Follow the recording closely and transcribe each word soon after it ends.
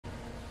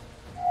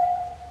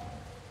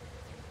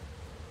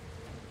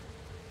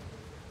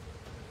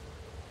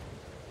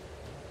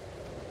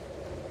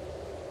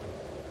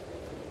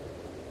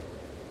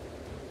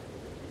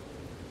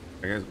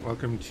Hi guys,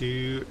 welcome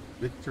to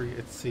Victory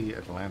at Sea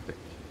Atlantic.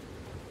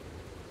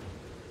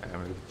 The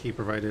key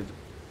provided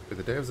by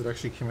the devs that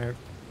actually came out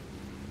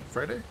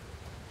Friday.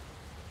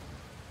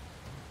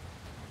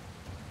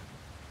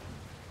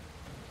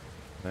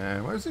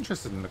 I was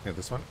interested in looking at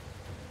this one.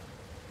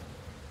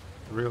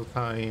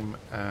 Real-time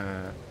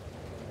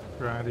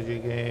strategy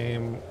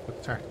game with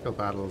tactical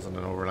battles and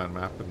an overland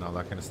map and all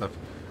that kind of stuff.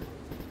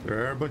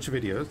 There are a bunch of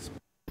videos.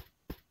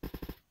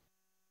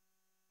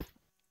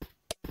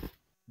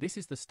 This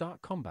is the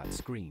Start Combat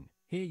screen.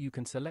 Here you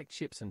can select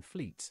ships and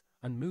fleets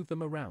and move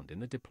them around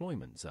in the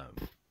deployment zone.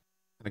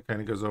 And it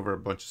kind of goes over a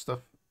bunch of stuff.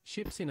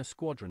 Ships in a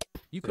squadron.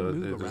 You can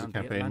move around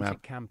the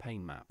Atlantic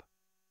campaign map,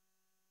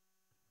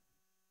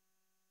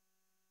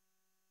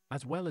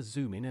 as well as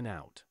zoom in and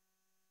out.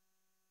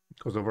 It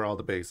goes over all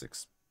the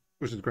basics,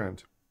 which is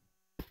grand.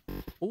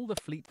 All the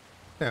fleet...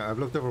 Yeah, I've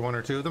looked over one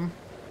or two of them,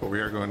 but we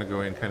are going to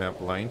go in kind of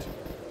blind.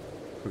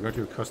 We're going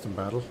to do a custom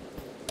battle.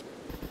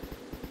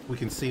 We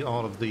can see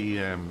all of the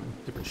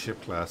different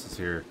ship classes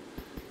here.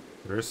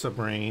 There are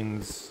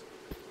submarines,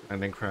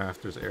 landing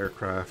craft, there's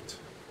aircraft.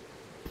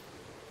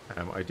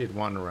 I did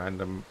one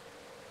random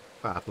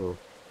battle.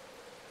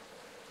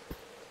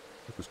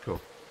 It was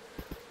cool.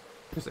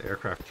 There's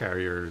aircraft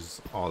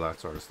carriers, all that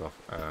sort of stuff.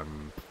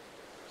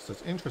 So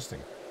it's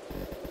interesting.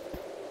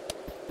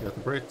 You got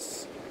the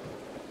Brits,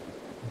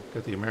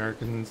 got the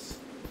Americans,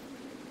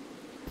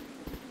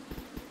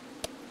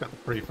 got the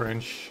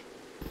Pre-French.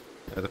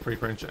 The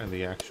Pre-French and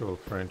the actual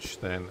French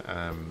then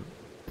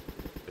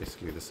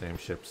basically the same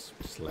ships,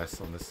 just less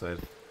on this side.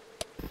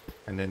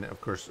 And then of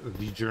course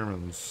the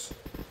Germans.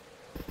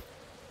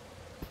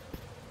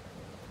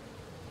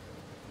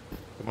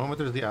 The moment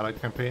there's the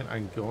Allied campaign,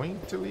 I'm going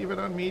to leave it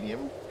on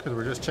medium because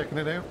we're just checking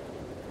it out.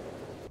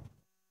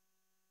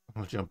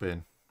 I'll jump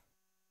in.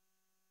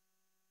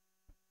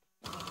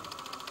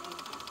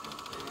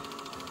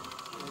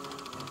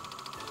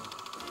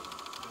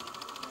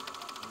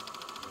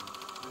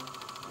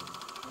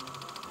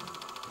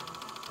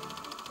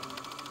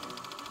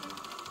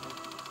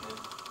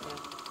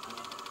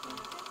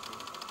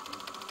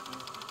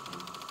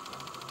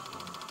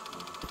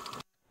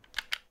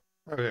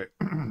 Okay.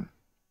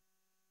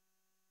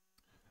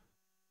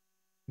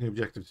 New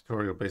objective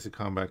tutorial, basic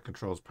combat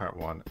controls part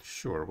 1.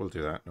 Sure, we'll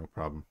do that, no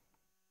problem.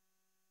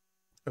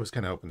 I was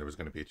kind of hoping there was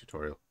going to be a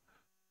tutorial.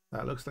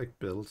 That looks like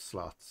build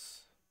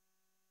slots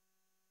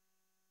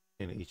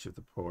in each of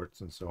the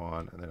ports and so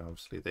on. And then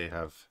obviously they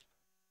have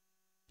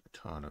a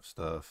ton of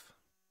stuff.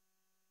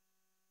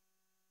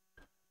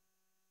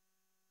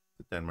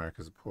 Denmark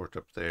has a port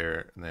up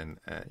there. And then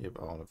you have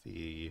all of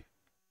the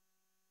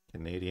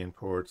Canadian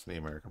ports and the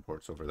American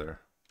ports over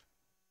there.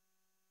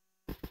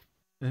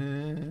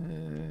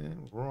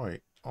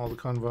 Right, all the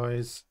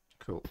convoys,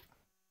 cool.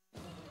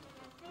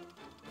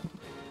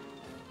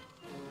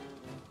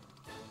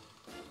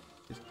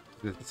 It's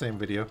the same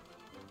video.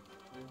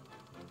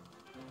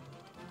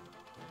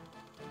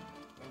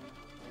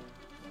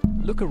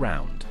 Look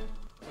around.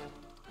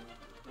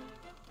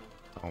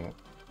 Oh.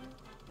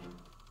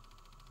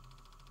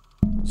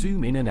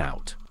 Zoom in and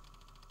out.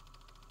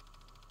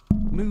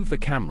 Move the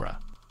camera.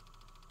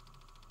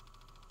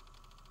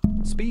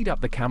 Speed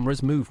up the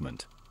camera's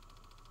movement.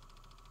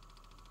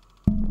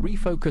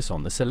 Refocus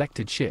on the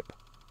selected ship.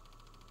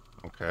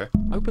 Okay.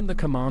 Open the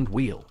command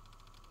wheel.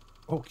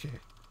 Okay.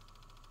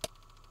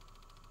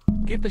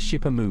 Give the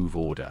ship a move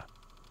order.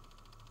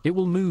 It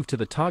will move to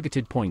the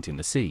targeted point in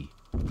the sea.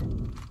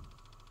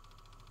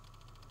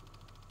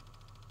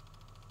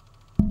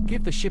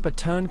 Give the ship a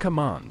turn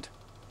command.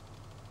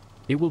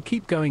 It will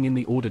keep going in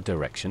the ordered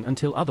direction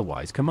until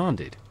otherwise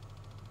commanded.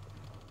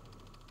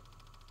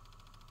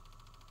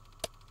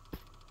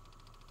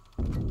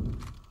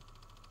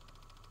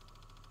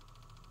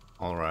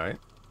 All right.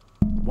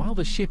 While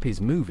the ship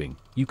is moving,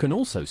 you can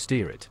also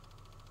steer it.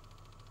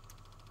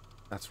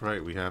 That's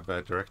right, we have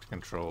direct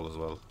control as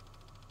well.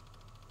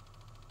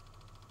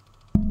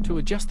 To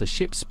adjust the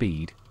ship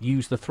speed,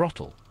 use the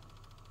throttle.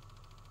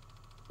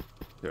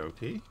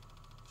 Okay.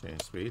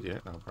 Change speed, yeah,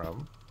 no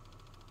problem.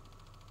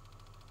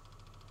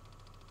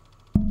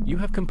 You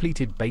have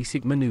completed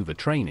basic maneuver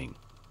training.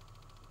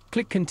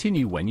 Click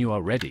continue when you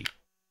are ready.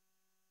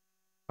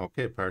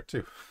 Okay, part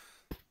 2.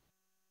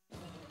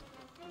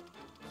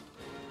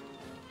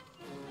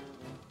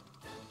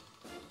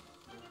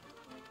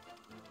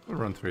 We'll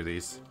run through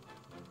these.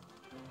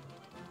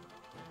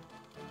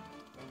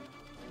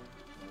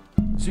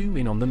 Zoom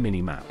in on the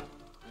minimap.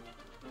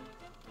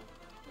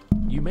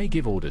 You may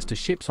give orders to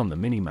ships on the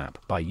minimap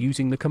by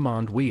using the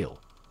command wheel.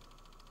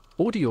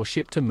 Order your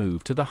ship to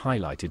move to the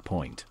highlighted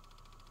point.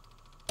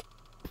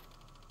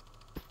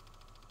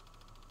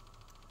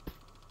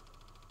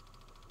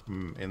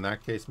 In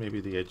that case, maybe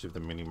the edge of the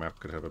minimap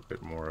could have a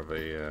bit more of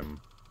a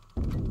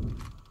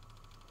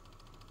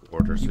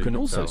order. You can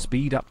also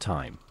speed up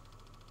time.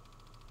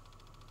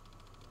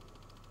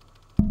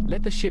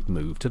 Let the ship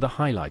move to the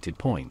highlighted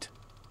point.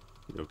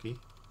 Okay.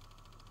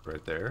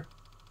 Right there.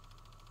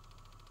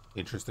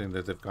 Interesting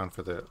that they've gone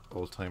for the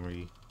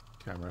old-timey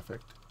camera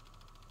effect.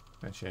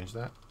 Can I change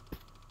that?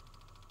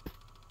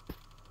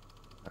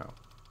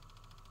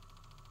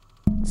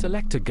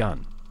 Select a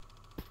gun.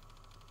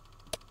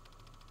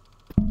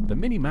 The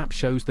minimap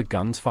shows the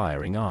gun's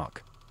firing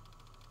arc.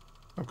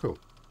 Oh, cool.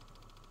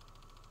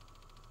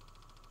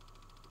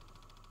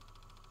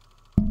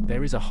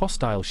 There is a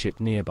hostile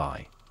ship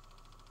nearby.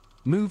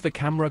 Move the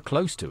camera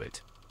close to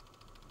it.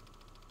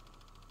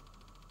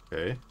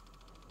 Okay.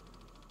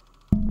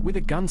 With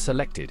a gun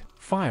selected,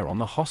 fire on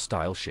the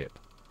hostile ship.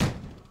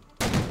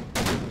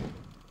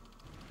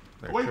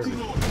 Waiting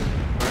order.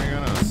 Firing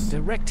on us.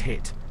 Direct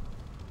hit.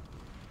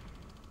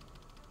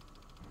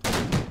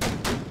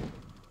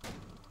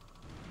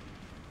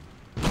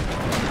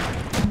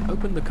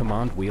 Open the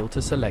command wheel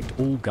to select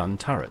all gun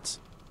turrets.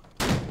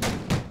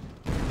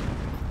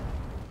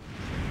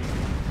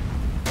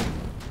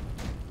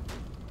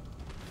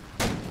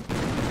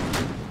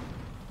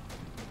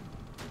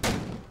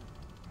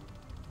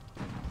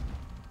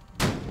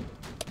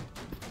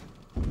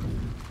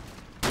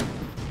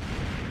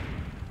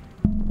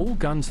 All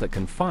guns that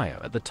can fire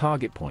at the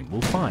target point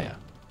will fire.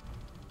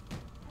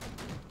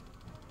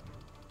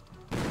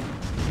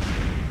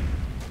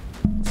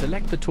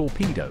 Select the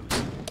torpedoes.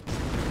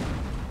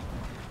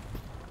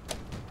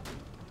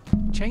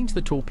 Change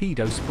the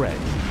torpedo spread.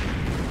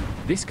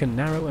 This can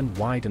narrow and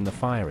widen the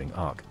firing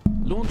arc.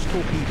 Launch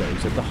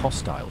torpedoes at the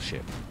hostile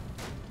ship.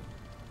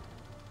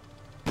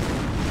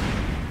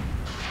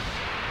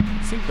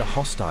 Sink the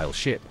hostile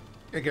ship.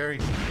 Hey, Gary.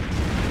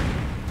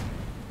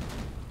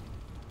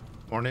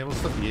 More naval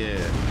stuff? Yeah.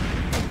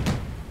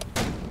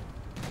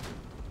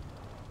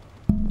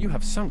 You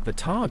have sunk the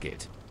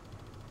target.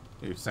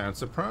 You sound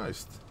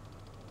surprised.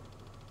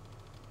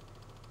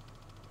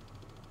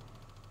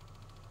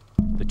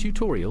 The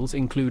tutorials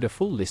include a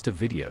full list of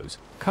videos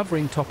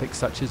covering topics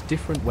such as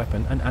different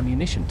weapon and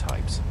ammunition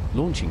types,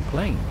 launching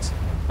planes,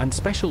 and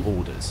special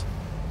orders.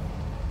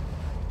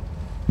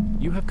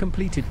 You have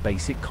completed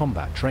basic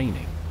combat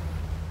training.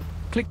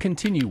 Click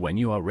continue when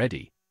you are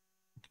ready.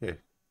 Okay.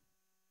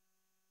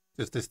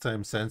 Just this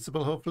time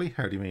sensible, hopefully?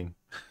 How do you mean?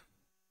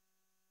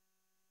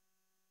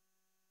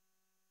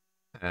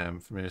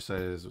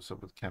 Familiarize what's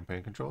up with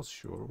campaign controls?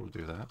 Sure, we'll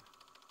do that.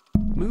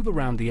 Move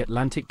around the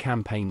Atlantic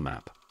campaign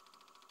map.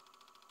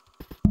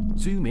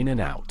 Zoom in and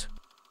out.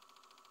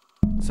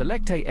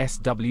 Select a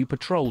SW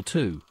Patrol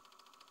 2.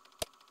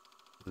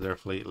 Their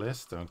fleet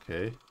list,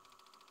 okay.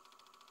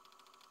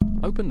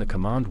 Open the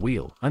command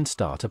wheel and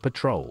start a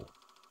patrol.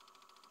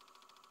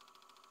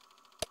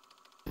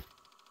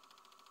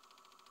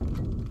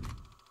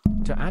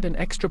 To add an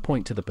extra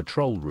point to the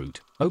patrol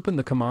route, open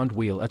the command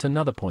wheel at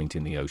another point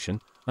in the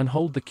ocean and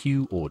hold the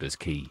Q orders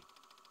key.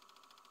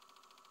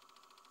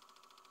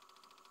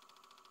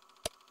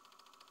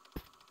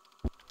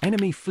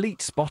 Enemy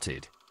fleet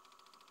spotted.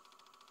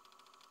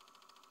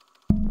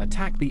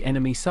 Attack the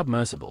enemy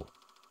submersible.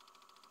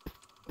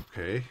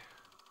 Okay.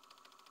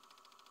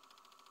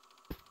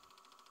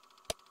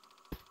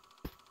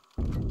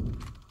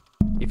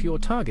 If your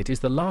target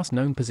is the last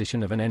known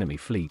position of an enemy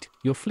fleet,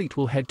 your fleet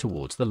will head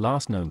towards the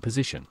last known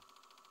position.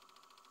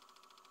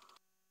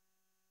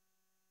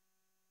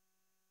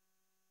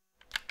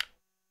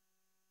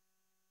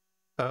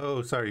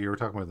 Oh, sorry, you were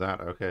talking about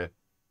that. Okay.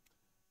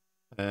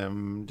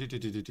 Engage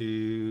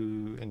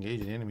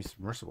an enemy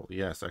submersible.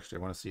 Yes, actually,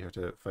 I want to see how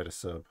to fight a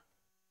sub.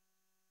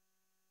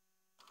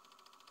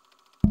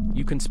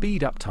 You can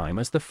speed up time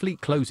as the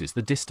fleet closes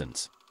the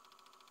distance.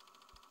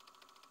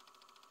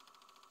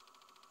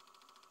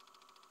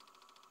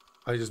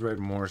 I just read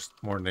more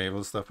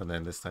naval stuff, and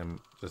then this time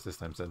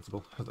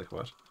sensible. I was like,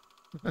 what?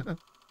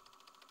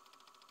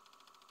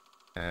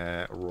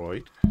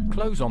 Right.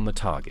 Close on the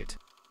target.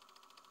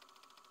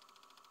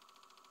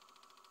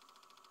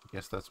 I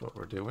guess that's what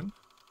we're doing.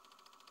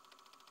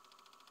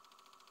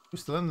 We're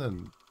still in the...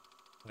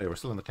 Oh, yeah, we're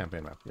still in the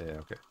campaign map. Yeah,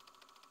 okay.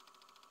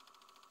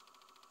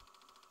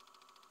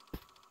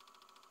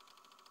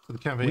 So the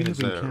campaign is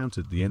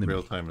encountered the enemy.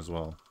 Real time as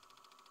well.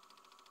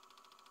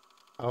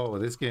 Oh,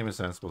 this game is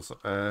sensible. So,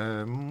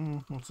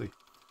 let's see.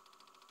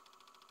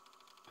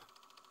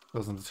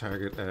 Close on the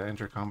target.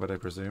 Enter combat, I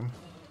presume.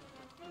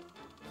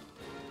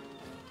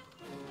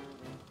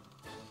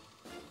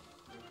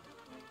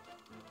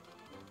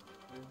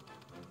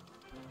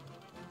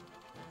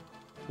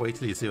 Wait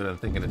till you see what I'm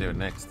thinking of doing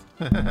next.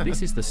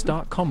 This is the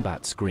start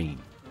combat screen.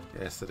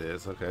 Yes, it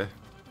is. Okay.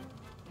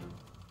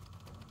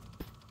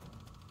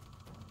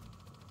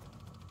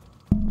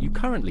 You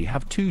currently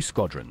have 2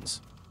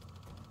 squadrons.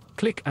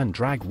 Click and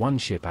drag one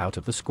ship out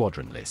of the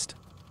squadron list.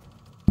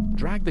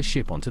 Drag the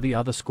ship onto the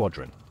other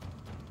squadron.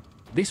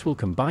 This will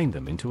combine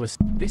them into a...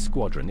 This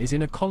squadron is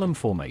in a column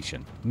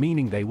formation,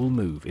 meaning they will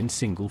move in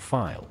single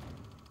file.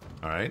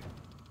 Alright.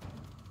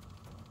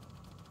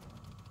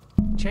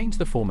 Change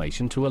the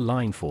formation to a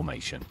line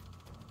formation.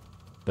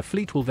 The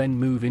fleet will then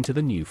move into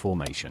the new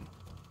formation.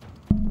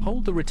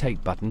 Hold the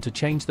rotate button to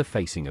change the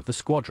facing of the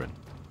squadron.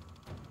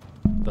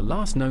 The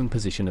last known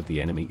position of the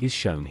enemy is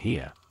shown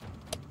here.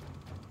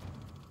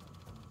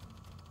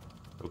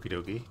 Okie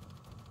dokie.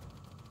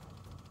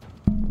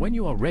 When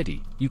you are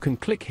ready, you can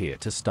click here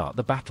to start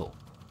the battle.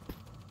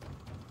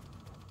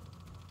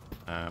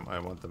 I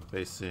want them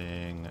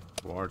facing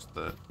towards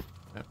the...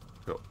 Yep,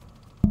 go.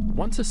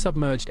 Once a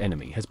submerged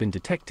enemy has been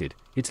detected,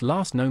 its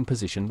last known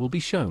position will be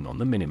shown on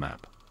the minimap.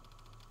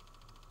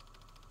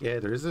 Yeah,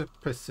 there is a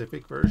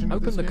Pacific version of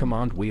Open this the game.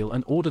 command wheel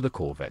and order the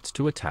corvettes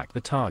to attack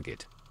the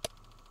target.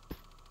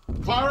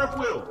 Fire at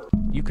will.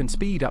 You can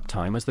speed up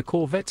time as the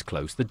corvettes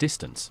close the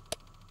distance.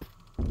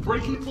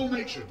 Breaking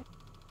formation.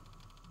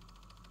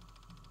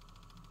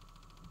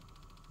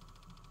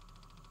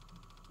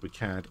 We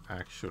can't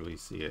actually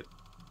see it.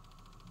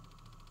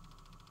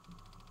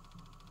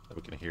 But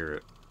we can hear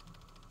it,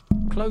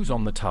 Close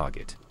on the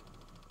target.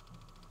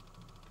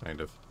 kind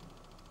of.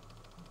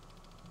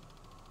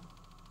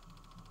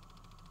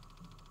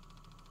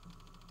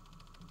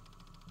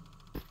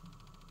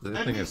 The thing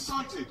Enemy is...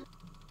 sighted.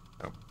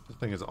 Oh, the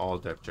thing is all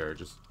depth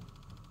charges.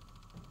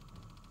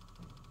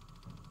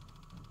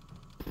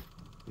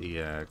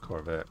 The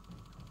Corvette.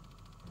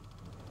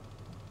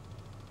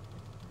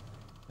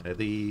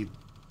 The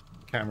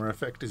camera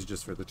effect is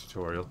just for the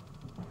tutorial.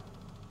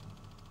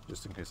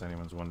 Just in case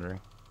anyone's wondering.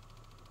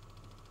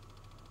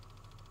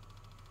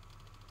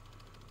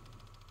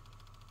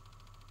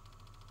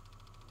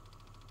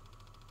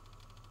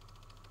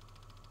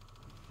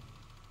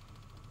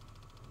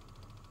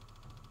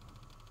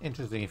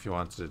 Interesting if you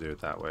wanted to do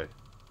it that way,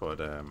 but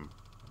I'm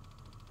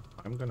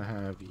gonna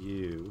have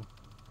you,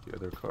 the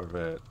other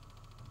Corvette,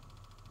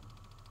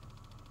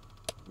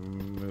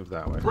 move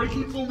that way.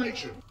 Breaking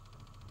formation.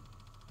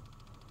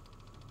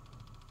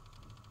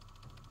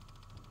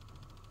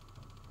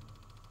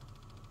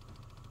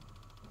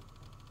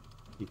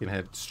 You can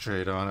head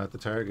straight on at the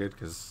target,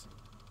 because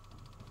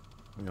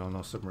we all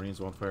know submarines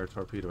won't fire a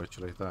torpedo at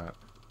you like that.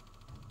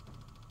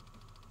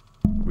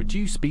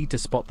 Reduce speed to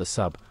spot the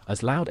sub,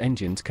 as loud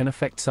engines can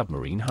affect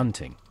submarine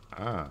hunting.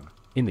 Ah,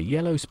 In the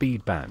yellow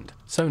speed band,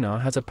 sonar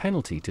has a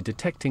penalty to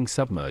detecting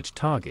submerged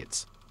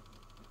targets.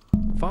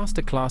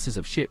 Faster classes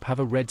of ship have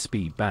a red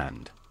speed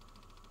band.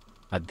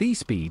 At these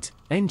speeds,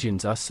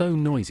 engines are so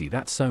noisy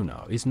that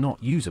sonar is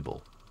not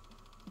usable.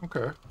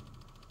 okay.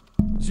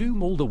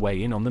 Zoom all the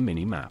way in on the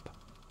mini-map.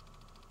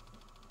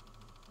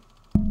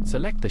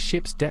 Select the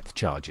ship's depth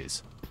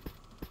charges.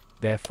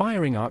 Their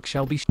firing arc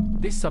shall be...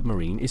 This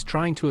submarine is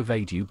trying to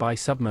evade you by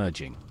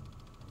submerging.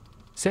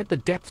 Set the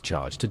depth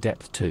charge to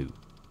depth 2.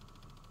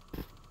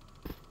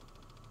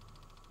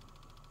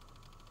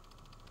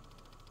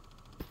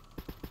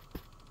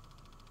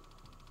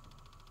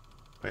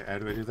 Wait, how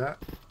do I do that?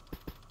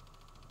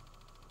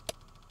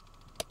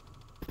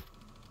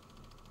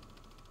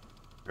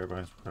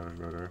 Turbines, propellers,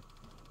 rotor.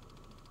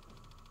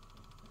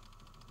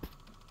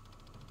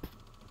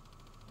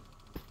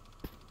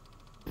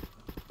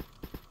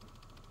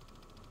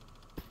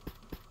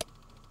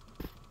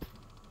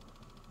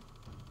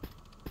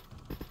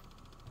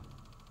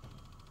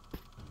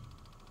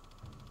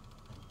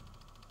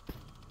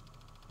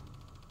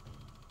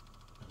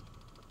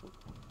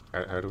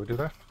 How do we do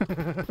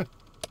that?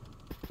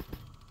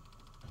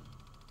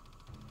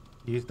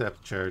 Use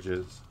depth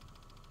charges.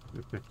 We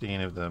have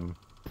 15 of them.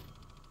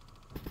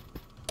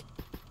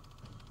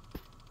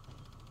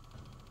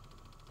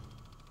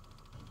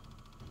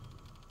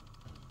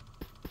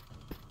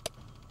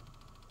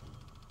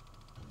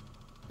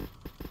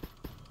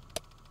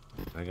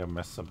 I think I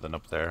messed something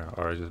up there,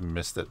 or I just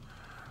missed it.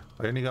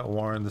 I only got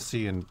War on the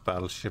Sea and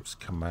Battleship's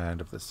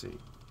Command of the Sea.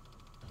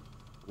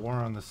 War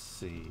on the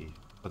Sea.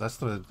 But that's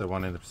the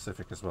one in the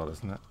Pacific as well,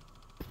 isn't it?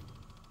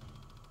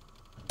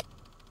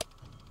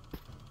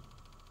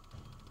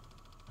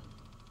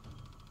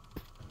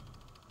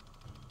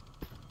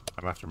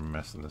 I'm after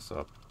messing this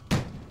up.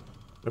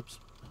 Oops.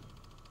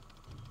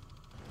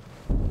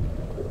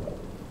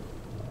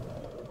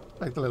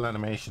 Like the little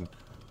animation.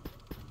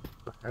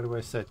 How do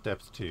I set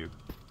depth to?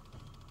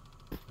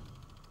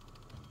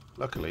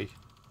 Luckily,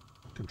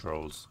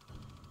 controls.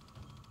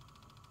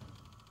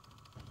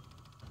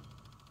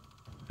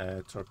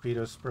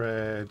 Torpedo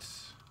spread.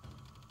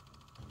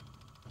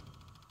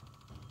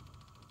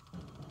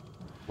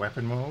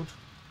 Weapon mode.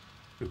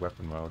 Do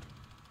weapon mode.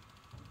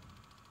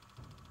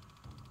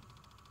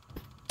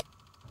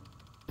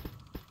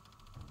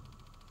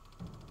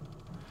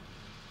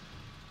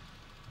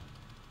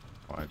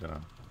 Oh, I don't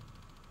know.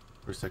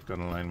 Reset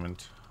gun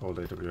alignment. Hold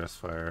AWS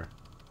fire.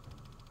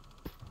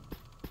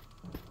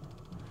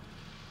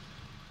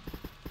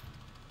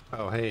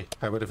 Oh, hey,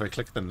 how about if I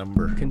click the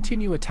number?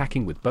 Continue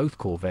attacking with both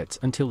corvettes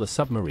until the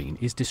submarine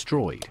is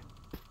destroyed.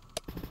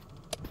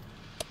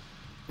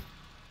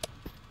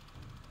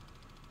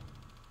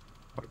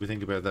 What do we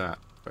think about that?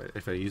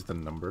 If I use the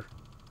number?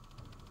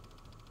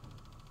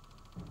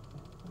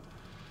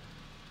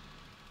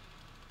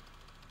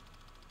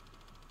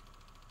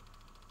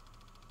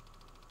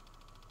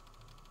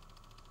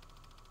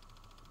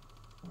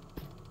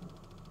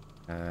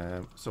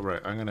 So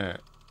right, I'm gonna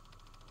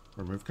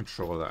remove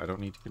control of that. I don't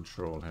need to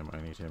control him. I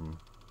need him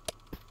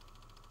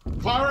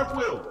Fire at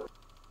will.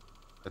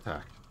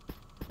 attack.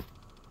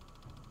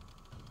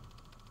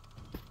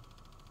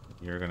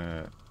 You're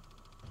gonna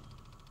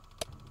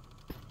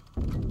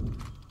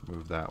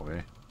move that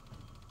way.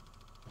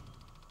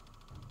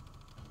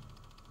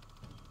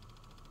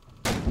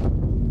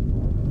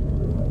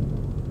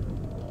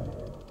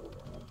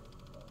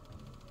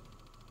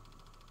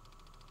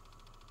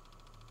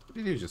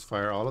 Did you just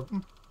fire all of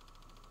them?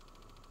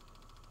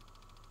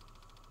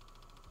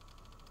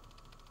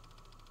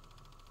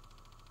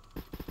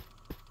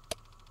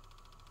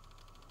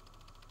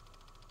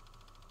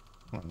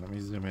 Come on, let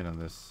me zoom in on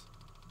this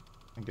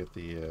and get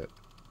the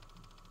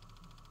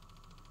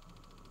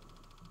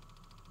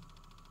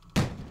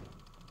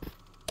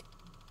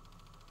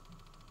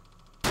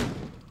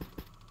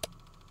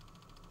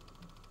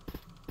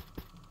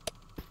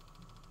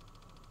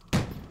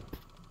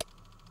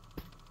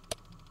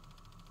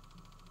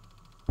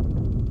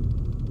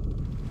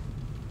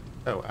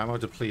Oh, ammo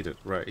depleted.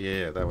 Right,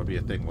 yeah, that would be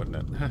a thing, wouldn't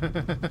it?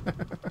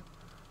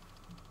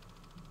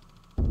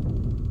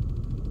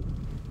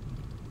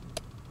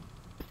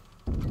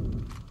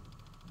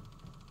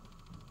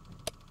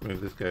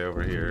 Move this guy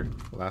over here.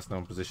 The last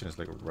known position is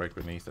like right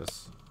beneath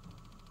us.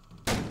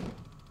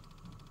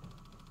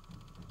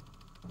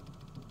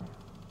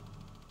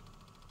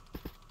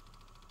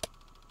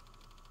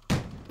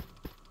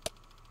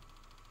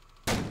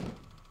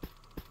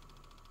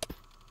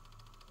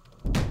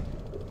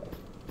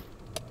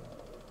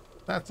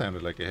 That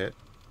sounded like a hit.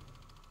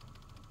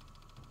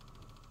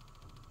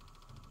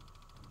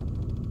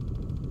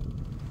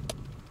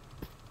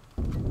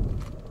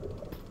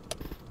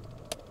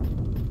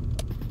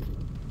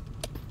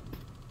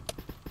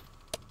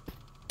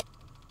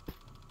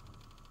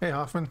 Hey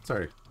Hoffman,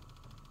 sorry.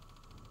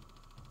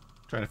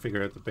 Trying to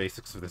figure out the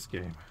basics of this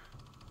game.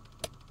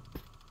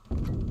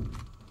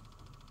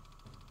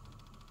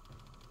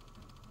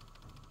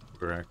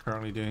 We're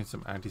currently doing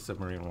some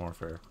anti-submarine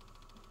warfare.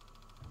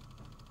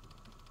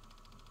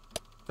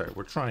 Sorry,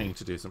 we're trying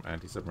to do some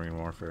anti-submarine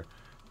warfare.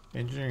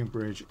 Engineering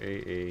bridge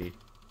AA.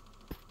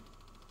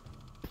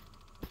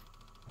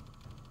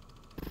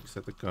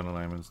 Set the gun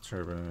alignments,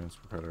 turbines,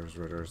 propellers,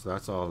 rudders.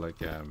 That's all like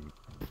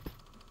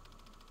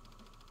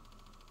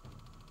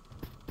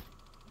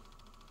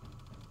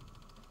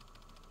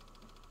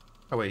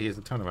Oh wait, he has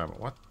a ton of ammo.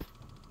 What?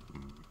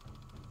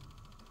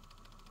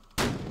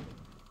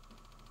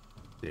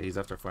 Yeah, he's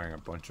after firing a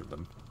bunch of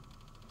them.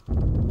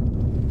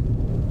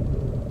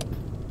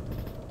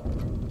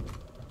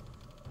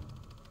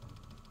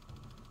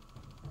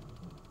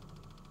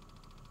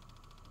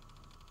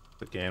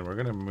 Again, we're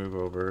gonna move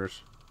over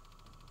it.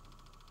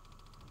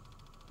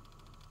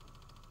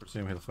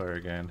 Presume he'll fire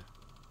again.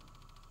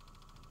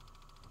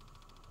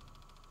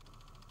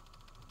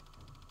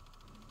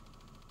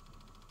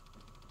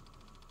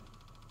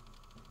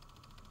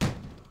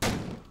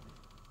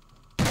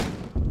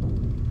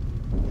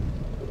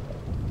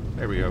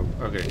 There we go.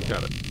 Okay,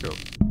 got it. Cool.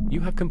 You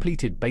have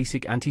completed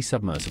basic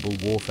anti-submersible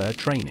warfare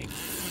training.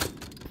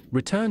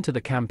 Return to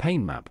the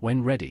campaign map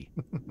when ready.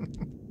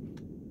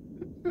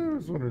 I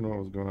was wondering what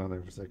was going on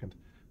there for a second.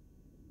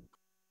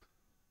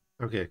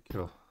 Okay,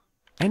 cool.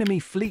 Enemy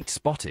fleet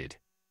spotted.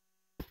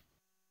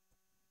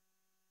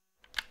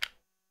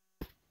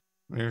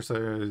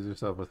 Familiarize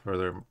yourself with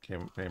further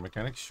campaign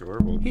mechanics. Sure.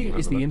 Here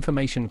is the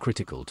information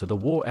critical to the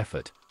war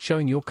effort,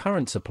 showing your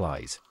current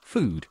supplies,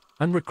 food,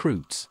 and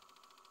recruits.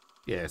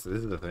 Yeah, so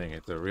this is the thing.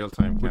 It's a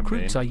real-time campaign.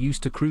 Recruits are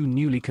used to crew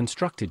newly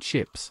constructed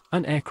ships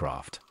and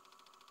aircraft.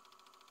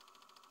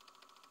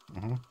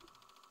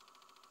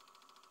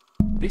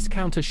 This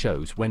counter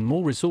shows when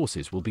more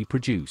resources will be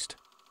produced.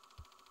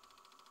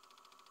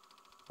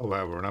 Oh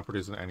wow, we're not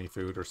producing any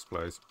food or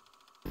supplies.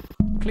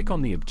 Click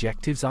on the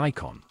objectives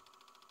icon.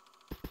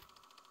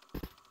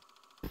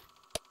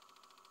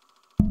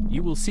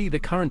 You will see the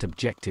current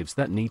objectives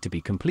that need to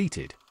be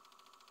completed.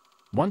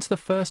 Once the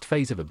first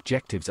phase of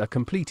objectives are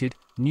completed,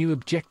 new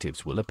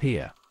objectives will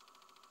appear.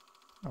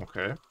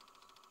 Okay.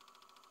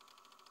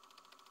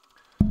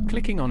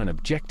 Clicking on an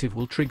objective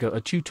will trigger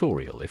a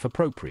tutorial if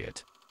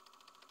appropriate.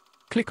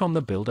 Click on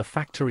the Build a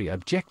Factory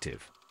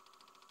objective.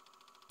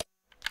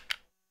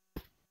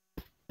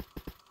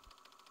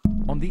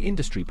 On the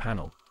Industry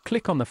panel,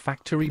 click on the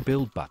Factory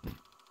Build button.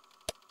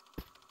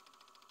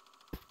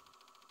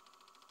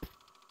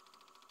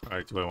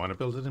 Alright, do I want to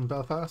build it in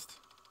Belfast?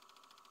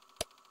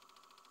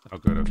 Oh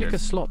good, okay. Click a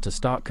slot to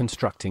start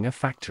constructing a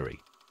factory.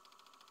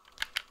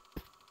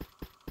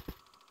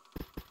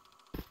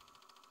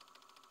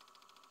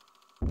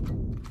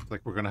 It's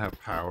like we're gonna have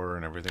power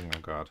and everything, oh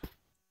god.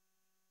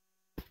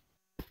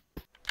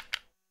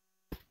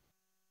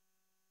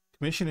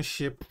 Commission a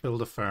ship,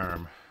 build a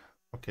farm.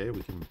 Okay,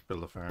 we can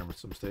build a farm at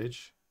some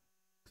stage.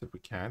 Except we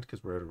can't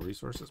because we're out of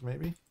resources,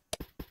 maybe?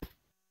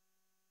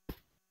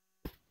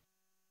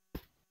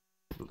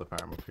 Build a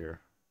farm up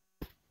here.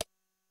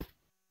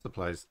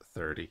 Supplies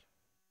 30.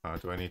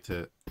 Do I need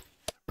to...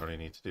 probably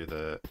need to do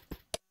the...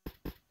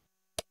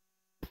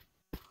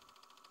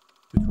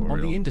 tutorial.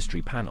 On the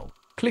Industry panel,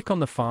 click on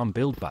the Farm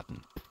Build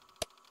button.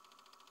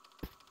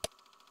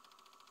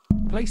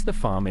 Place the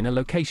farm in a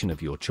location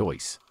of your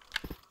choice.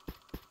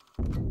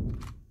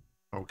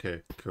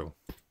 Okay, cool.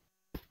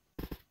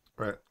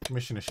 Right,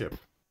 commission a ship.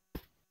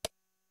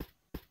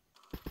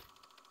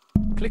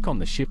 Click on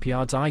the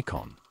shipyard's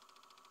icon.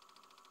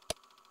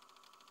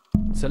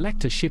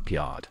 Select a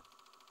shipyard.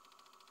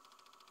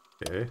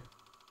 Okay.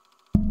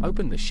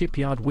 Open the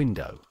shipyard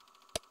window.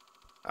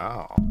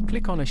 Oh.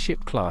 Click on a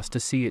ship class to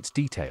see its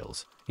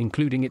details,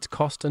 including its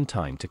cost and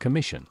time to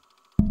commission.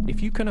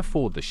 If you can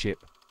afford the ship,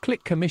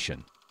 click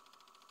Commission.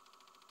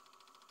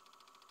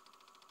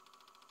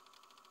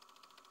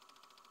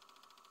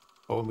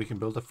 Oh, and we can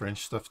build the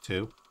French stuff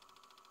too.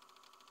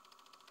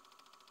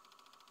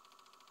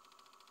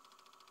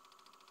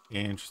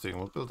 Interesting.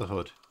 We'll build the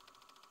hood.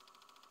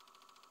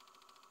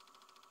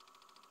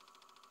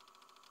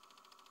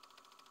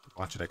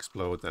 Watch it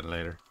explode then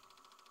later.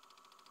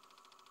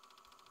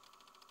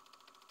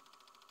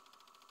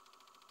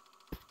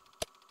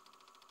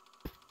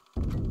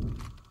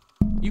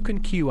 You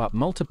can queue up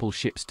multiple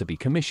ships to be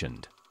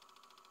commissioned.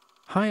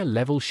 Higher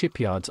level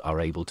shipyards are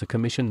able to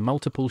commission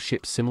multiple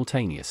ships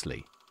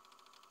simultaneously.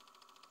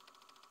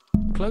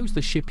 Close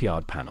the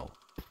shipyard panel.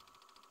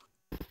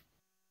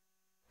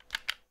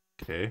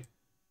 Okay.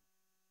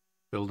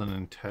 Build an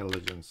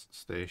intelligence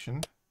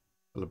station.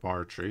 A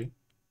laboratory.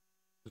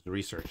 There's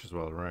research as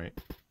well, right?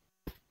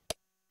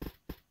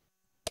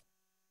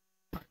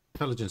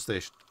 Intelligence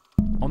station.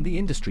 On the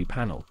industry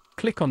panel,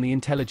 click on the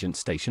Intelligence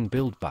Station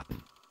Build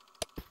button.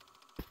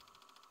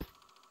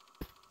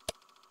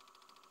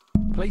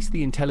 Place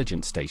the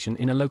intelligence station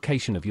in a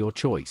location of your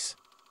choice.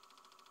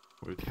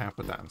 We can't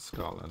put that in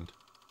Scotland.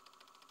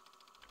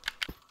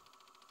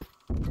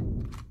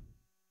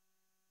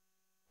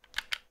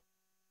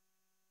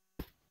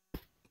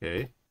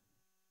 Okay.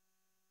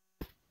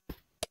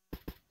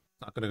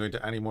 Not going to go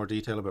into any more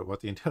detail about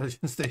what the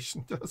intelligence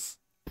station does.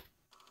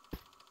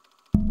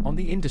 On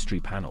the industry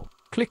panel,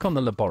 click on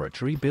the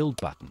Laboratory Build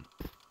button.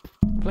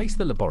 Place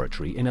the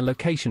laboratory in a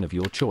location of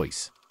your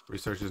choice.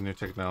 Researches new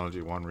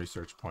technology, 1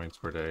 research points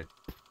per day.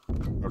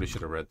 Probably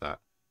should have read that.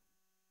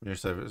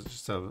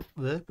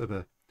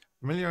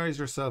 Familiarize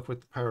yourself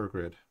with the power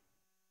grid.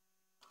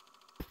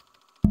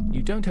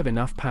 You don't have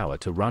enough power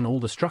to run all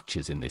the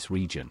structures in this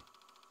region.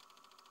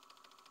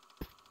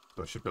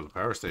 So I should build a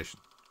power station.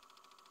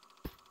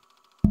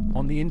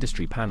 On the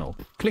industry panel,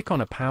 click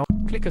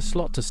a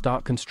slot to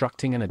start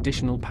constructing an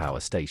additional power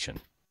station.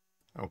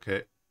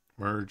 Okay.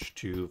 Merge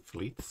 2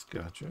 fleets.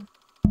 Gotcha.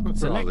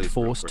 Select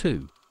Force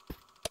 2.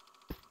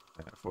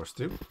 Force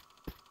 2.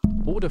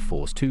 Order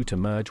Force 2 to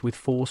merge with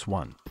Force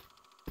 1.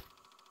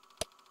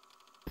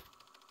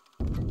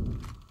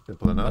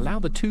 Simple enough. Allow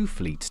the 2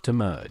 fleets to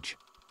merge.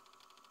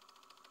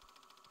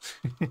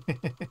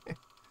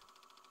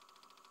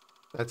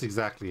 That's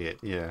exactly it,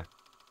 yeah.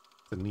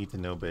 It's a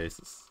need-to-know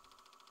basis.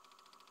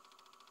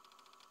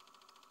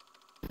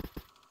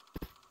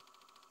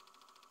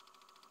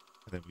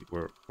 I think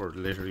we're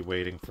literally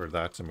waiting for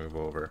that to move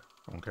over.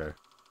 Okay.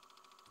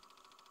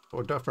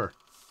 Oh, Duffer.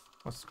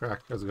 What's the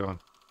crack? How's it going?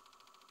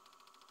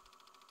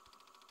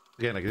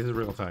 Again, like, this is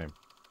real time.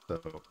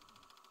 So,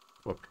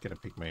 what kind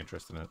of pique my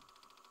interest in it?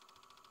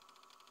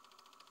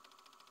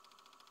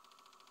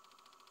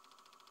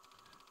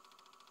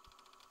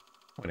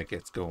 When it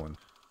gets going,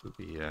 it'll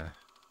be,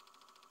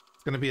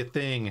 it's gonna be a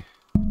thing.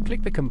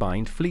 Click the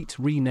Combined Fleets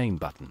Rename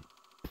button.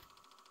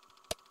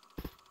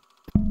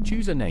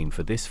 Choose a name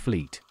for this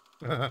fleet.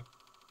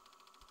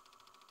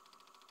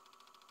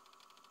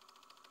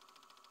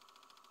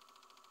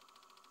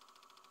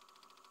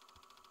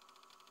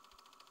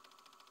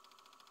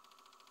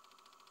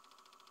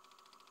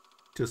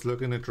 Just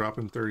looking at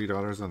dropping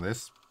 $30 on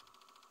this.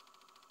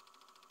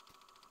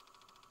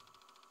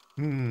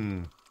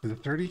 Is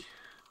it 30?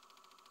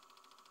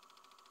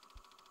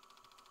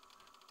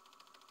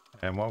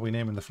 And what are we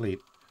naming the fleet?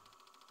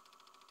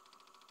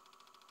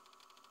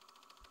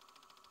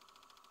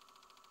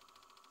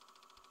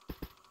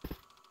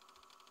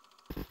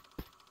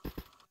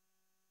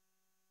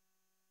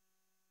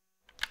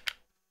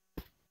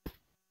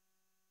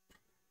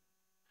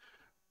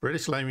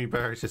 British Limey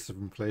barges have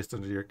been placed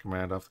under your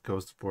command off the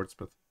coast of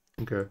Portsmouth.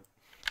 Okay.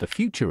 The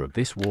future of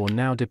this war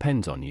now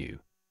depends on you.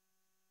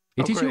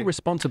 It is your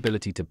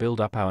responsibility to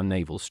build up our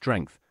naval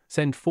strength,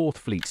 send 4th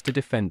fleets to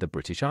defend the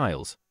British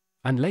Isles,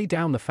 and lay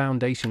down the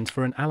foundations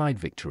for an Allied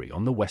victory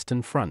on the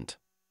Western Front.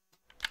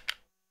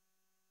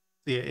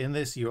 Yeah, in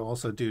this you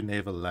also do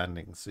naval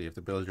landings, so you have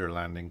to build your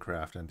landing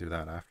craft and do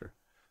that after.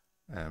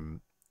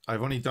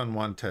 I've only done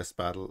one test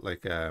battle,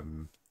 like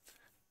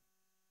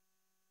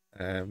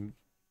 30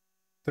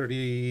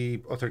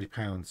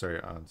 pounds, sorry,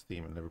 on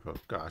Steam in Liverpool.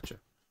 Gotcha.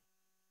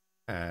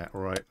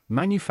 Right.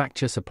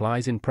 Manufacture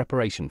supplies in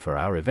preparation for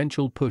our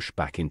eventual push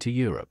back into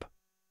Europe.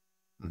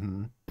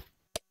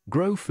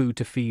 Grow food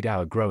to feed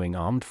our growing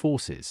armed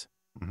forces.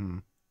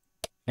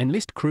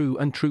 Enlist crew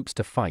and troops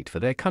to fight for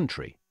their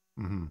country.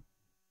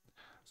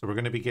 So we're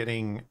going to be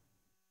getting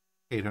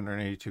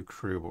 882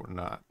 crew, but we're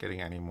not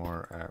getting any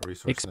more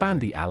resources.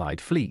 Expand the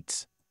Allied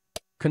fleets.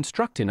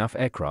 Construct enough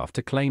aircraft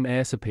to claim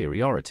air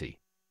superiority.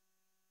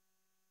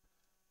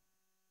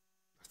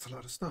 That's a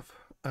lot of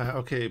stuff.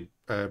 Okay,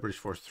 British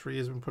Force 3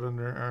 has been put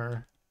under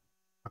our...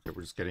 Okay,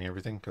 we're just getting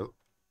everything. Cool.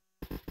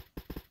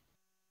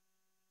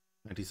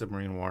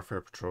 Anti-submarine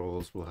warfare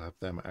patrols, we'll have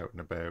them out and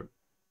about.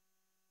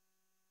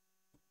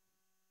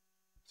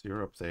 So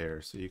you're up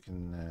there, so you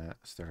can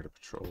start a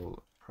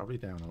patrol probably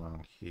down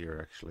along here,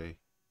 actually.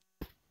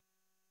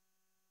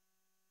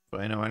 If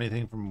I know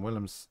anything from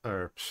Williams,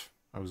 or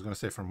I was going to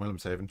say from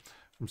Williamshaven,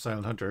 from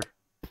Silent Hunter,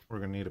 we're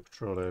going to need a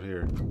patrol out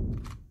here.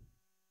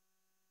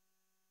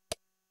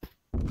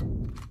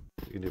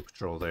 We can do a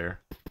patrol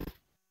there.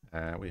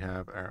 We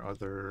have our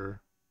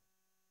other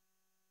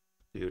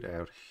dude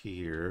out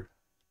here.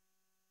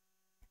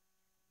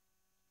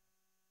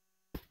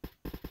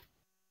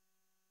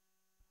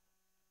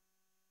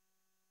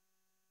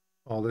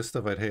 All this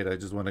stuff I'd hate, I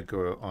just want to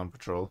go on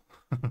patrol.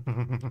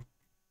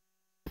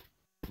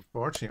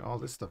 Unfortunately, all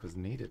this stuff is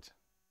needed.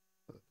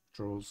 The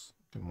patrols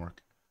can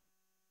work.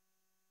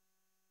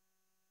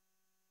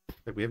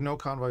 Like, we have no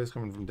convoys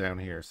coming from down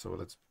here, so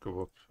let's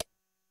go up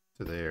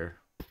to there.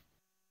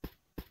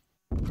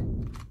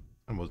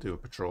 And we'll do a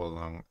patrol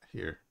along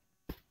here.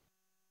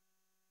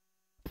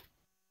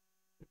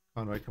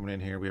 Convoy coming in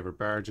here. We have our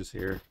barges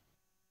here.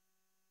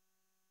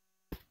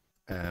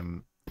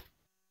 So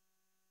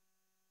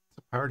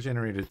power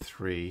generated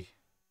 3.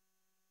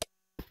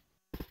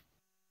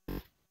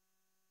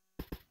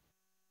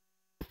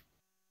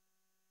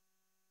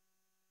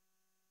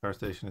 Power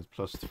station is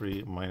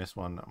 +3,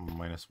 -1,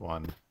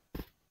 -1.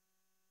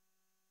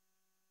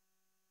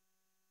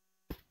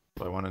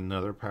 So I want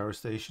another power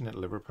station at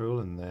Liverpool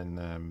and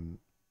then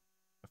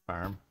a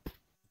farm.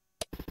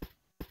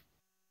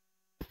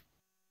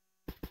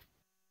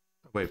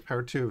 Wait,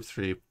 power 2 of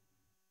 3.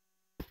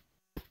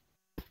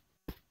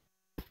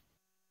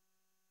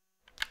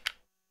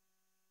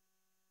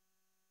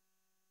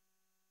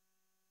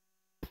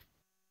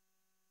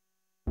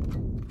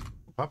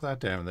 Pop that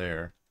down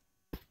there.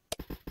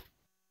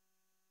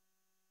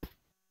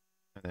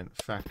 And then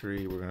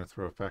factory, we're going to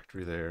throw a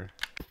factory there.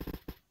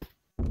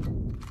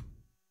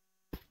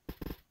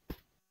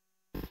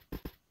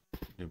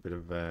 Do a bit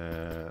of,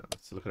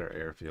 let's look at our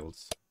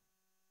airfields.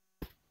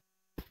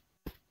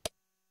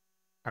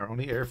 Our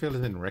only airfield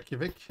is in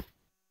Reykjavik.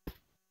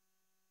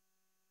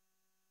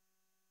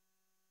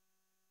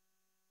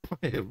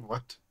 Wait,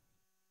 what?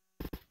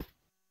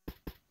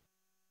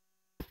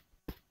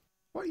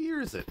 What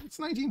year is it? It's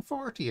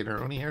 1940 and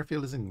our only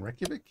airfield is in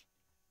Reykjavik?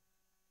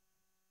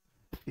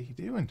 What are you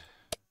doing?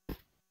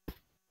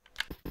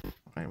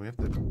 Alright, we have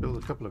to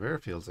build a couple of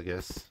airfields, I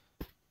guess.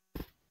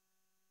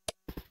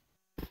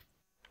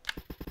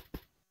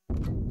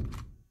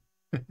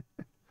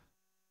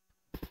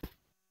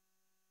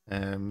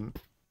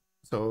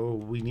 So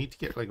we need to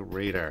get like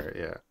radar,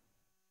 yeah.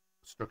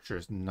 Structure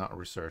is not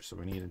research, so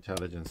we need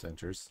intelligence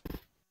centers.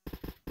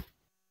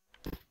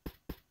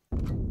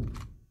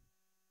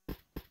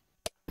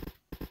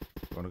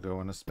 Want to go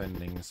on a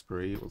spending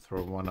spree. We'll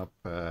throw one up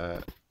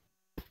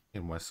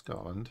in West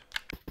Scotland.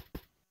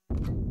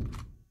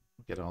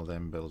 Get all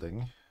them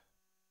building.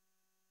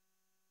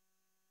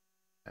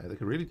 They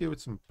could really do with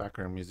some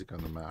background music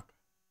on the map.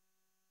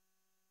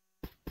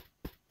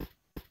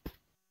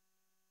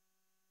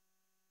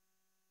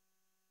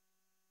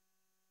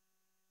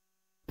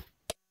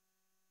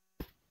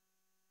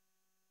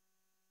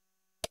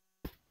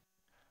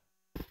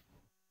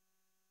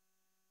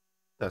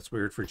 That's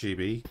weird for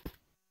GB.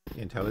 The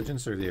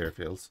intelligence or the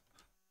airfields?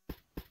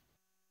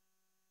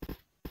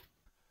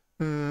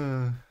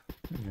 Yeah.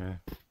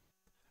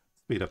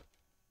 Speed up.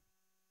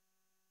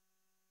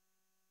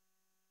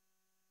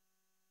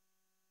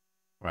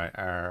 Right,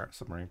 our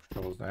submarine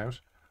patrol's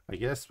out. I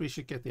guess we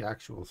should get the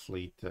actual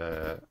fleet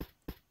doing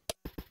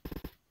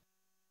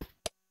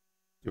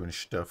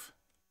stuff.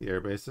 The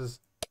air bases.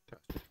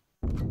 Gotcha.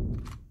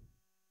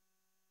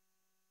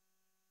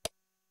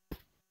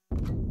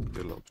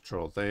 Do a little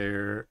patrol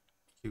there.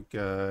 You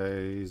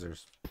guys are,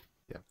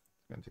 yeah,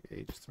 it's gonna take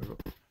ages to move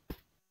up.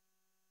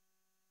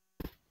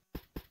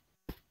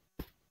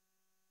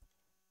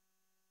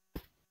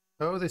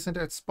 Oh, they sent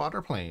out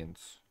spotter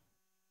planes.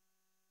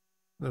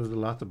 There was a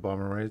lot of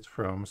bomber raids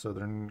from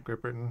southern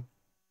Great Britain.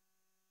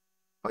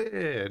 Oh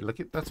yeah, look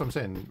at, that's what I'm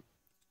saying.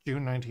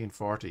 June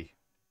 1940.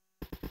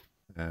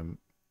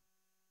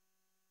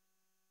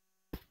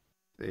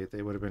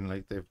 They would have been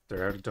like, they're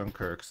out of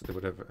Dunkirk, so they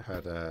would have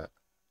had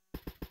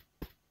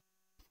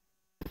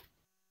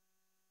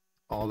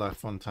all that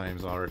fun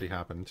times already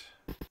happened.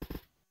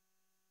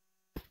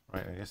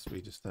 Right, I guess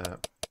we just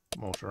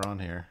motor on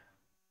here.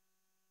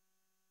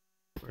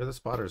 Where are the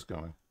spotters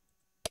going?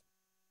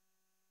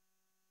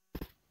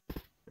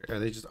 Are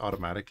they just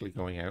automatically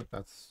going out?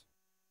 That's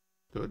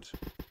good.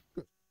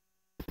 Good.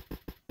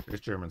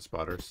 There's German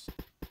spotters.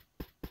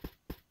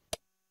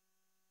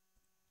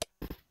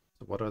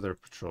 So what other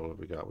patrol have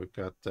we got? We've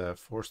got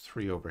Force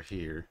 3 over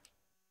here,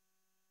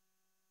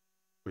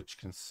 which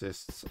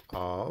consists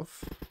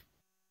of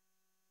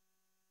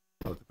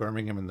the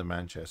Birmingham and the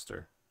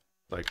Manchester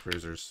light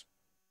cruisers.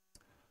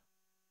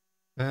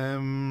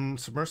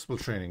 Submersible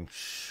training,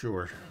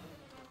 sure.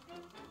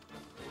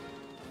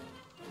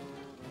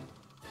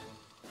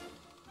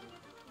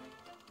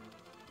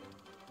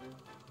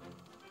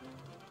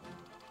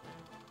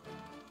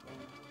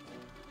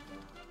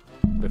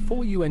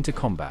 Before you enter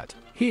combat,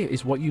 here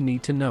is what you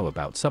need to know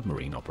about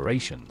submarine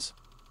operations.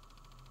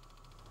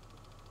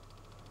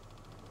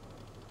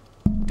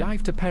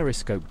 Dive to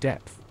periscope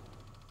depth.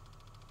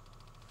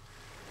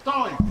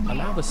 Dive!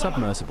 Allow the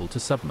submersible to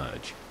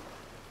submerge.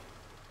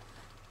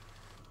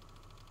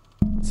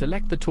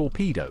 Select the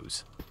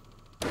torpedoes.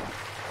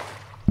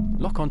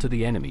 Lock onto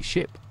the enemy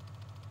ship.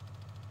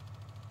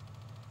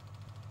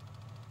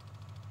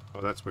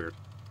 Oh, that's weird.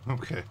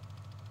 Okay.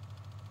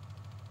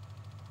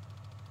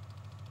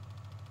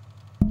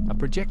 A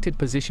projected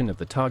position of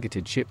the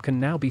targeted ship can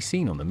now be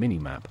seen on the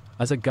minimap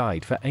as a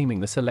guide for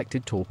aiming the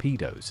selected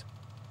torpedoes.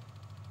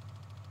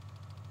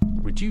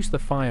 Reduce the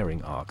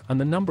firing arc and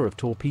the number of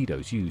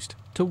torpedoes used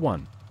to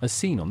 1, as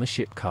seen on the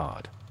ship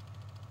card.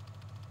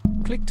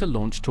 Click to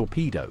launch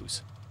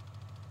torpedoes.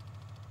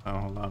 Oh,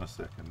 hold on a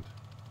second.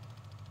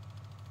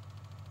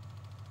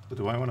 So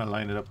do I want to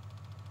line it up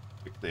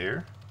like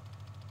there?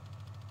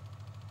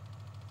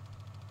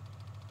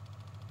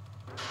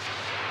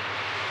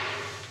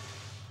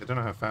 I don't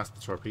know how fast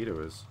the torpedo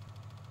is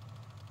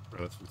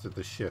relative to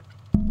the ship.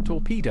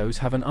 Torpedoes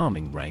have an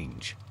arming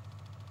range.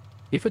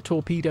 If a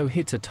torpedo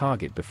hits a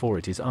target before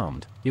it is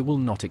armed, it will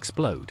not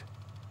explode.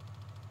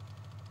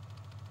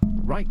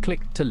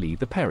 Right-click to leave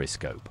the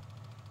periscope.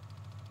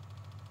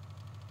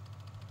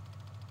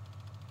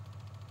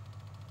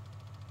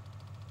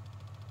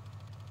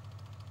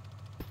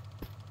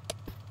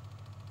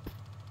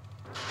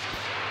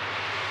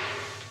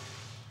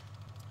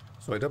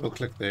 So I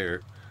double-click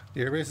there.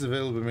 The airbase is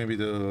available, maybe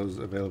those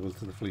available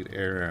to the fleet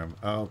air arm.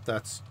 Oh,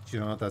 that's,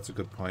 you know, that's a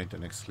good point,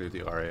 and exclude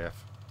the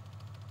RAF.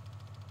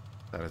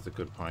 That is a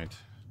good point.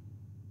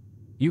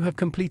 You have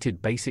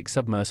completed basic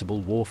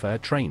submersible warfare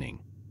training.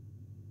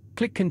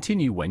 Click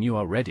continue when you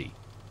are ready.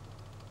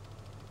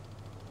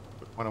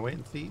 But want to wait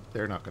and see?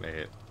 They're not going to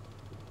hit.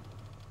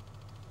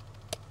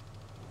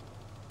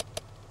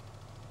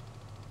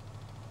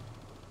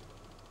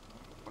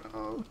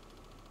 Well,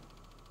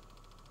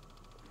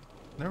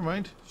 never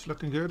mind. She's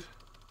looking good.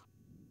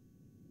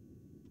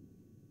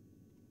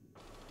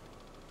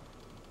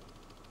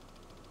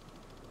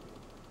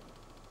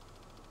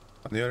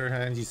 On the other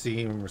hand, you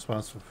see him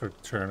responsible for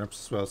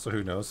turnips as well, so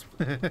who knows?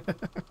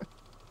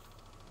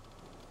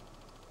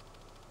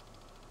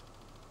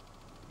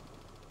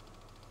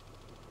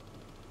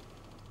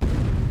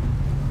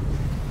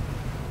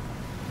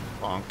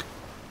 Bonk.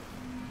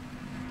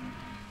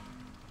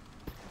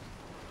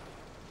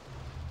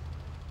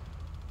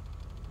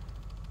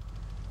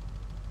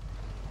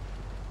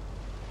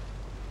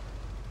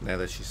 Now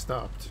that she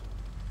stopped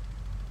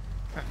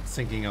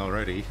sinking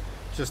already,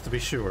 just to be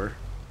sure.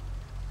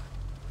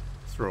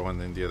 Throw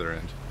one in the other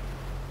end.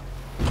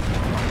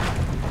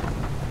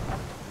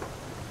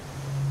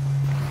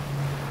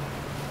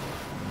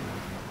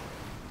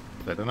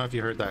 I don't know if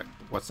you heard that,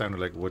 what sounded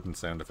like wooden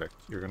sound effect.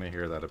 You're going to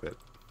hear that a bit.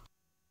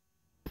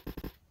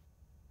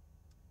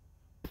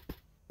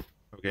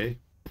 Okay,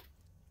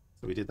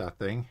 so we did that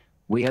thing.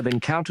 We have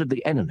encountered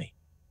the enemy.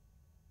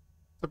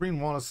 Sabrine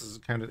Wallace has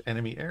encountered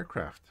enemy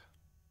aircraft.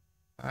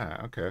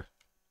 Ah, okay.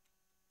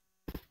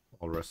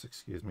 Walrus,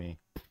 excuse me.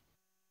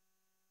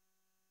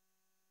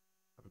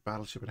 A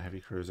battleship and a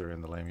heavy cruiser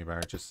in the Lamey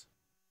barges.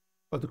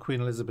 Oh, the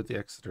Queen Elizabeth, the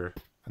Exeter,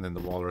 and then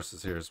the Walrus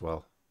is here as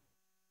well.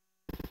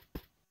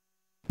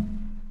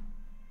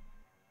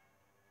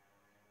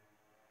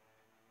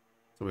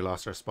 So we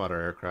lost our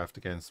spotter aircraft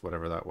against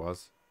whatever that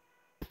was.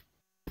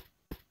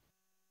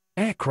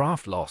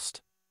 Aircraft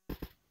lost.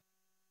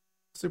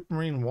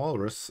 Supermarine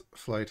Walrus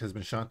flight has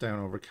been shot down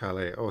over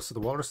Calais. Oh, so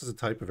the Walrus is a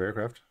type of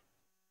aircraft?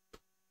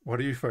 What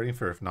are you fighting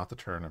for if not the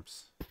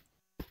turnips?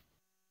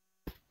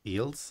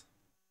 Eels?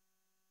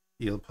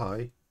 Eel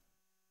pie?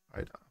 I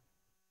don't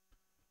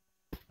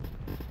know.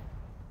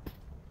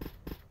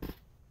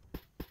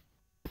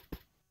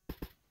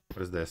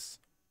 What is this?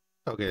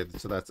 Okay,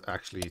 so that's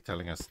actually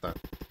telling us that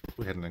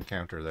we had an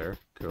encounter there.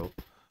 Cool.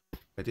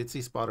 I did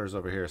see spotters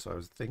over here, so I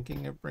was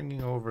thinking of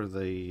bringing over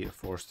the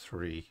Force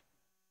 3.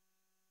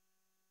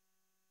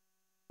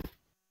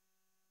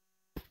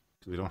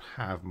 We don't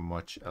have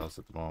much else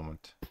at the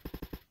moment.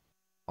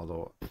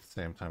 Although at the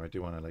same time I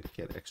do want to like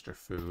get extra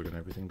food and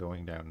everything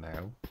going down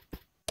now.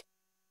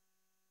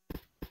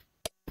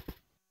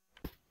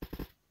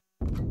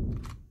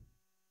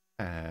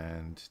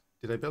 And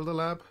did I build a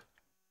lab?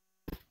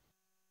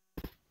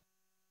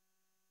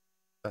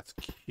 That's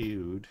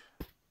queued.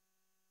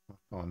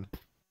 Fun.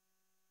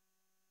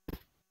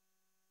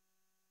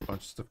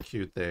 Bunch of stuff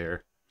queued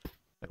there.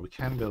 Now we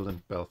can build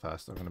in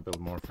Belfast. I'm going to build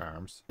more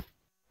farms.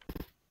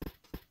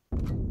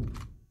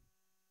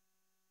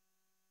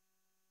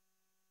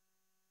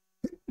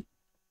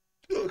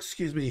 Oh,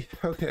 excuse me.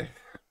 Okay.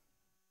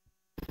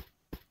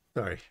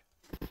 Sorry.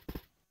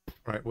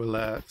 Right,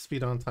 we'll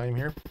speed on time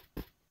here.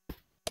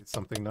 Get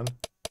something done.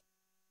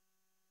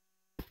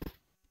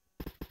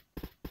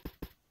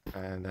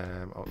 And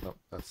oh no,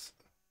 that's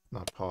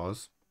not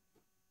pause.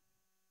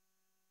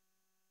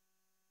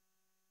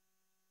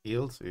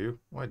 Yields you?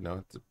 Why no?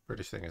 It's a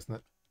British thing, isn't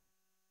it?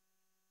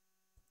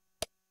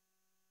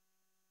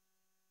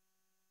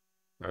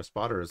 Our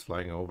spotter is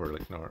flying over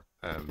like north.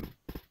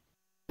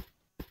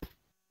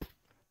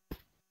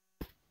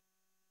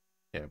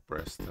 Yeah,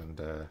 Brest and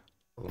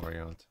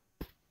Lorient.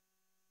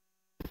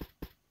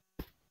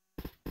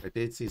 I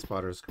did see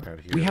spotters come out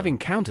here. We have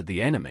encountered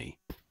the enemy.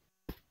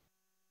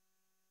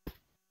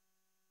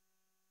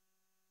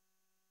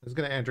 It's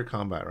going to enter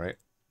combat, right?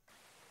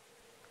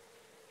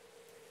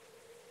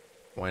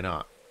 Why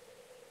not?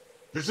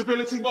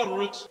 Visibility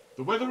moderate.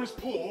 The weather is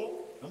poor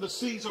and the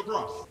seas are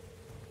rough.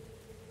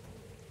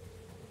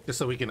 Just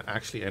so we can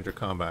actually enter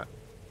combat.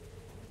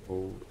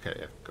 Okay,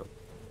 yeah, go.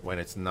 When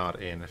it's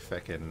not in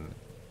feckin'...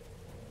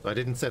 So I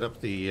didn't set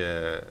up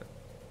the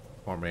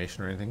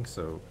formation or anything,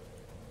 so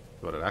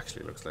what it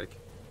actually looks like.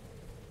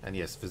 And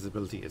yes,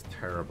 visibility is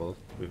terrible.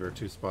 We've our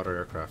 2 spotter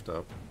aircraft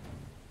up.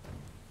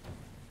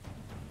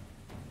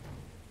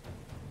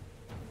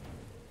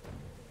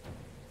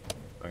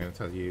 I'm going to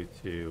tell you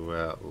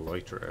to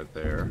loiter out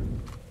there.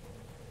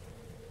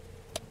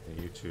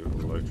 And you to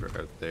loiter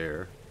out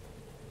there.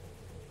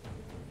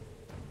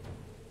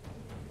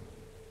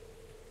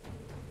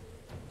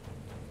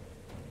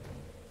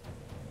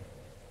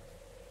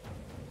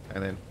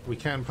 And then we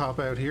can pop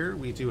out here.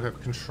 We do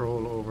have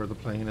control over the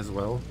plane as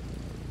well.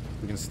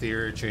 We can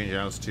steer, change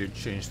altitude,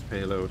 change the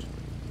payload.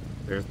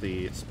 There's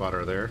the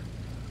spotter there.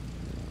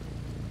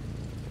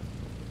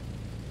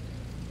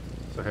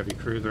 So heavy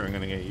cruiser, I'm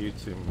going to get you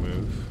to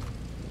move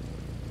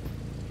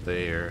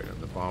there.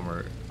 The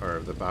bomber, or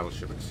the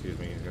battleship, excuse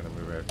me, is going to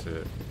move out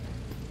to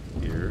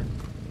here.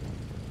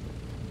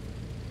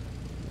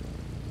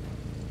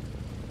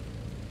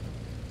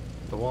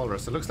 The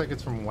walrus, it looks like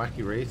it's from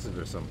Wacky Races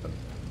or something.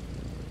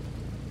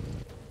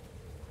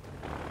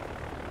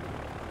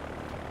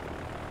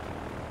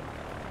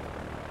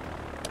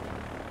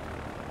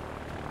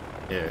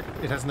 Yeah,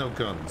 it has no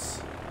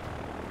guns.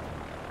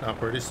 Not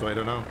British, so I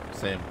don't know.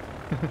 Same.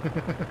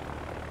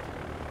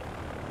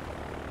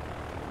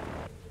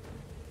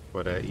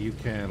 But you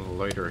can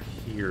loiter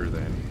here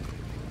then.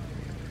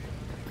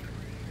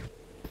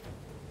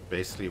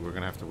 Basically, we're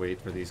gonna have to wait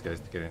for these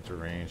guys to get into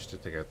range to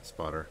take out the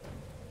spotter.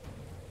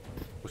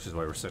 Which is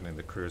why we're sending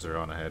the cruiser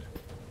on ahead.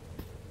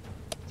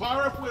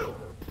 Fire at will.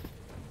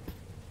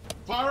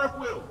 Fire at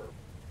will.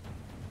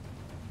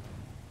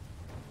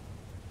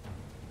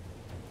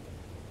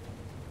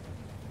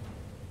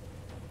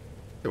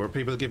 There were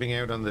people giving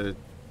out on the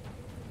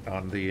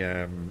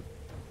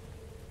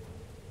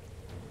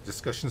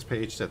discussions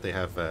page that they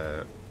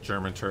have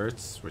German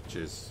turrets, which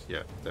is,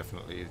 yeah,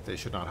 definitely they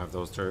should not have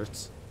those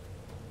turrets.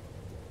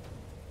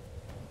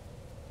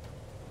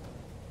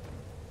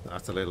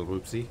 That's a little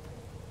whoopsie.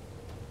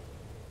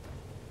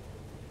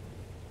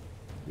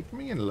 You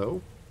coming in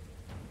low?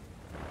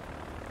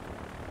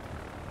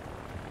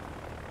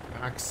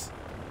 Max.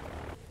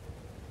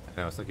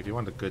 I know, it's like if you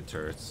want the good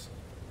turrets.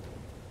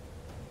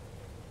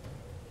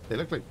 They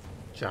look like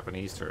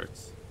Japanese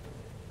turrets.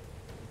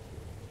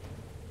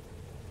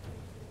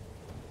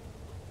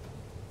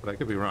 But I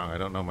could be wrong. I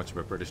don't know much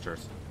about British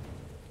turrets.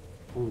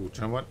 Ooh,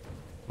 do you know what?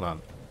 Hold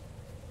on.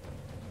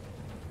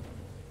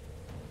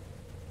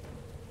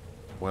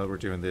 While we're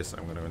doing this,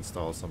 I'm going to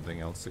install something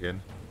else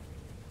again.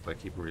 I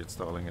keep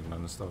reinstalling it and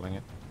uninstalling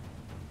it.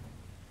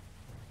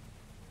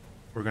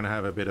 We're going to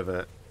have a bit of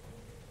a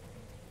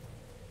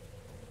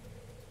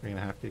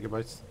 3.5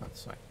 gigabytes.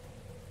 That's fine.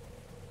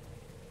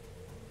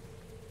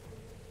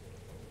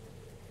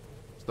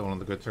 Stolen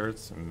the good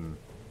turrets and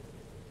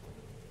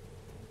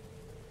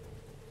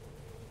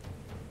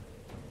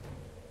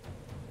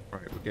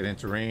right, we get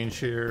into range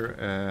here.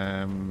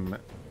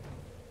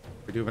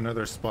 We do have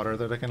another spotter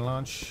that I can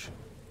launch.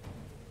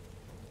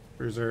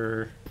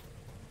 Cruiser.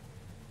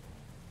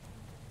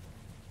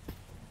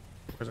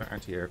 Where's our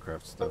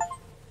anti-aircraft stuff?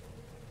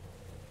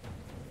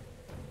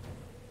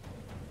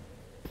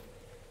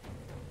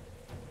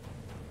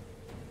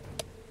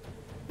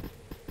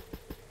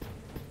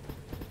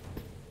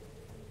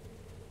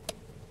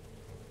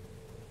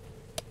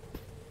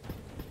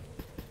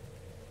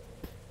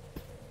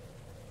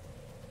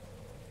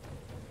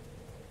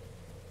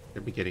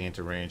 Could be getting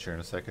into range here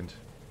in a second.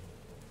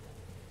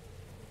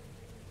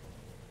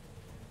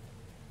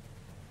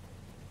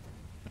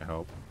 I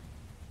hope.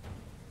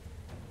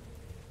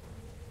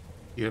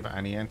 You have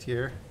any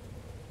anti-air?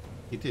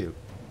 You do.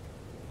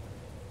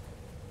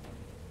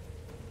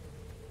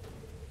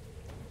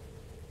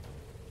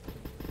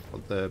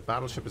 Well, the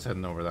battleship is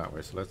heading over that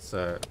way, so let's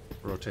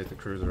rotate the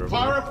cruiser over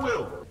Fire there. at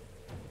will.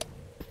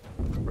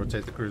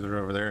 Rotate the cruiser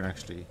over there and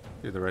actually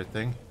do the right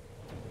thing.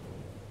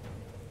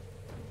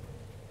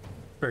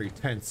 Very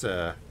tense.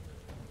 Why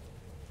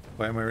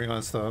am I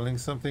reinstalling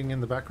something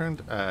in the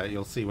background?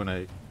 You'll see when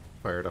I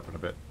fire it up in a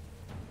bit.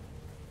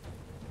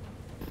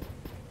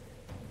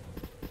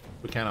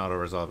 We can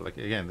auto-resolve it. Like,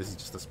 again, this is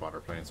just a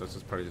spotter plane, so it's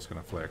just probably just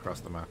going to fly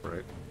across the map,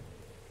 right?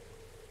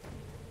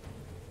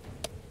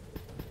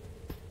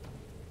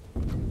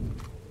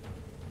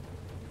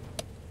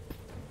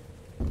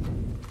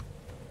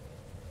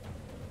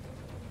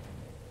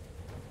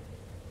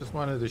 Just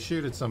wanted to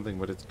shoot at something,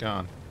 but it's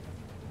gone.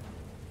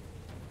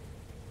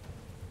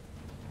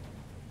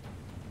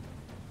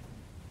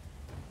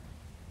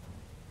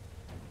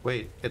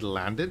 Wait, it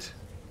landed?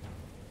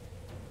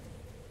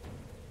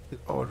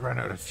 Oh, it ran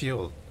out of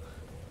fuel.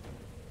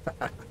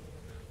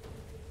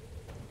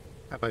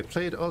 Have I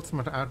played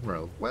Ultimate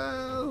Admiral?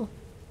 Well,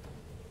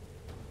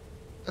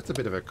 that's a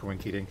bit of a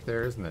coinky dink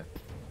there, isn't it?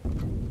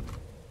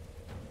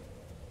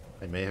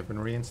 I may have been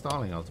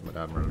reinstalling Ultimate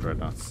Admiral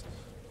Dreadnoughts.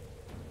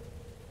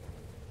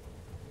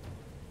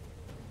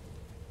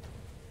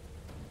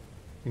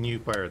 Can you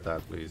fire at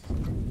that, please?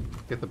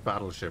 Get the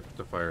battleship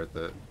to fire at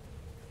the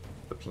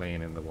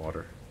plane in the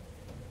water.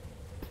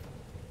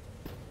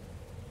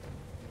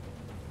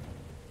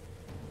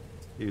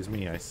 Excuse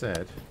me, I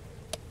said.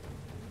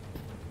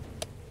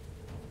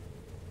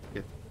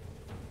 Get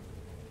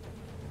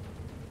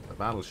the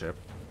battleship.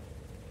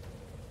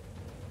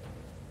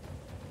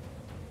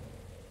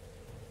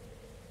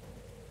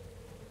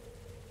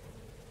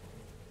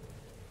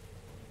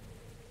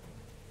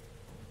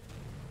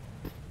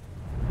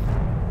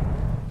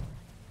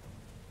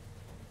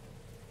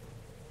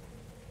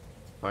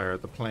 Fire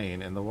at the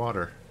plane in the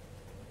water.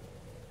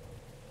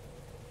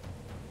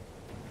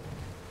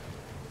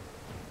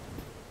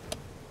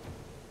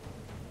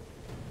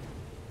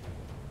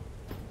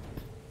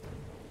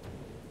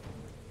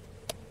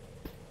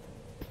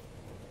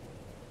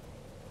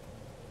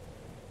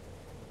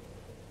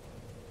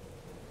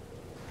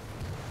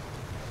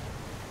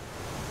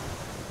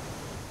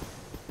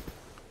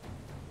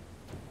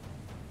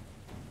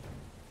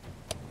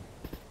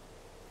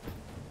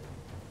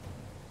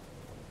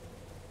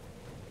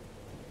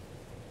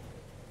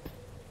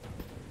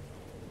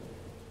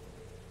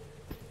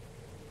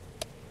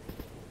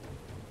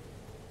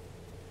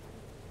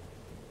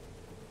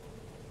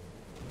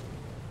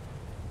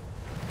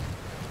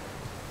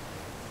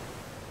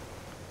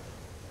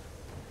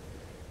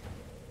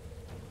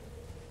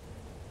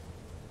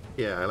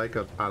 Yeah, I like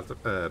blah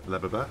blah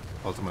blah.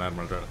 Ultimate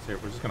Admiral Dreadnoughts here.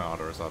 We're just gonna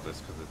auto resolve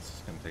this because it's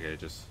gonna take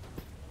ages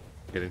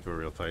to get into a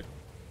real fight.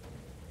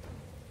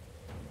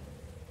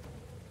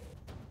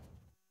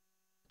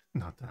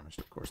 Not damaged,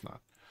 of course not.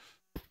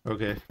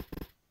 Okay.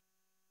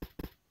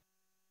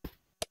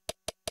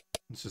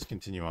 Let's just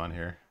continue on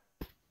here.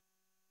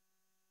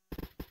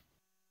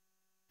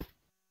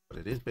 But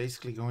it is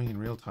basically going in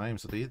real time,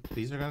 so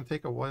these are gonna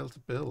take a while to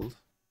build.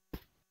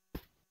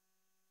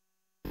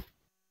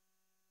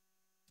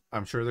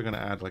 I'm sure they're going to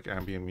add like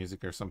ambient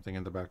music or something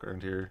in the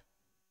background here.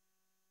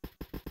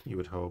 You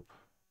would hope.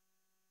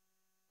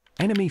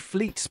 Enemy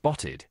fleet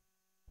spotted.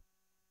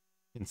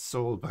 In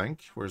Soul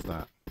Bank? Where's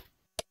that?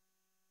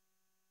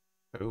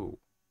 Oh.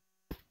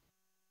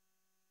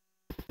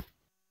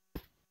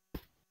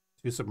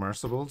 2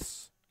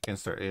 submersibles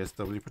against our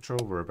ASW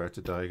patrol. We're about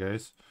to die,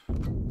 guys.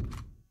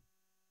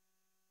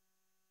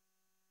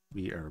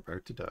 We are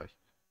about to die.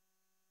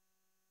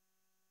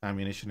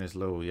 Ammunition is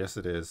low. Yes,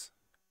 it is.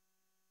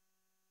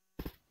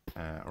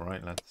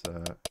 Alright, let's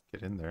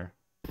get in there.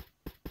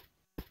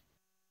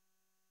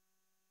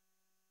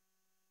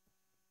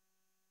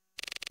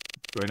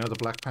 Do I know the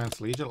Black Pants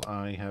Legion?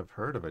 I have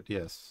heard of it,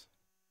 yes.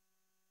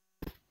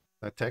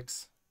 That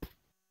Tex?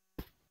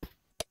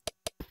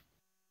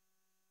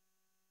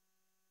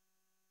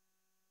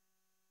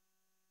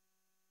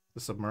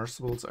 The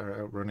submersibles are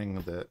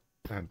outrunning the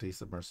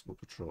anti-submersible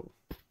patrol.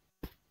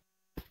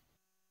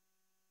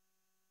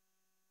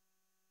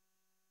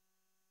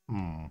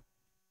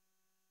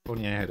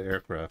 Only I had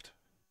aircraft.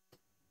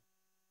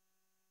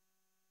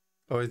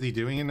 Oh, is he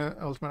doing an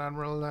Ultimate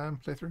Admiral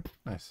playthrough?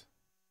 Nice.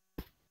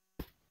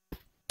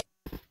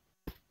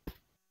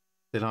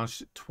 They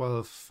launched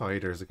 12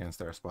 fighters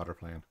against our spotter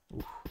plane.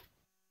 Oof.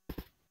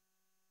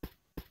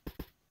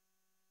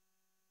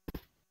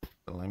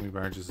 The Limey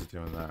Barges is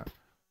doing that.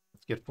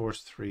 Let's get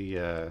Force 3.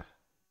 Can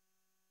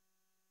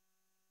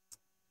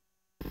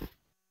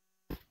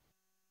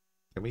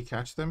we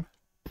catch them?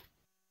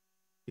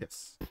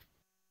 Yes.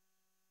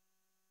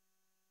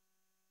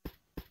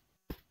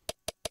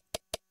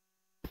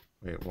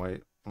 Wait,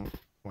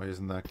 why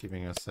isn't that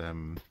giving us a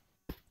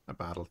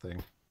battle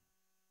thing?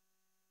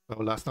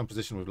 Oh, last known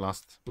position, we've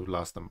lost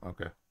them.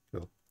 Okay,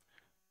 cool.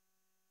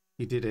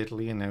 He did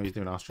Italy and now he's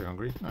doing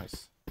Austria-Hungary.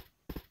 Nice.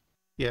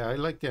 Yeah, I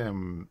like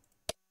have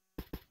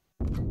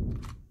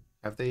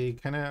they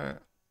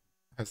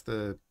has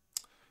the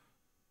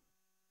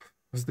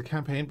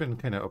campaign been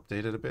kind of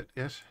updated a bit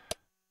yet?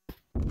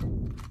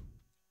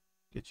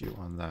 Get you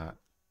on that.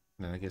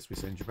 And then I guess we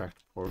send you back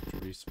to port to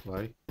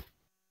resupply.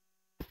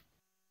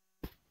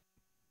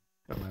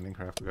 Got landing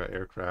craft, we got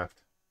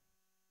aircraft.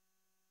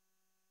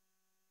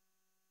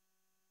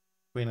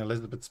 Queen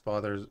Elizabeth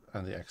spotters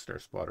and the Exeter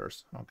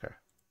spotters. Okay.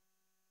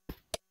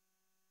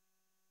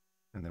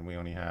 And then we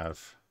only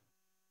have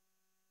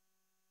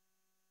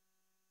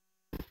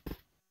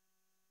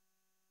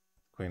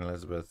Queen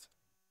Elizabeth,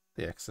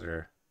 the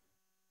Exeter,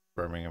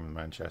 Birmingham and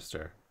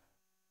Manchester.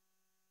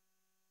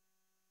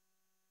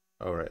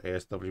 Alright,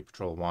 ASW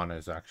Patrol 1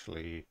 is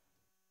actually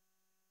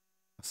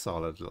a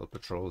solid little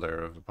patrol there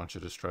of a bunch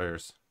of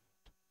destroyers.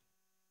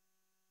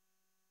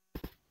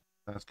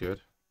 That's good.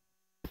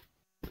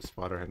 The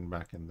spotter heading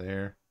back in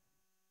there.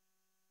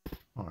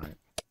 Alright.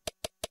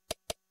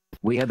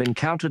 We have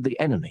encountered the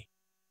enemy.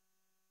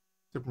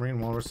 Submarine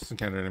Walrus has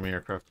encountered enemy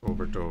aircraft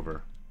over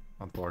Dover.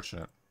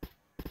 Unfortunate.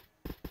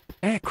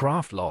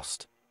 Aircraft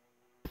lost.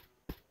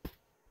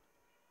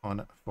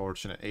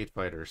 Unfortunate. 8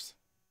 fighters.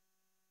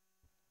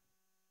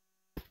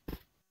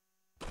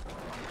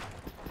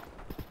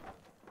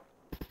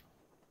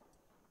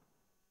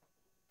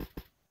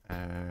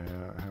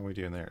 How are we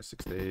doing there?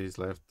 6 days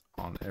left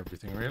on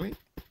everything, really.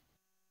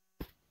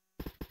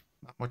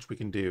 Not much we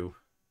can do.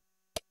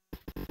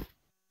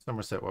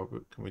 Somerset, what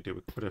can we do?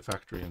 We can put a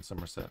factory in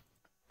Somerset.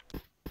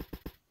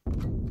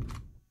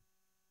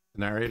 The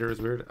narrator is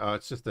weird. Oh,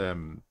 it's just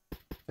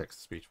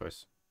text-to-speech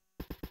voice.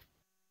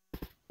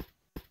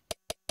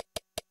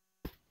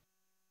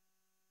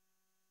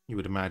 You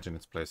would imagine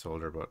it's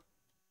placeholder, but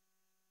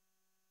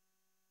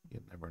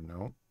you never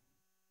know.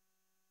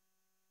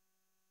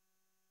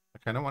 I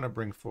kind of want to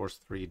bring Force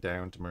 3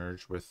 down to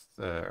merge with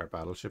our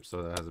battleship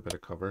so that has a bit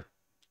of cover.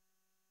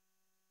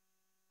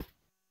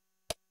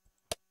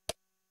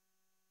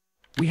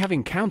 We have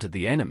encountered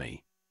the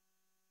enemy.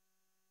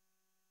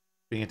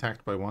 Being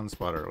attacked by 1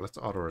 spotter. Let's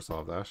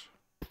auto-resolve that.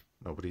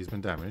 Nobody's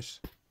been damaged.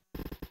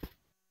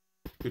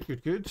 Good,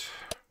 good, good.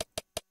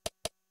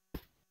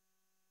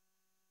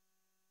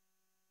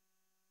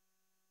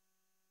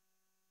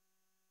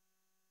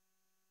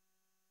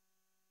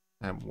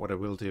 What I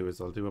will do is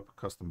I'll do up a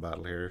custom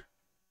battle here.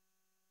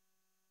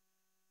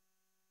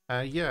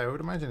 Yeah, I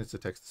would imagine it's a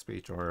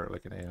text-to-speech or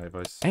like an AI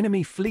voice.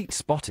 Enemy fleet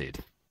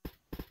spotted.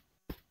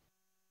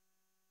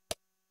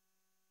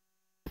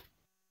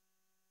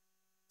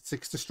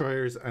 Six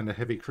destroyers and a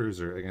heavy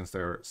cruiser against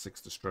our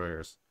 6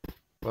 destroyers.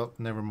 Well,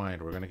 never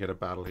mind. We're going to get a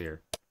battle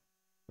here.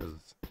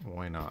 Because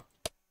why not?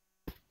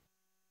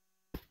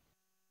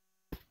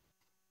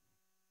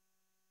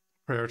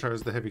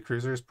 Prioritize the heavy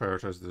cruisers,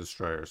 prioritize the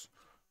destroyers.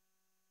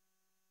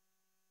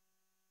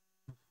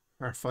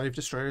 Our 5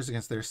 destroyers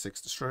against their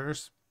 6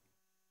 destroyers.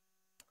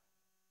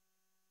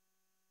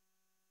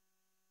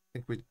 I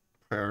think we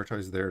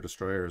prioritize their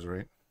destroyers,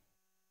 right?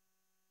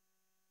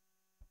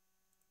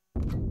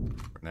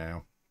 For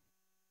now.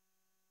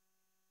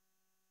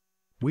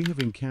 We have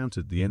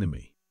encountered the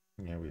enemy.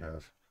 Yeah, we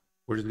have.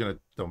 We're just going to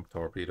dump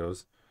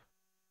torpedoes.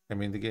 I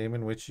mean, the game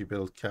in which you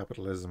build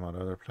capitalism on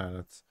other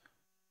planets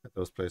at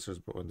those places,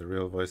 but when the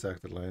real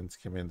voice-acted lines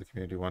came in, the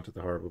community wanted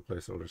the horrible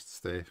placeholders to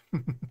stay.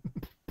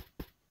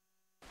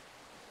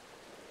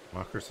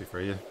 Democracy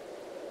for you.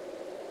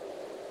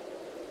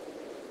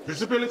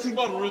 Visibility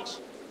moderate.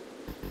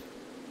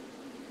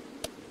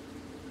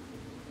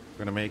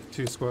 We're going to make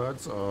 2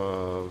 squads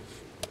of...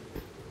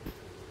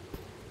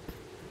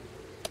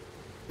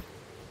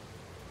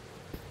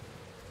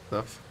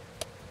 stuff.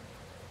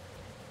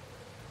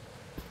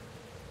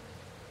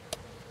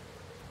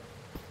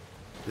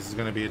 This is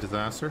going to be a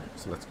disaster,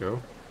 so let's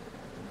go.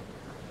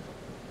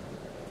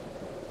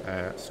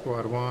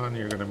 Squad 1,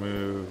 you're going to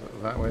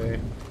move that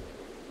way.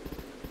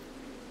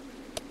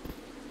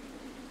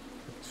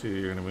 2,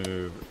 you're going to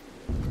move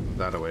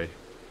that away.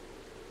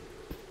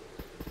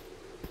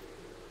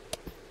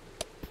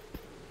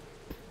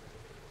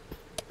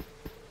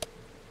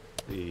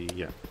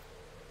 Yeah.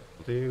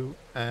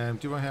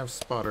 Do I have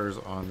spotters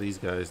on these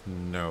guys?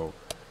 No.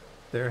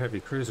 Their heavy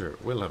cruiser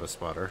will have a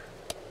spotter.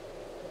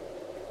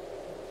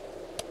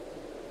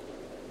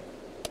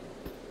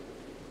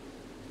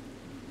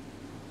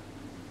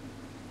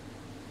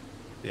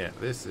 Yeah,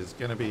 this is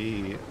gonna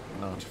be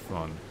not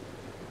fun.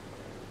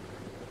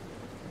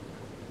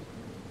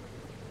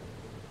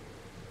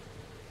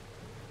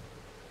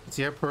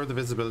 See how poor the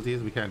visibility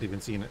is? We can't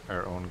even see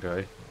our own guy.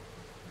 Is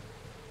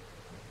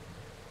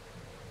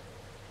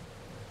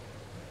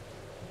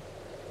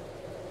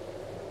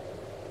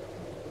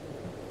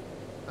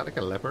that like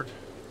a leopard?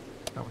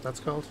 Is that what that's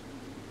called?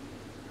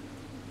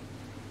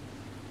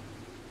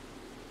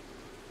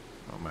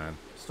 Oh man,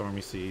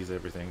 stormy seas,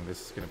 everything.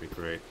 This is gonna be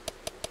great.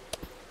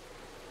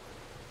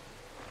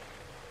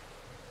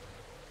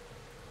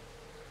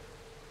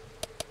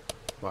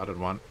 Spotted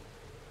one.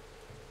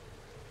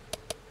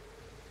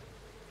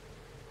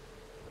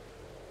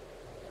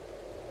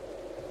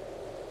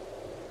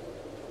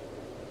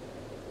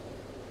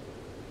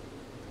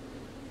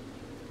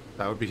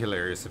 That would be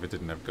hilarious if it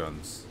didn't have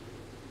guns.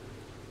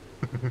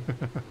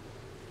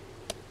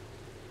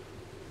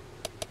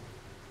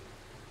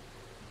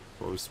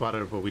 Well, we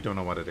spotted it, but we don't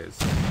know what it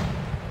is.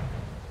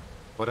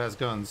 What has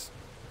guns?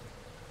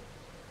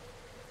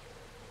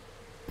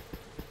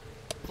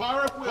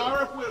 Fire at will.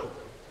 Fire at will.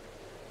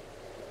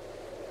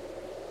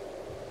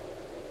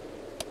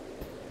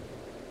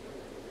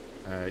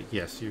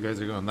 Yes, you guys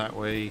are going that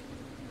way.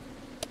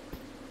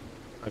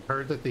 I've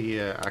heard that the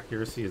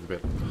accuracy is a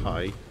bit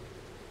high.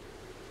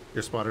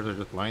 Your spotters are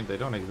just blind, they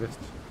don't exist.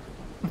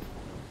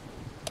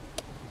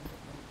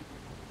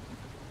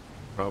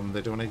 Problem,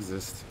 they don't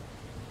exist.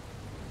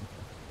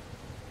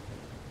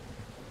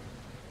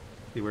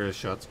 See where his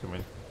shots come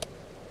in.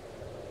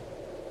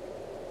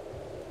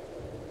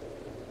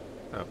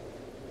 Oh.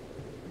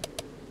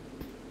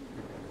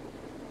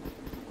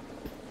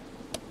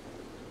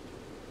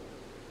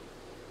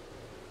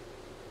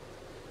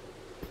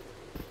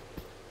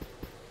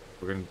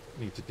 We're going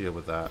to need to deal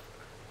with that.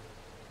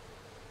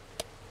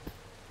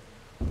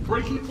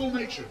 Breaking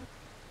formation.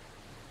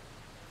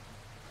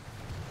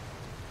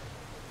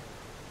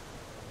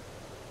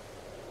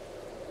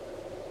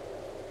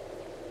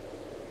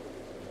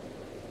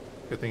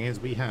 Good thing is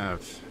we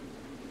have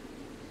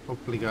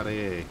hopefully got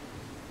a.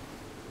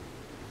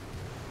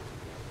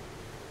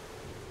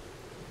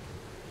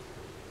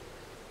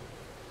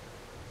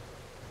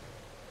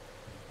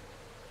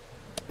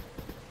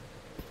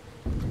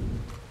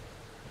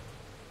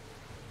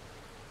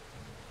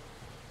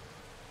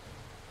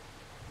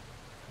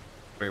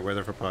 Great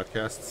weather for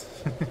podcasts.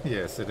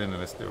 Yeah, sit in and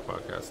let's do a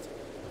podcast.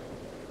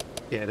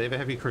 Yeah, they have a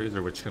heavy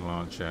cruiser which can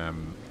launch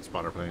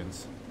spotter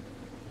planes.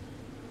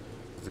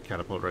 There's a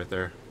catapult right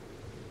there.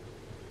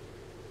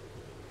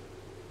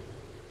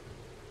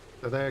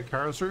 Are they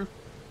Karlsruhe?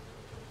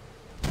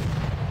 I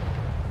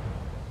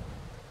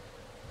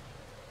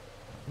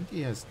think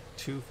he has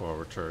 2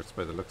 forward turrets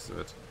by the looks of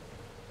it.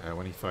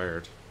 When he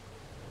fired.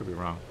 Could be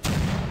wrong.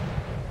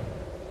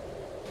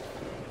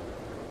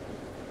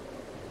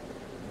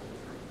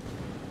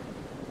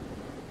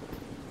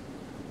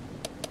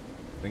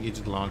 I think he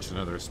just launched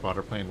another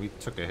spotter plane. We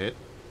took a hit.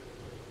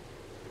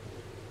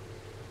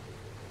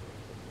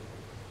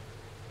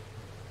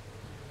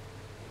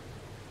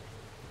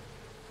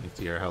 I think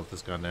the air health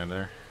has gone down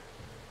there.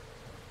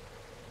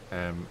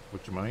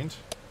 Would you mind?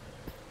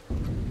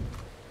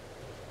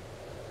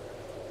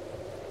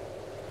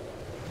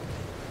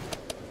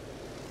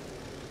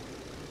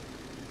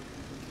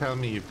 Tell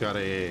me you've got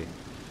a...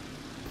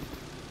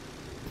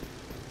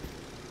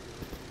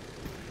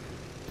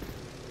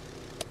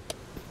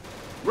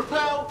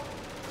 Repel!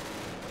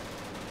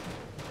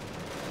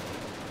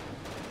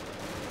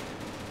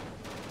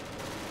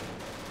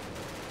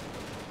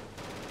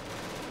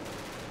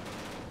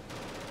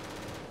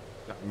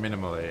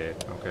 Minimal AA,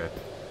 okay.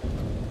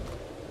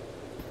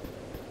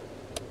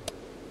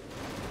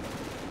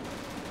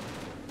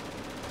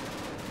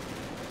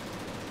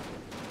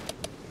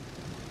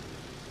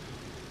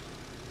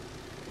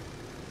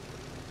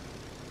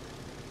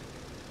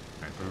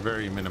 Alright,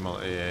 very minimal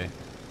AA.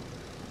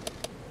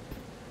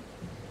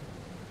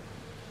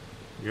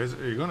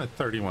 You're going at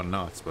 31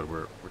 knots, but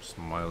we're just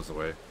miles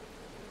away.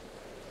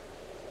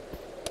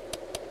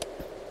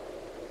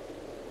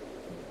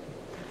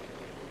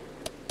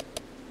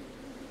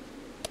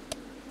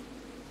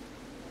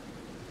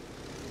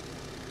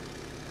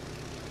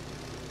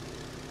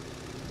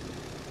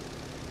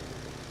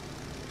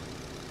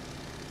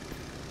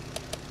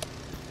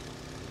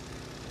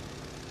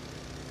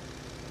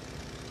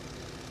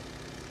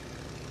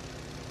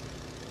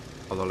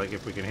 Although, like,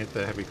 if we can hit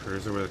the heavy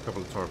cruiser with a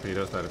couple of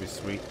torpedoes, that'd be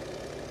sweet.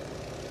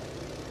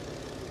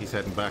 He's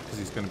heading back because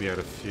he's going to be out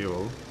of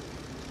fuel.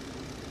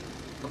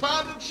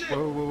 Abandon ship!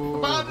 Whoa, whoa, whoa,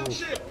 Abandon whoa.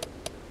 ship!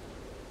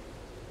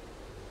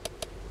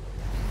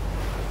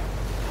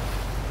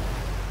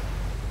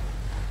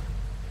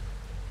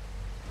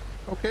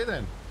 Okay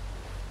then.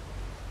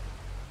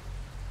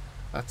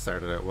 That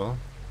started out well.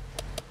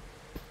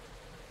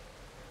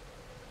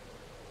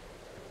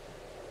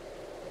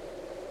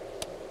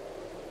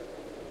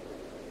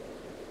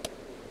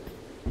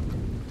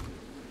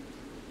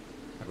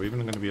 Are we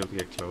even going to be able to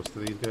get close to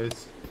these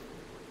guys?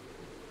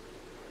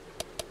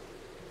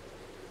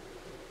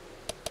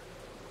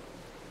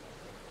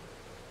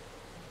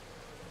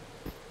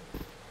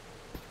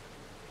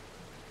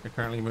 They're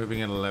currently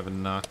moving at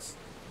 11 knots.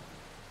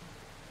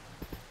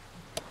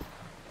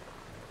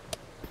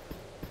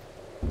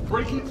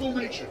 Breaking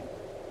formation!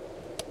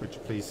 Would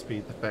you please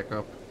speed the back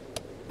up?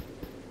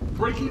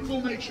 Breaking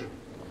formation!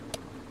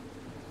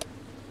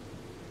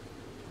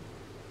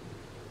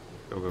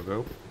 Go, go,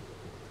 go.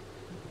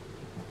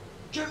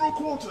 General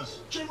quarters!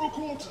 General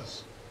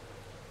quarters!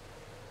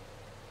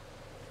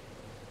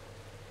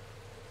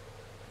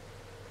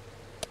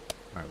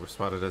 Alright, we're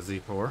spotted as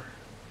Z4.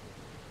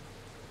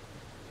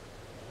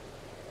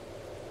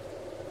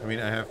 I mean,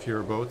 I have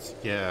fewer boats,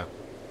 yeah.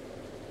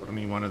 But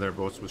only one of their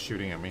boats was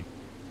shooting at me.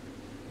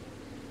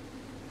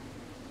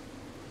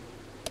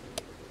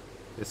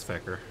 This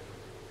fecker.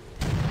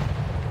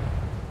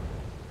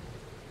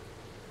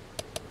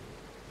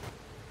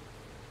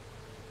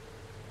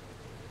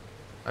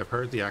 I've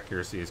heard the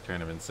accuracy is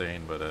kind of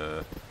insane, but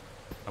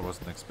I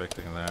wasn't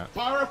expecting that.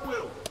 Fire up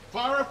will!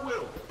 Fire up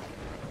will!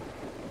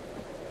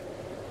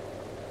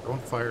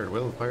 Don't fire at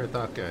Will, fire at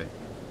that guy.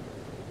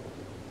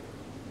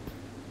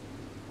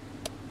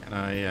 And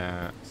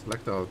I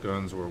select all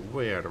guns, we're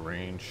way out of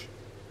range.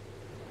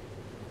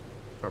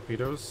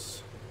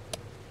 Torpedoes.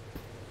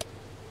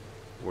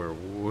 We're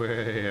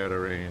way out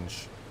of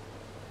range.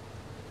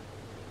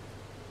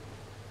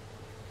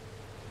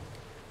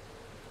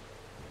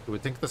 You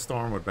would think the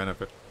storm would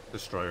benefit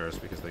destroyers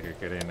because they could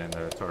get in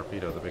and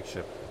torpedo the big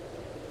ship.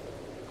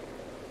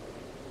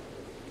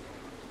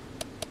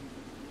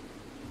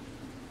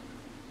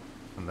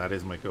 And that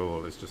is my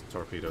goal, is just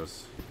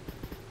torpedoes.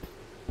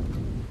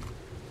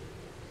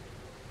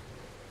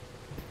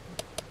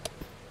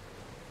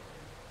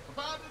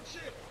 Abandon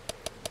ship!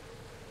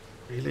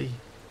 Really?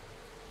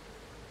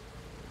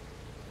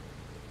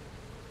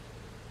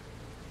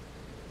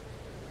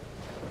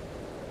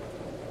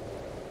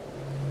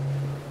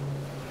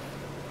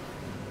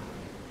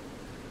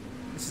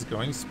 This is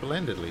going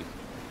splendidly.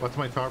 What's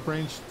my top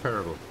range?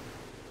 Terrible.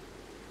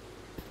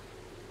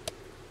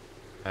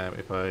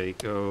 If I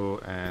go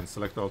and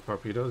select all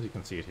torpedoes, you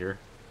can see it here.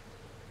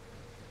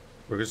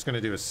 We're just going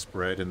to do a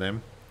spread in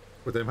them.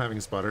 With them having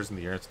spotters in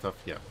the air and stuff,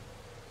 yeah.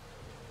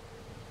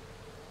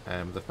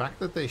 The fact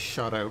that they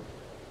shot out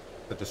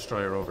the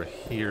destroyer over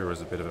here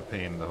was a bit of a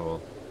pain in the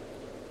hole.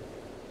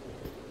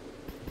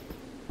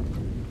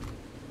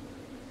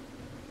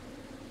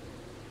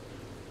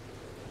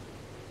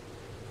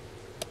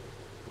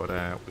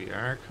 But we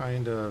are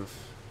kind of...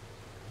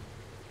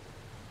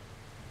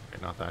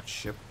 Okay, not that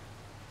ship.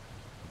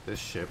 This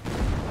ship.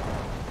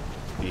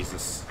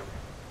 Jesus.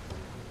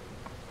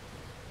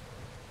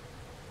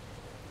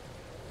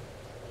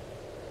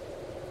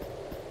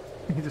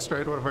 He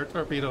destroyed one of our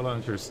torpedo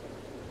launchers.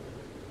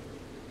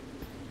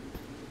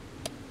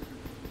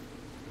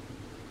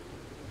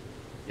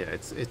 Yeah,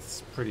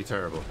 it's pretty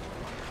terrible.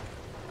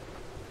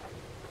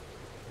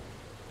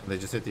 And they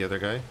just hit the other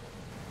guy.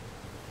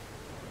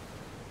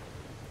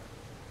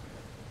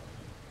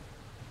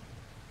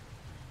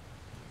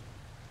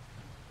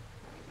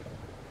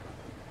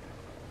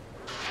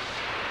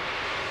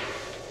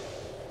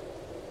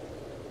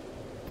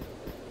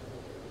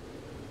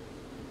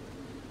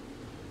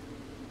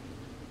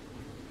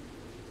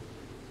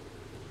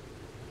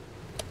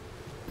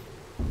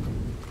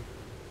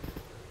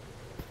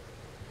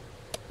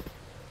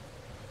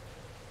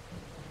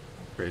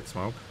 Great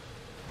smoke.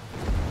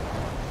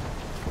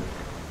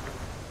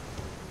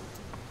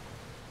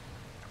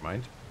 Never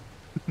mind.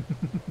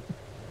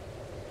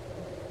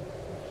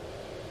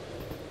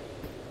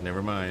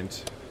 Never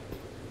mind.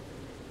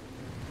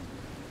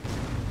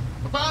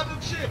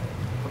 Abandoned ship!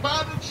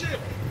 Abandoned ship!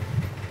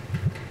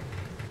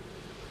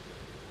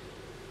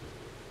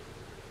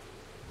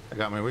 I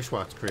got my wish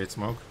watch, create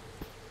smoke.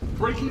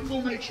 Breaking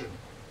formation.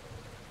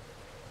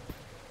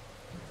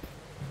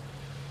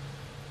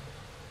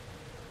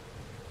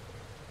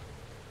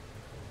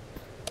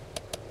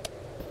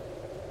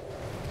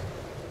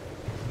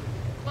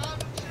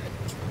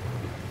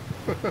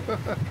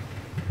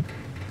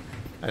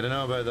 I don't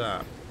know about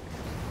that.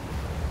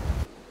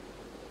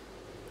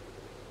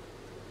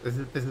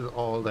 This is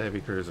all the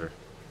heavy cruiser.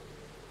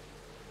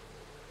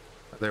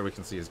 There we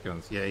can see his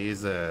guns. Yeah,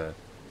 he's a...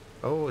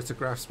 Oh, it's a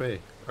Graf Spee.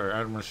 Or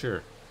Admiral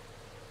Scheer.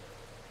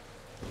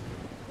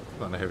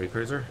 Not a heavy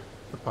cruiser.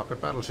 The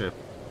pocket battleship.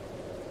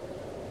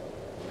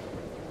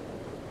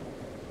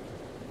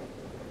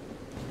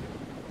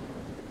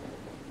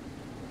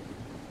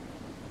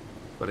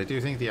 But I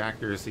do think the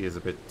accuracy is a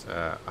bit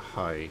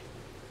high.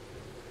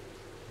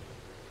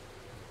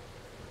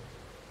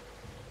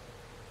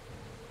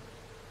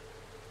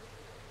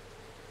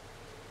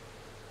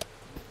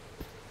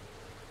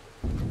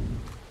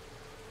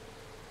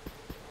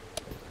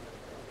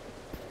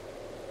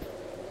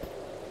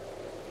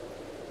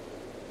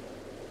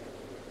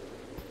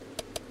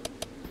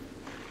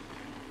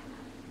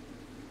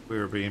 We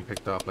were being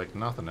picked off like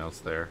nothing else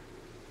there.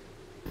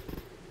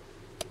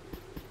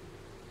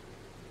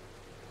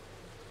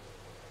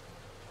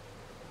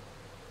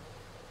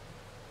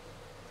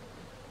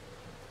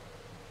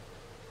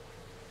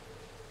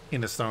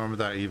 In a storm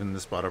that even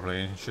the spotter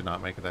plane should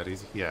not make it that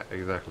easy. Yeah,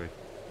 exactly.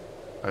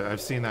 I've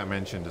seen that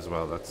mentioned as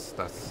well. That's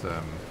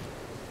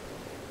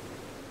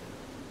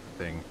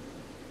thing.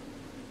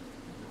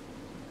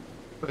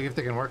 But if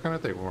they can work on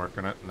it, they can work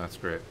on it, and that's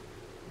great.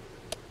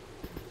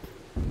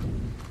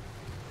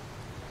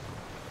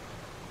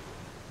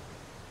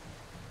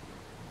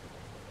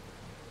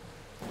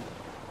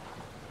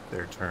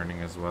 They're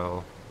turning as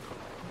well.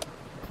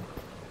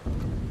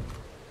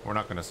 We're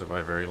not going to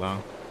survive very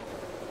long.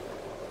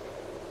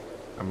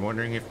 I'm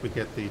wondering if we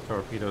get the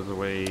torpedoes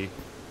away,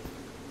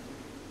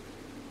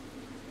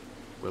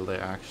 will they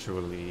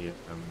actually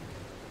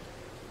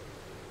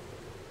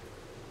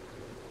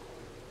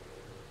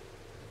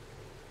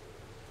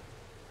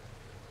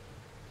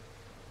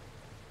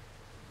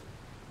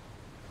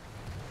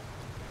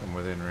come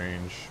within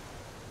range?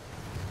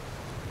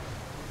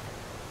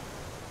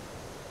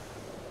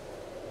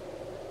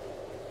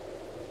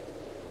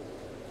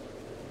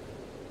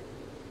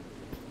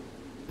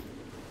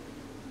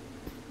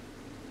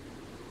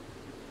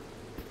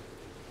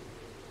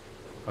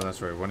 Oh,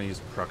 that's right. We want to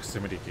use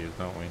proximity cues,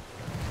 don't we?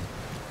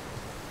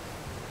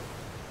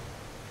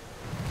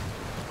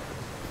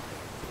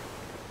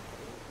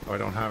 Oh, I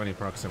don't have any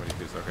proximity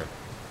cues. Okay.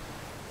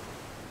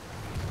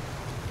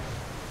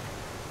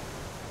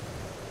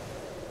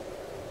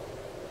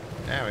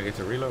 Now I get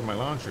to reload my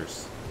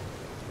launchers.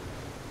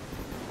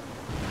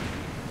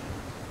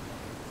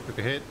 Took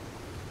a hit.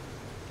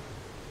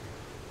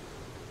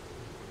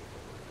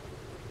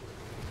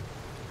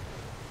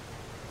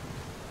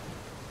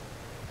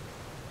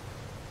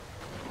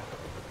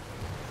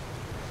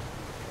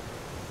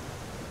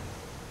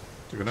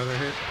 Took another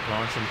hit,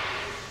 launch him.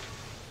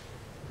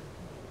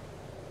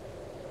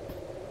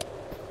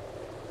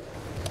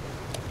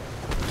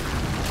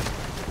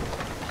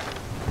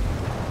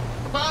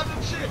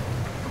 Abandoned ship!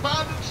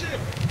 Abandoned ship!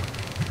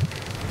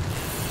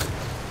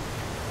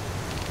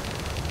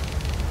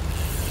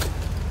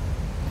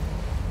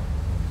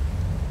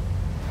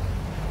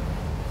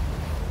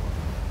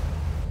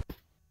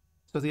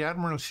 So the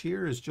Admiral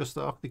Shear is just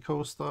off the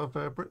coast of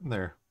Britain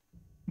there.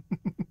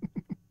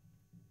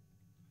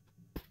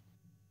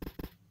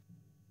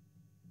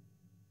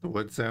 The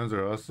wood sounds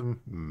are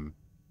awesome.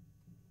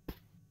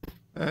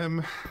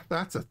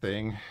 That's a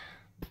thing.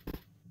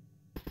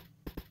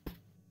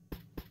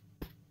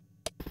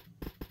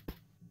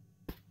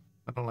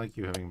 I don't like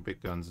you having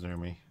big guns near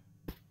me.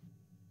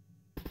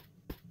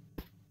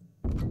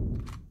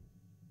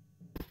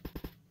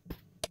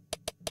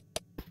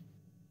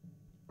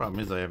 Problem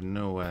is I have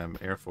no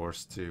air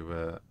force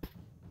to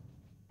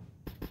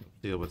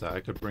deal with that.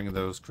 I could bring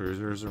those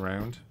cruisers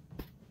around.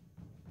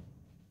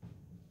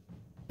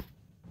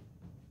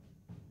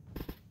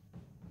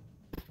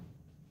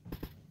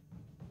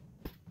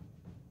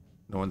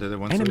 No one did it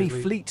once. Enemy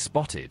fleet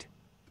spotted.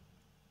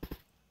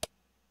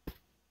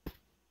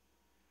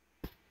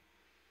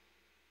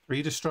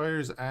 3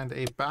 destroyers and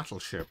a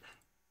battleship.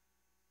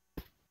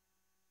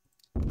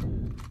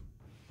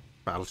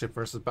 Battleship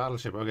versus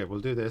battleship. Okay,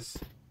 we'll do this.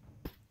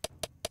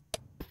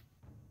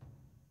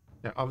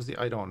 Yeah, obviously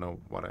I don't know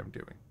what I'm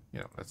doing.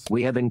 You know, let's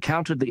We have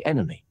encountered the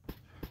enemy.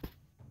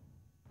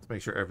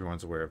 make sure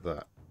everyone's aware of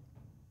that.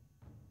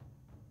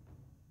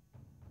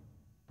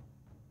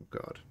 Oh,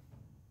 God.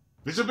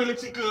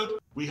 Visibility good.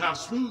 We have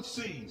smooth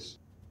seas.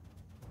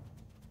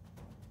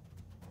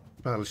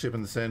 Battleship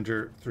in the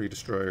center, 3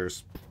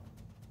 destroyers.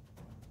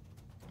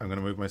 I'm going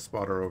to move my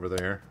spotter over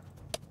there.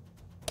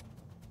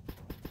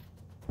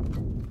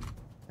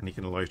 And he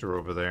can loiter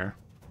over there.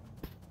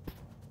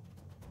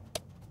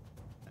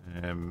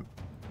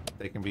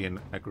 They can be in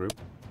a group.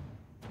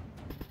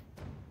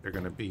 They're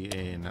going to be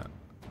in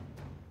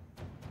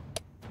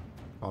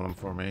column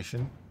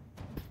formation.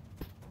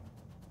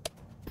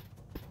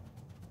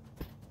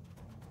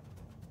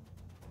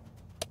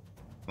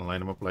 I'll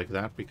line them up like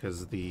that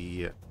because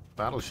the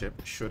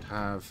battleship should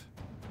have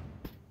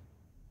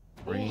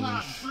All range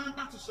hands, man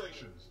battle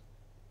stations.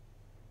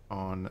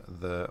 on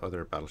the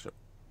other battleship.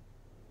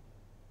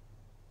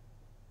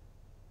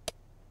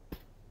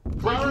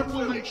 Fire in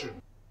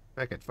formation.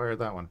 Beckett, fire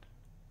that one.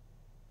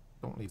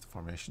 Don't leave the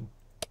formation.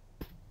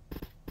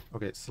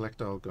 Okay,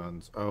 select all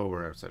guns. Oh,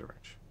 we're outside of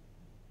range.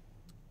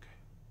 Okay.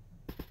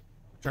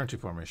 Return to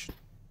formation.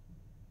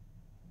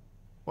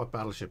 What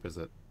battleship is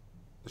it?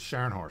 The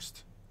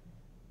Scharnhorst.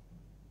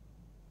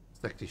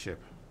 Sexy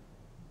ship.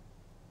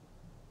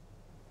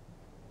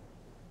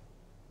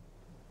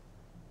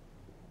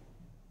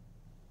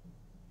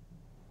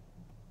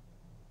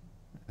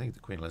 I think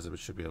the Queen Elizabeth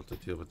should be able to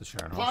deal with the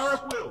Scharnhorst. Fire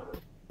at will.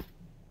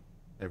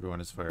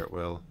 Everyone is fire at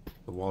will.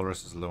 The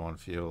Walrus is low on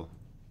fuel.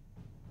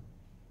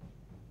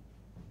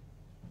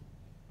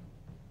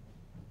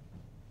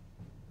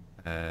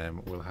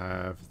 We'll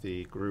have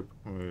the group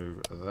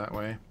move that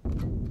way.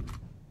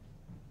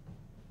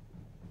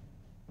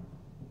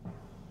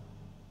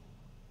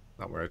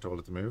 Not where I told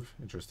it to move.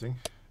 Interesting.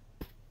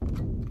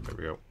 There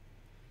we go.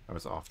 I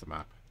was off the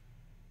map.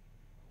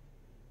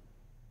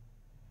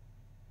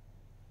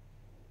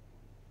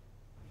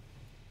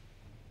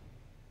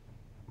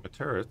 My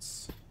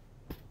turrets.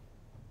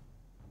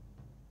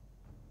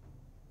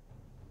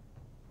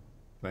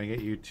 Can I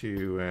get you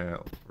to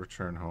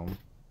return home?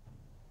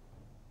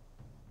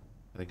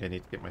 I think I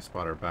need to get my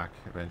spotter back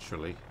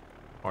eventually.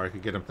 Or I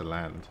could get him to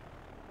land.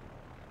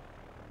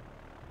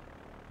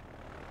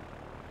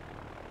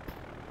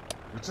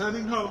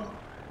 Returning home.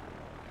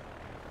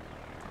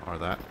 Or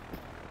that.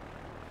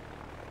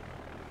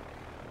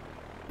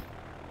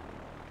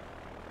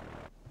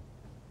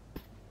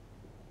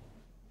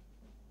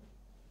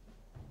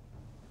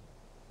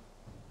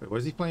 Wait,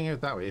 was he playing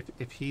out that way?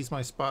 If he's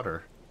my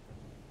spotter...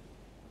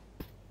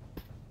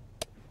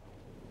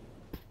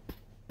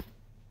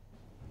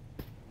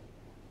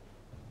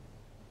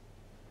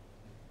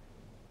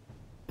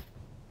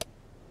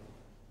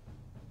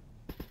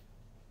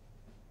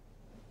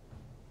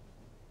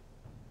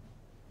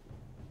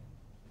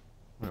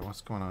 Wait,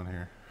 what's going on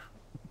here?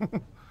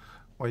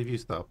 Why have you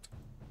stopped?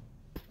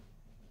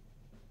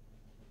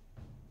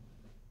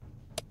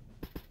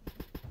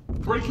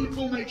 Breaking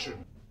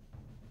formation.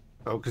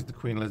 Oh, because the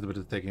Queen Elizabeth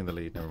is taking the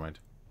lead. Never mind.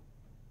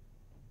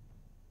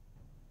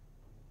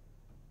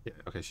 Yeah,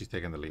 okay, she's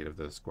taking the lead of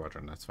the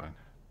squadron. That's fine.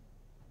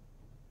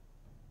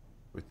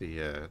 With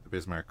the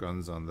Bismarck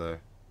guns on the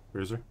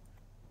cruiser.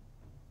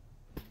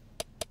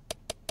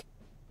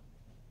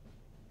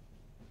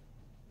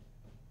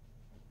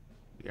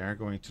 We are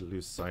going to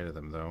lose sight of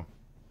them, though.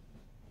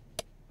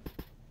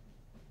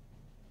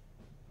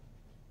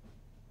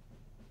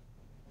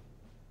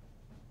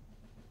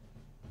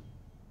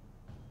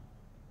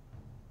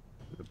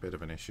 With a bit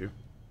of an issue.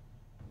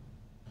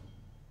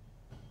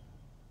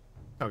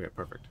 Okay,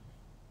 perfect.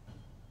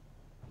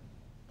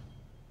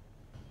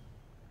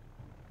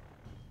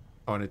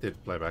 Oh, and it did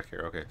fly back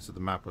here. Okay, so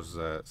the map was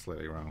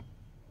slightly wrong.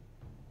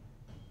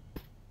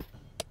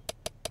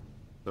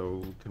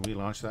 So, can we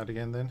launch that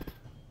again then?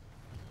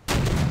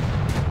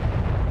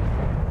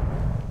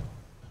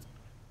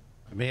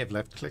 I may have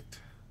left clicked.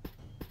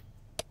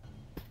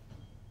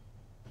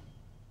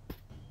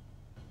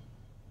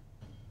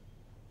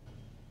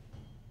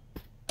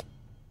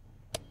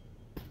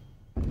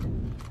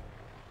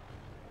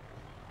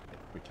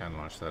 can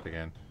launch that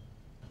again.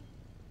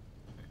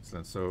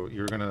 Excellent. So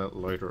you're gonna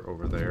loiter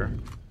over there.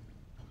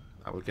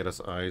 That will get us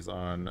eyes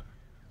on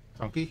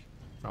Chunky.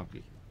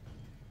 Chunky.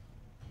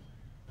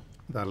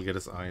 That'll get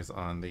us eyes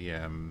on the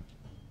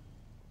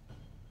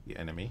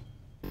enemy.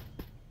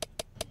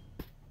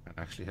 And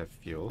actually have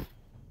fuel.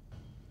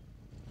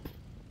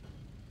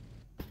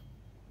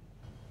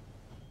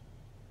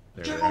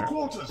 There they General are.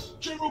 quarters!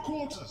 General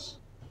quarters!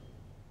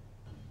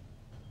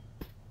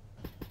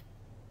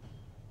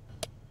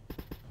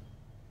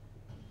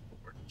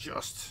 We're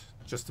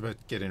just about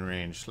to get in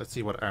range. Let's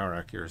see what our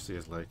accuracy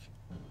is like.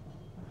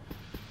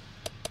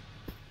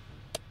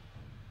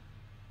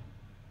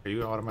 Are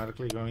you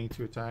automatically going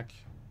to attack?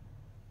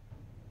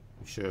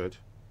 You should.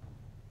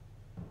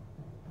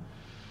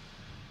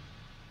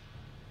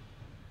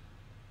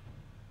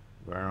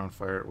 You are on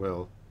fire at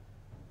will.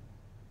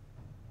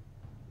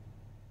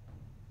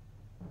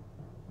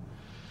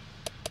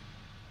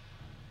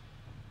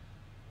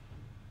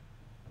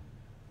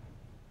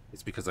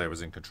 It's because I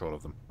was in control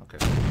of them. Okay.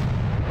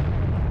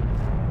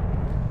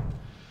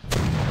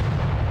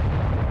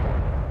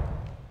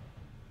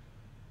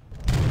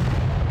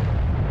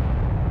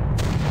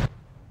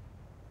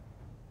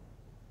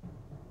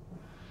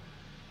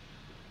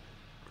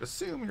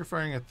 Assume you're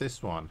firing at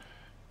this one.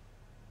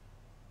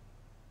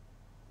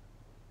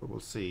 But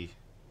we'll see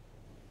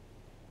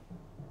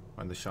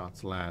when the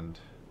shots land.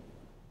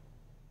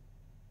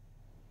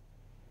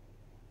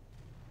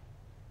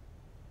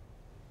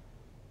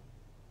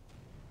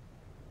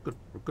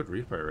 Good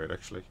refire rate,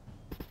 actually.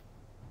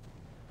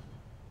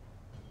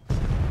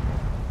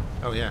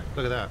 Oh yeah,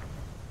 look at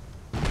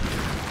that.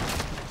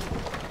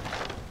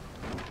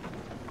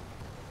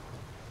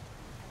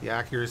 The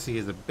accuracy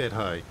is a bit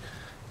high.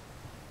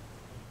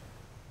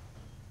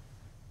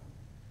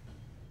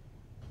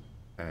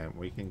 And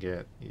we can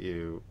get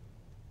you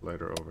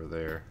later over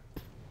there.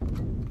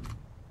 And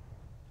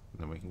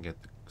then we can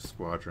get the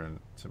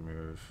squadron to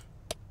move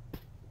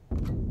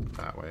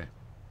that way.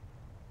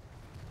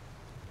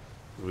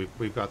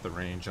 We've got the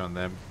range on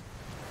them.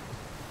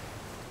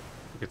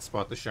 If we could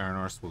spot the Sharon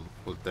horse,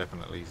 we'll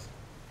definitely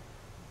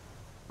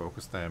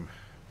focus them.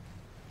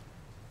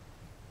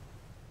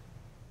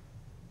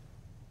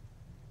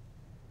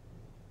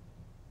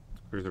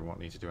 The cruiser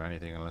won't need to do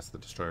anything unless the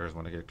destroyers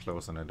want to get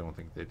close, and I don't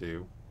think they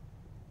do.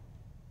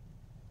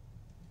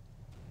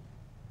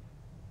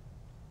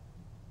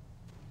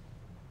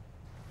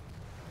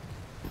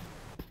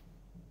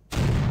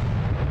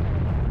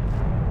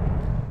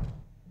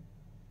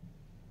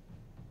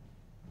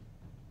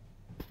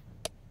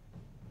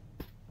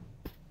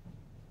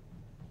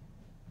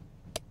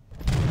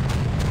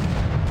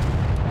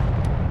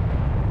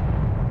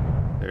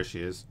 There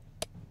she is.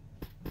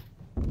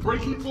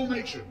 Breaking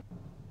formation!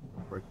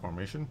 Break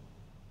formation.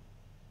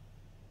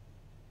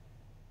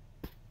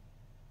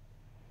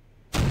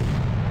 Can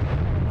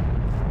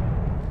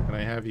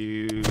I have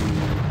you...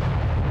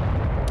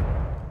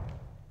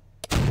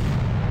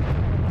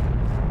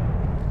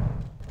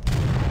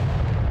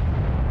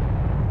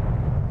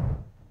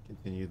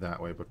 continue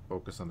that way, but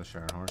focus on the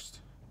Scharnhorst.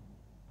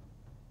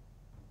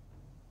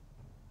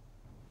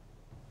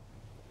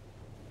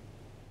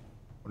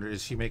 Wonder,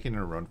 is she making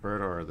a run for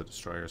it, or are the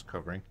destroyers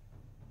covering?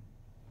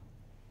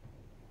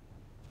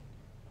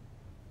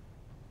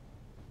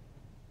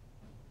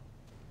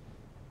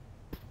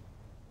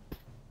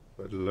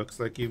 But it looks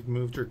like you've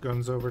moved your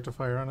guns over to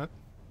fire on it.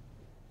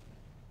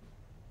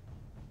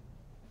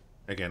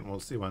 Again, we'll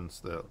see once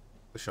the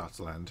shots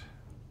land.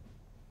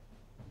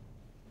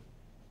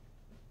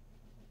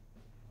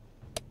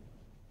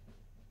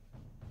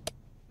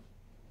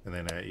 And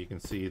then you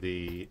can see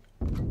the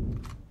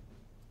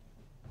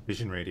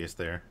vision radius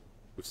there.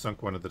 We've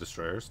sunk one of the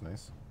destroyers.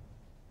 Nice.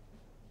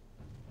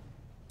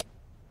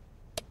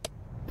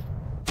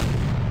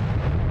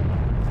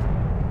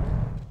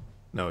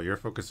 No, you're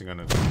focusing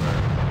on a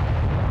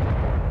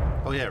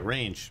destroyer. Oh yeah,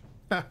 range.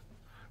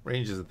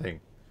 Range is a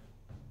thing.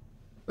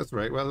 That's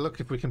right. Well,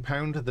 look, if we can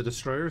pound the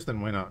destroyers, then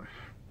why not?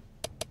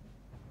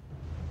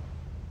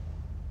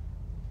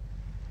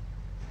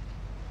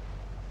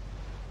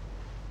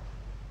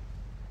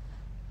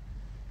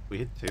 We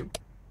hit 2.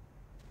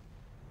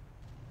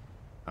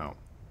 Oh.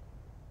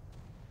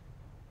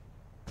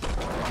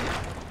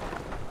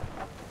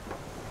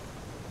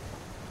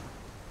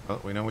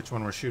 Well, we know which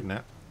one we're shooting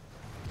at.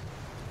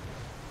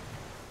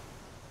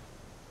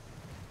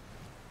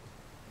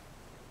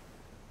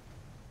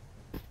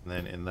 And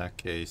then in that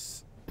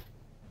case,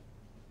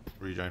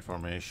 rejoin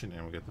formation,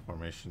 and we get the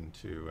formation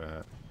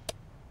to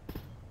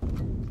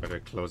try to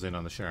close in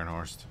on the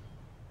Scharnhorst.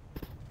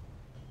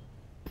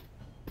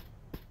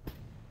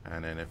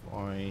 And then if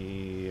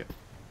I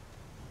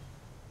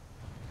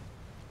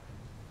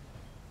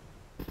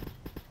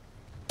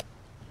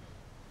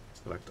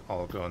select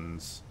all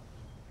guns,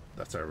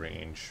 that's our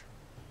range.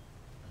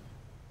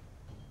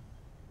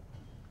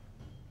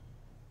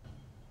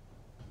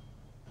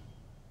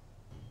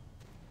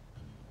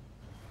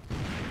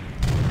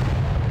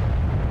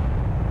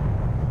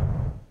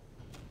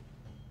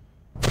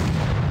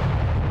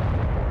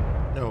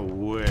 No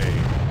way.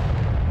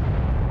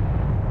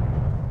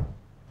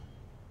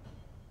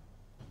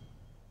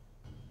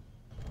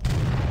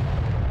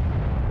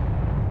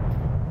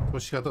 Well,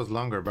 she got those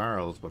longer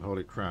barrels, but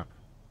holy crap.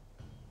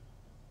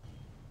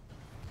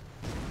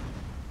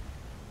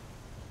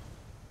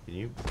 Can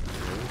you...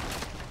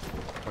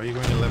 Why are you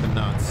going 11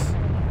 knots?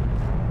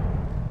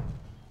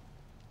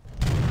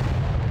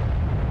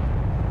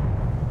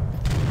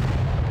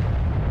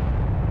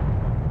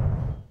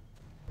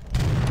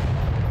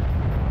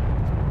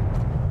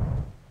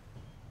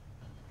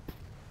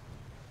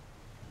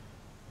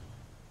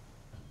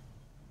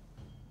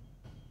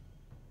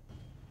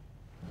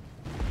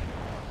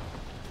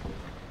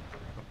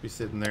 Be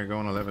sitting there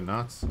going 11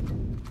 knots.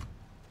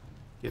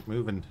 Get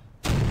moving.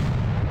 I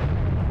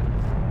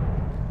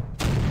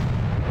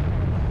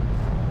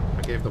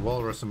gave the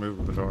walrus a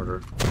movement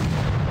order.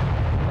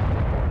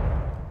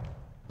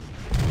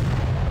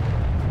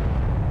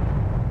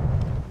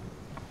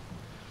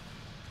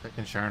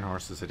 Second Sharon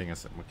horse is hitting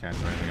us and we can't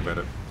do anything about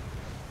it.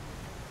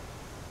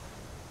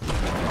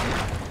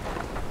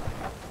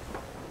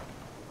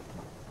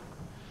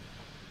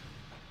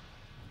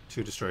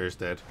 Two destroyers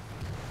dead.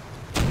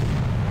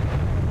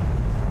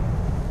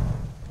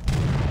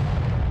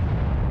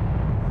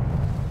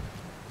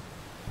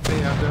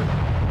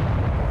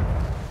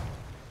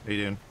 How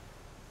you doing?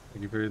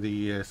 Thank you for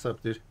the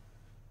sub, dude.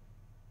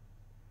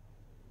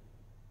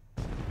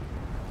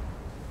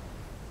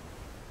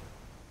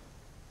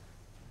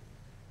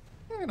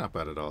 Yeah, not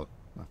bad at all.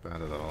 Not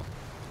bad at all.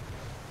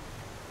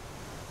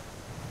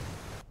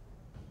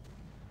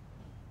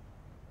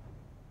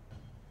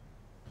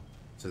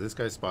 So this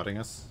guy's spotting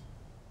us.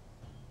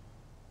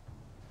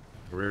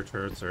 The rear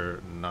turrets are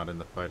not in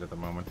the fight at the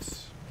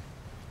moment.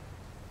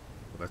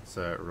 Let's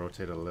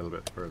rotate a little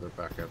bit further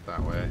back out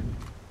that way.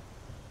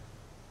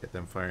 Get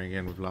them firing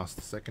again. We've lost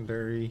the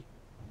secondary.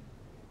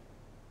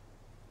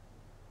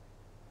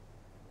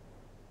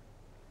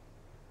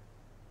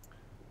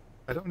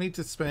 I don't need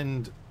to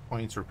spend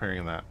points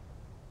repairing that.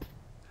 I'm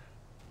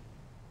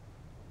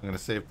going to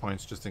save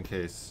points just in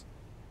case.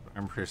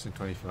 Armor piercing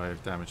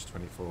 25, damage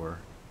 24.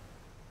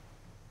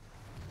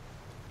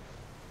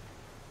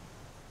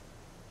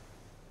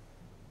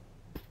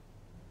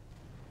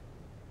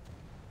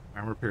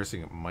 Armor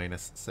piercing at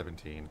minus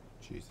 17.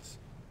 Jesus.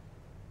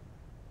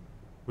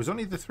 It was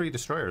only the 3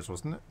 destroyers,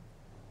 wasn't it?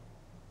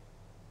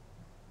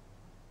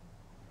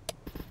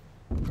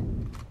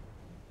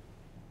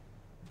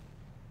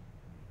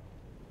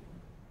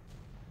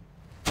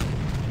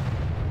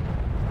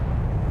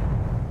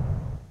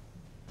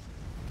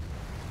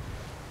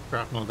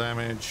 Shrapnel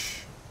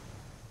damage.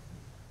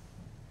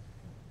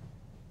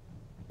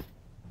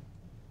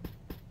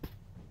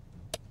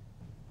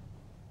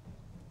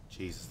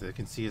 Jesus, they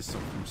can see us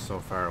from so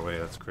far away,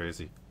 that's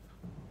crazy.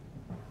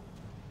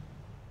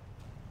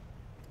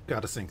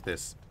 Gotta sink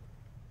this.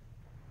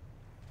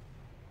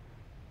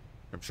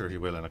 I'm sure he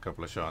will in a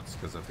couple of shots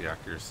because of the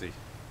accuracy.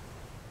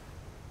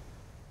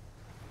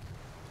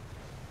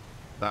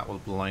 That will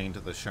blind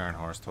the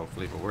Scharnhorst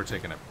hopefully, but we're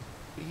taking a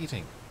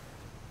beating.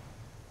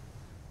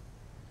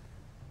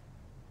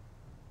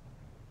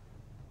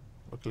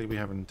 Luckily we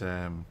haven't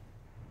done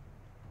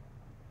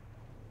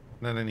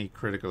any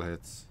critical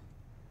hits.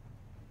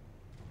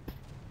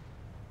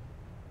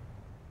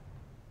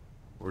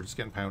 We're just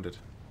getting pounded.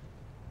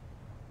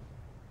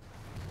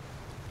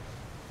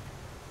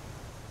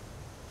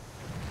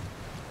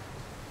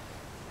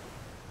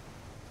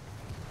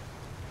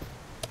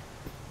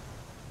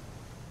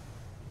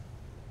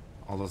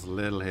 All those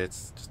little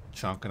hits just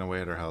chunking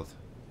away at our health.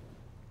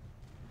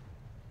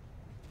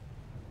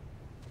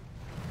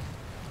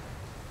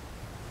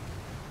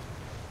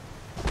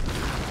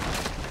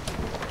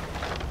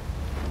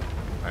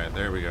 Alright,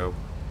 there we go.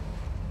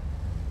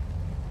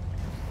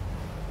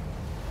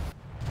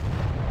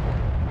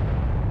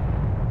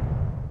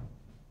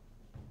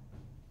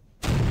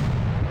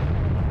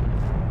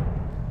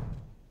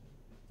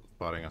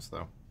 Spotting us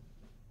though.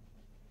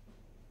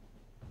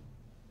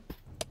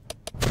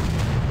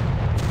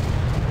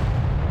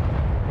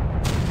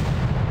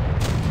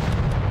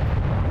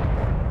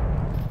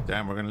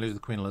 Damn, we're gonna lose the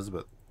Queen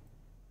Elizabeth.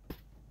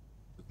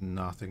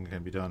 Nothing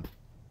can be done.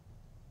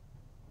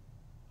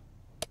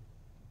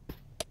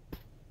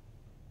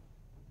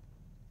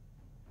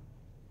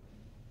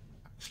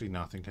 Actually,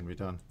 nothing can be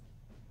done.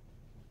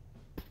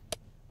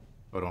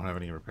 Oh, I don't have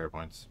any repair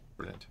points.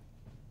 Brilliant.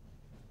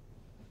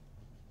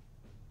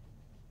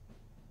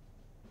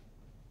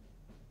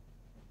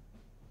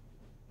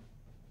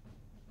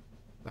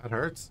 That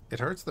hurts.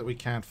 It hurts that we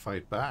can't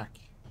fight back.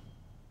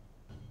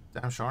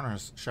 Damn,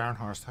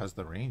 Scharnhorst has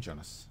the range on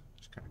us.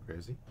 Which is kind of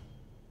crazy.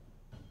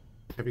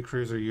 Heavy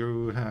cruiser,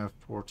 you have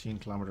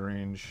 14-kilometer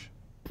range.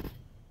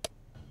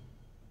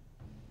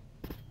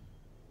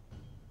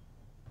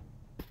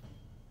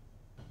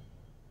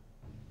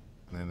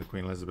 And then the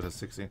Queen Elizabeth has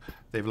 16.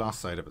 They've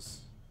lost sight of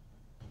us.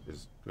 Which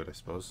is good, I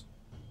suppose.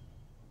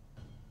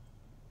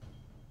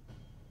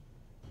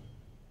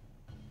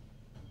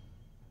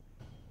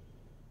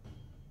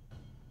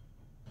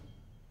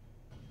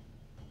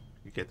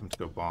 You get them to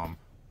go bomb.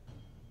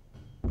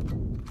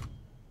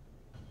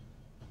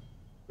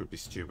 Would be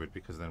stupid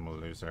because then we'll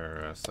lose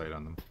our sight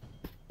on them.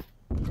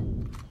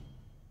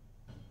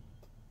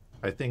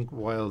 I think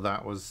while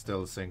that was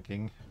still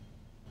sinking,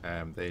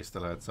 they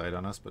still had sight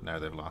on us, but now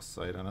they've lost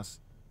sight on us.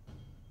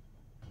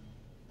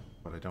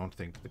 But I don't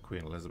think the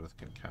Queen Elizabeth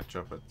can catch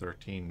up at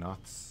 13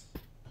 knots.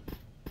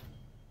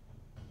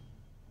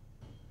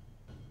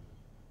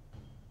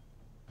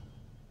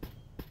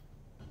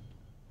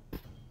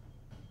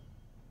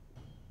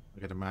 I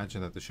could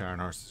imagine that the Sharon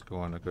horse is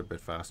going a good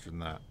bit faster than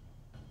that.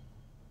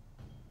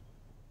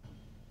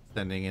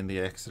 Sending in the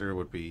Exeter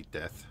would be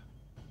death.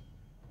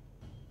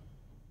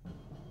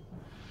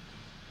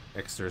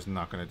 Exeter's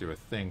not going to do a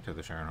thing to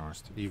the Sharon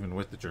horse, even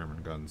with the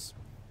German guns.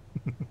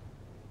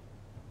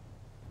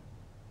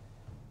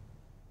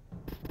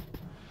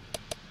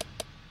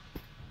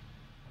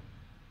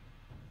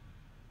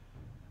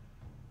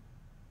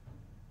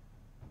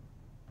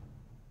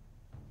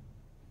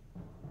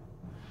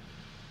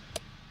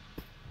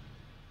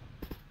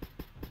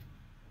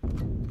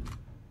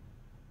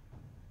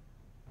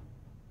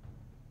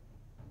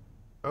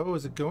 Oh,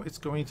 is it going? It's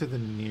going to the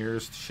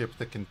nearest ship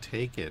that can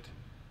take it,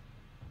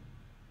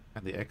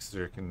 and the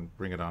Exeter can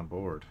bring it on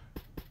board.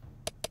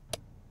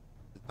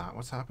 Is that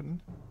what's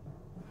happening?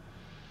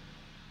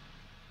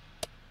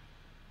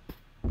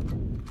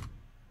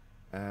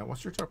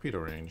 What's your torpedo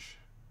range?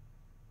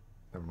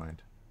 Never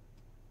mind.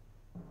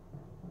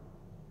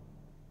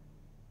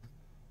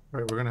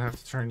 Right, we're gonna have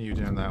to turn you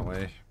down that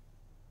way.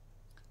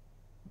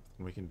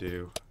 Nothing we can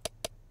do.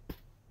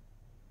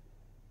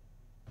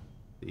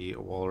 The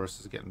Walrus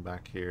is getting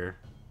back here.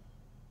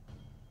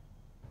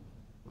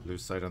 We'll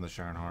lose sight on the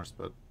Sharon horse,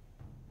 but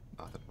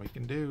nothing we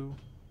can do.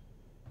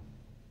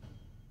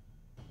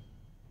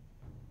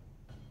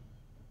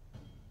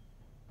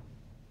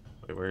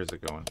 Wait, where is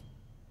it going?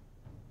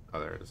 Oh,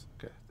 there it is.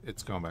 Okay,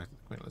 it's going back to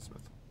the Queen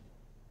Elizabeth.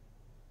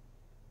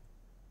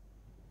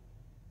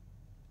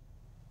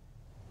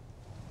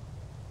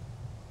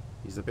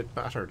 He's a bit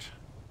battered.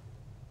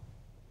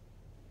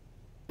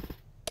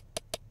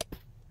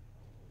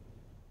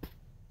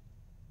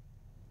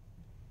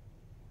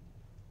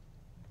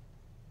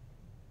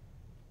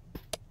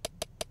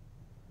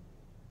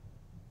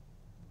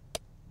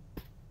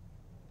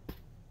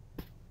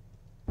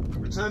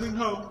 Returning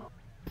home.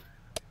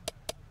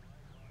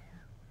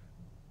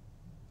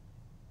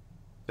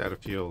 Out of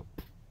fuel.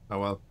 Oh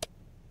well.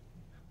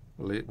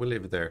 We'll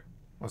leave it there.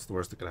 What's the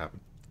worst that could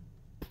happen?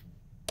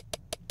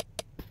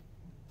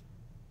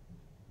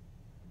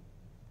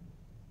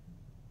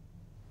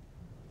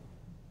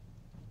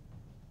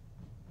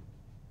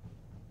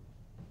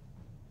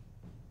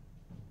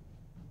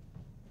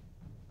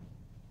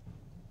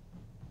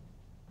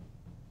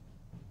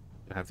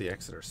 You have the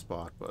Exeter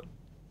spot, but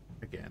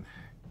again,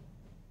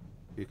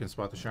 if you can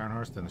spot the Sharon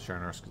horse, then the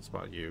Sharon horse can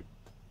spot you.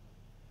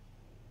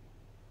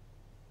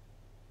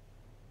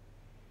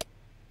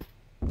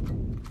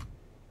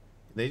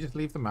 They just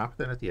leave the map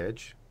then at the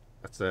edge.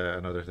 That's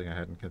another thing I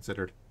hadn't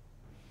considered.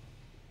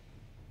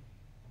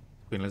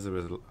 Queen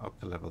Elizabeth is up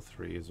to level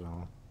 3 as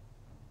well.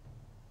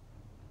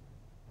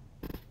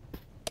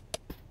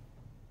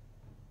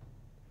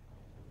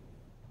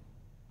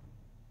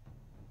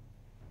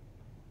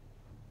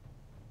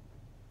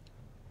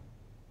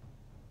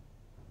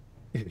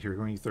 You're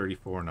going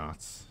 34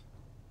 knots.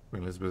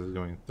 Queen Elizabeth is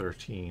going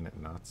 13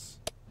 knots.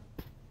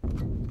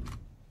 It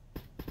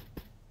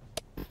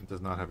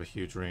does not have a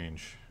huge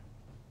range.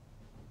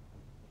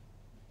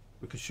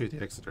 We could shoot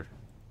the Exeter.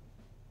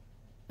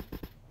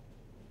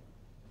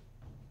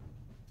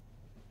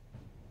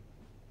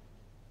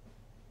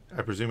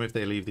 I presume if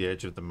they leave the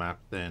edge of the map,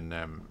 then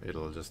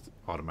it'll just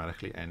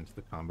automatically end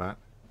the combat.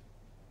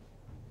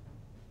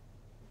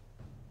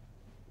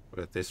 But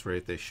at this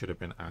rate, they should have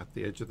been at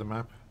the edge of the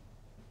map.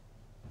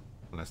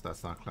 Unless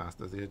that's not classed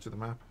as the edge of the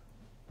map.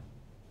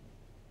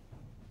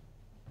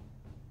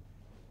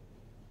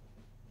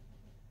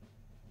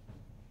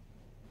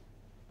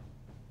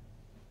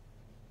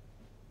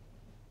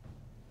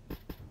 This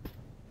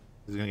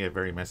is going to get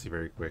very messy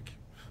very quick.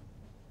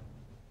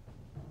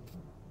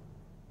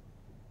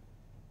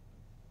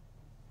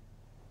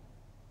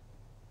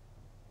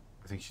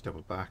 I think she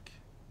doubled back.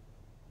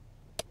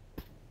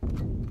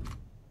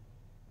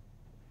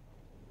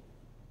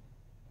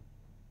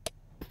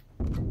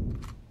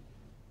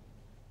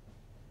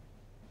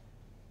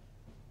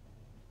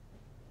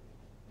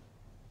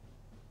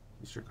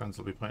 These your guns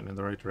will be pointing in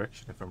the right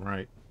direction if I'm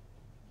right.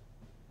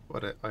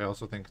 But I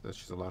also think that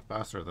she's a lot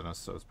faster than us,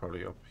 so it's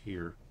probably up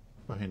here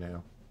by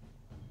now.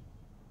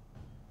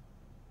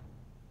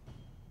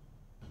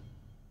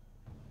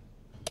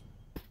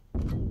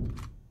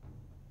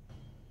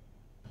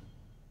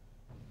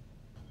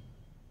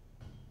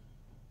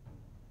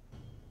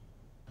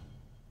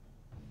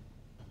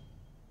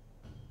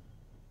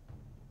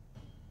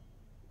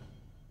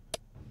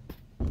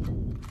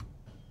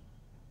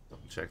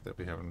 Double check that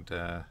we haven't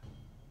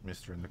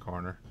missed her in the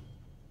corner.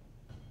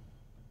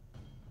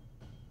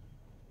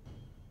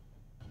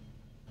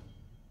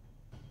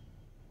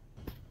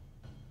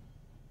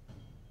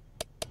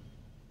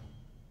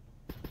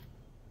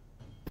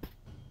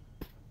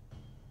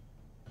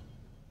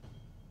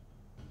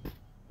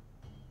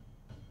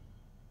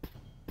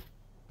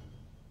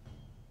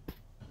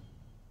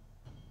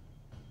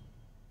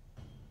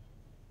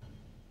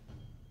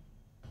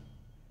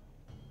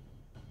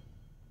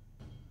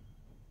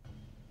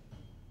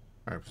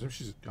 I presume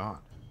she's gone.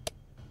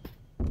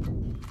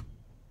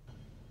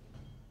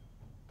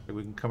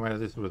 We can come out of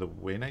this with a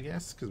win, I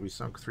guess, because we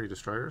sunk 3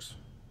 destroyers.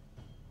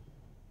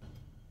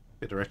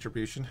 Bit of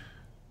retribution.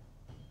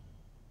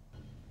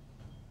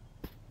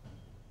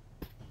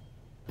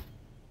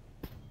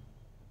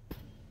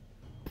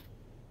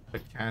 I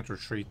can't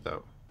retreat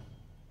though.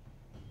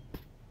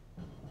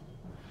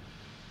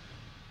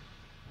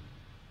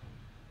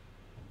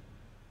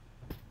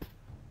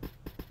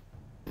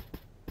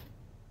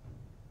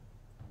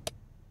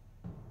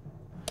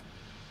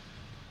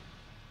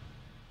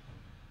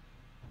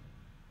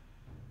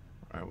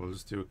 Alright, we'll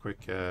just do a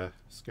quick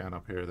scan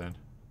up here then.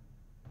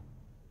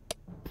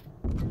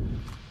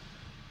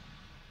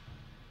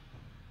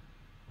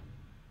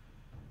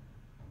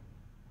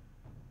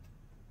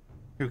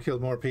 Who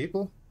killed more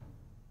people?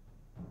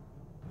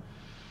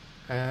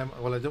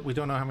 Well, we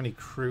don't know how many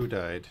crew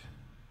died.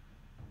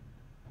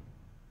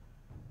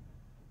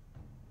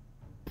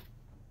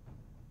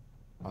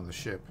 On the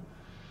ship.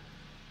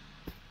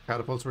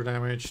 Catapults were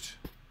damaged.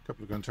 A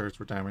couple of gun turrets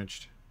were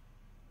damaged.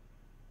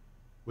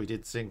 We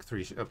did sink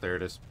 3 up there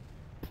it is.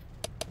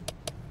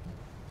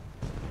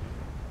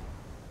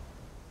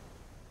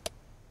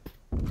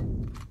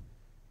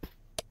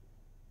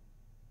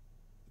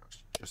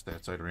 Just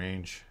outside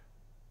range.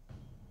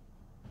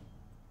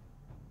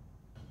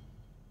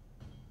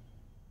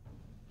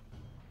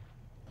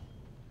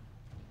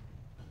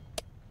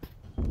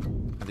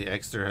 And the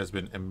Exeter has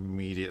been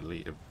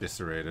immediately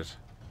eviscerated.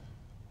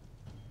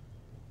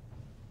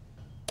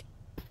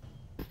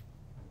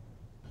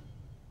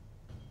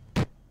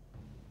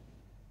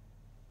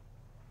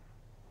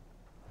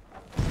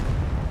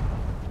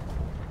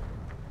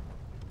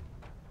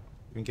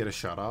 You can get a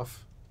shot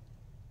off.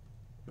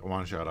 Get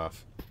 1 shot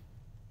off.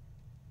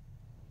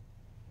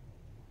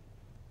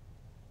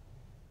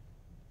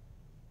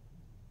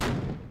 Ah,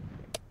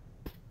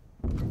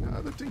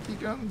 the dinky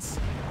guns.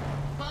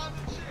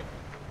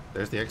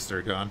 There's the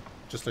Exeter gone.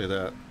 Just like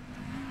that.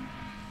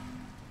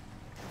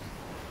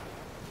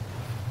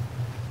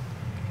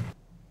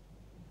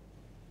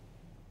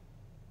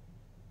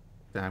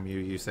 Damn you,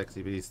 you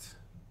sexy beast.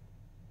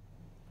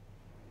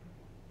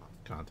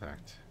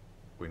 Contact.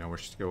 We know where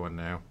she's going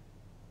now.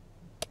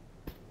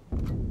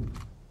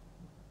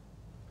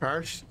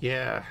 Parch?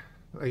 Yeah.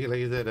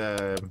 Like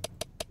that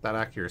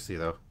accuracy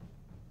though.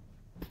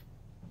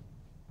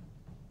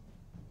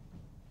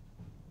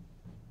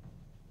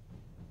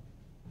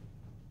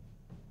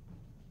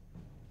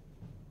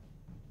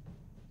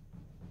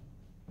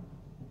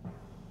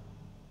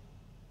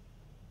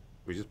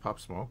 We just pop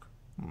smoke?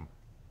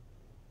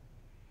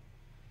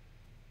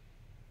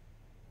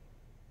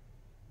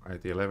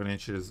 Alright, the 11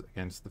 inches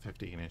against the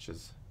 15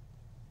 inches.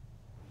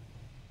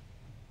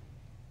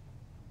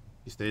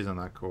 If he stays on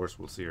that course,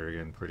 we'll see her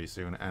again pretty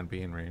soon and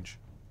be in range.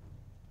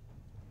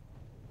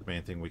 The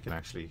main thing we can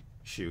actually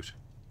shoot.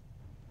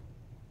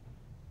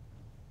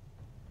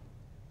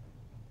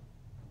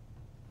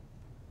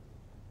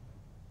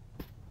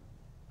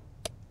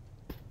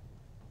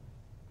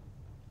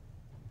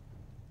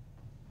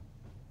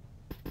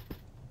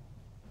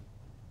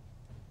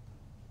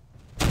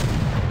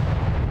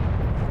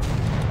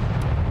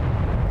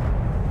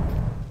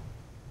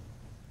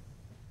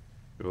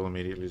 We will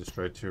immediately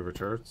destroy 2 of her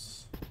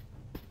turrets.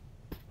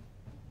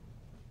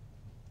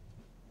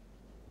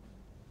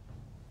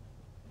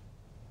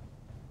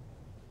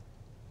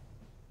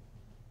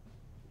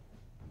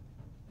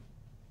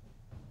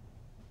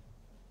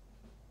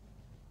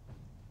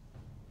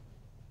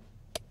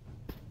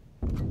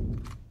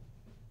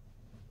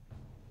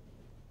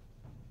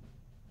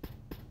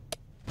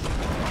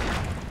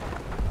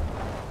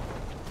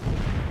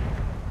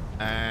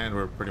 And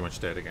we're pretty much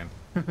dead again.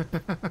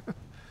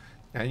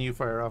 Can you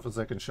fire off a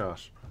second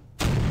shot?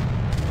 You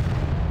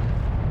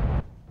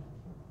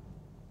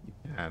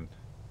can.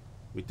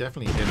 We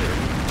definitely hit her.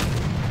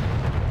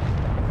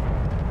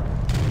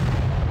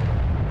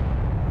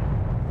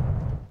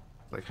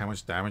 Like, how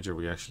much damage are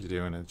we actually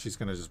doing? And she's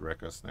gonna just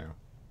wreck us now.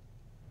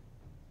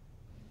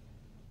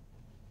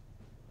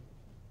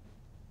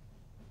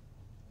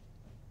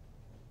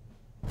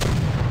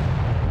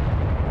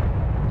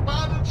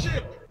 Abandoned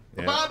ship!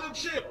 Yeah. Abandoned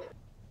ship!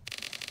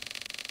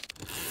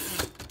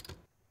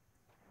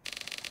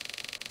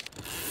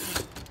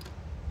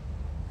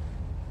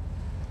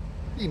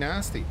 Pretty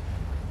nasty.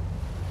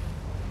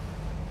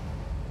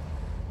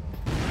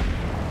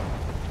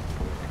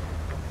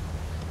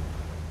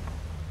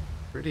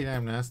 Pretty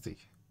damn nasty.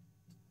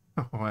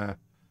 Oh,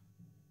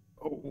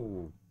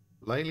 oh,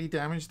 lightly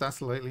damaged.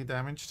 That's lightly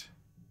damaged.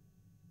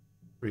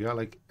 We got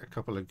like a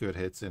couple of good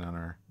hits in on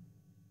her.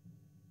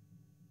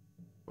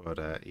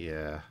 But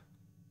yeah.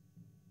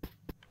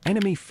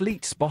 Enemy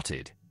fleet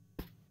spotted.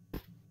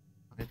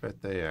 I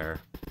bet they are.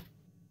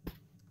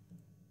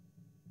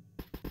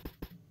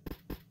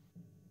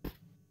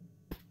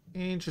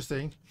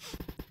 Interesting.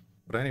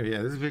 But anyway,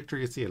 yeah, this is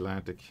Victory at the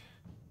Atlantic.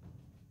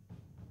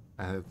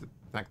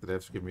 Thank the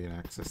devs for giving me an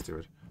access to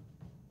it.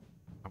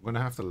 I'm going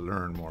to have to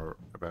learn more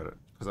about it,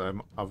 because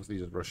I'm obviously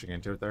just rushing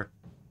into it there.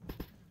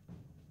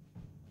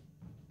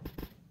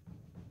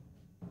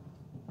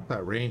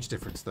 that range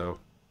difference, though.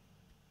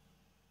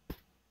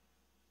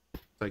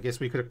 So I guess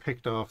we could have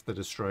picked off the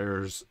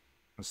destroyers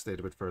and stayed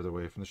a bit further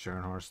away from the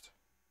Scharnhorst.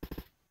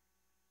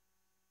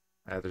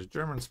 There's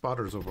German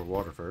spotters over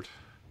Waterford.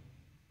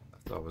 I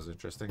thought was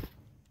interesting.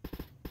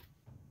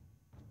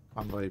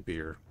 Convoy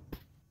beer.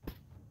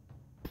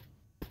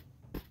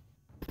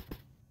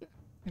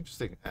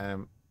 Interesting.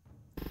 Go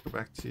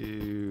back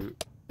to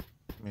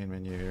main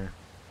menu here.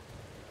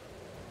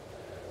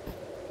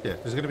 Yeah,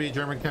 there's going to be a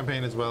German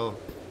campaign as well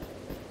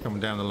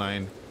coming down the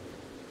line.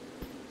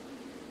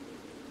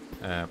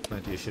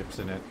 Plenty of ships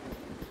in it.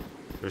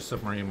 There's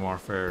submarine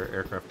warfare,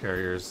 aircraft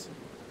carriers,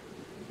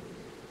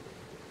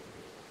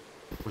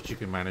 which you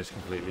can manage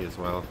completely as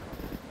well.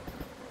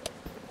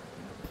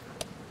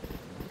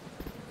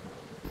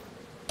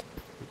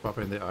 We pop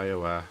in the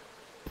Iowa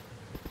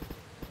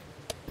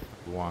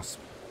Wasp.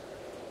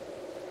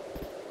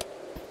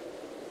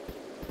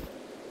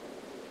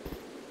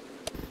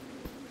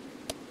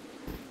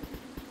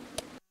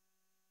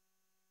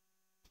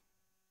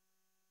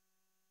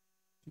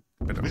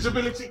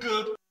 Visibility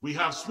good. We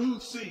have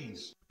smooth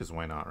seas. Because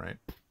why not, right?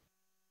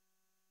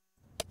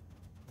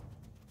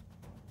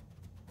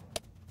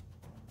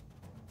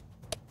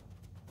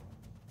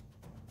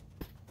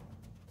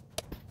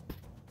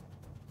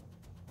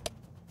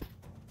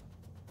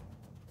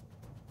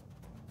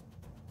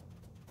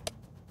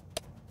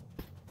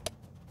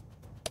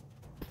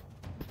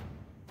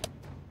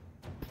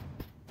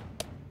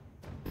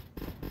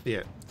 Yeah,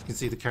 you can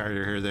see the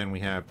carrier here. Then we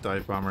have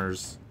dive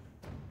bombers,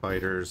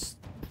 fighters,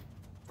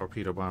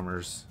 torpedo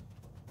bombers,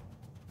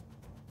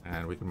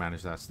 and we can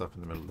manage that stuff in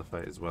the middle of the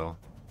fight as well.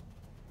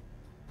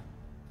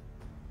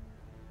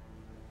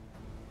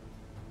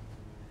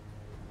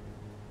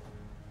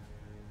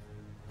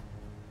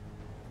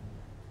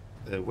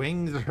 The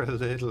wings are a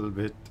little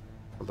bit,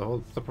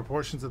 although the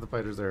proportions of the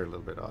fighters are a little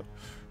bit odd.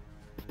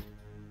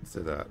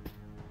 Say that.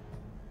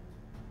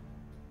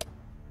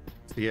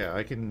 So yeah,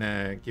 I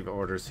can give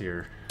orders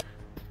here.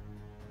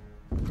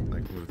 I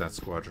can move that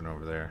squadron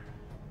over there.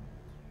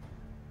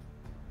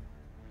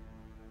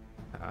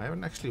 I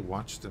haven't actually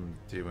watched them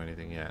do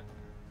anything yet.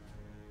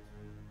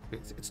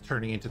 It's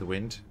turning into the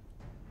wind,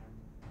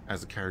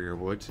 as a carrier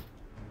would.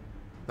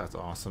 That's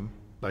awesome.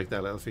 Like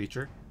that little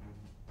feature.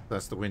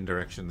 That's the wind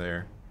direction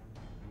there.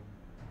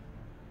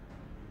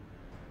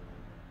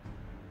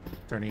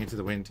 Turning into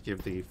the wind to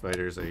give the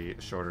fighters a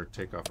shorter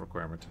takeoff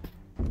requirement.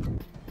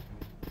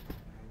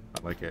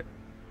 I like it.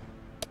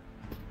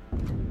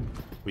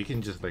 We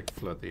can just like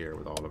flood the air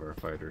with all of our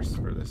fighters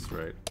for this,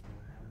 right?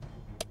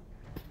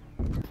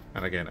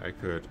 And again, I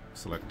could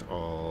select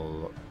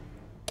all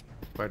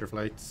fighter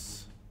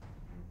flights.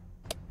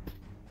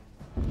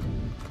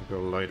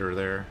 Go lighter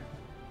there.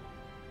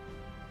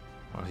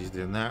 While he's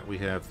doing that, we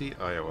have the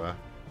Iowa.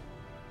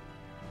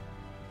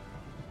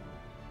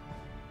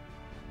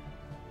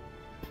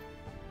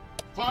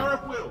 Fire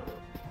at will.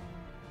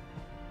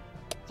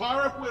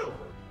 Fire at will.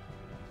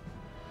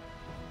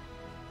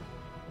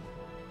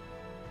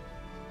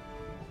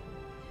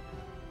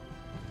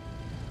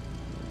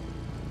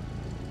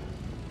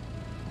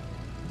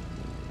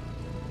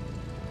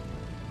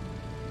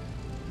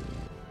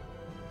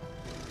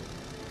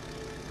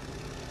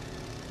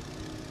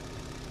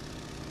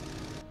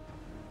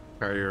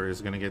 Carrier is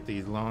going to get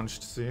these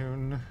launched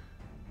soon.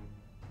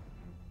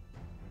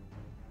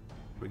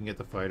 We can get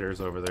the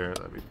fighters over there,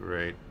 that'd be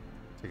great.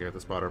 Take out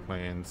the spotter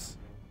planes.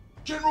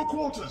 General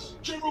quarters.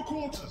 General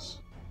quarters.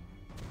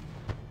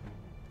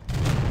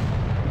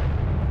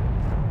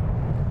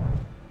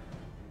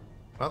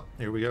 Well,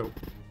 here we go.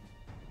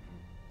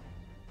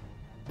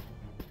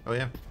 Oh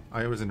yeah,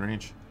 Iowa's in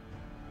range.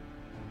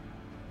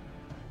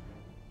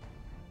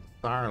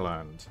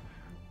 Starland.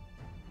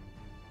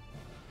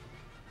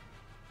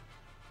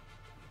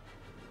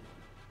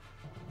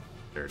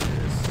 There it is.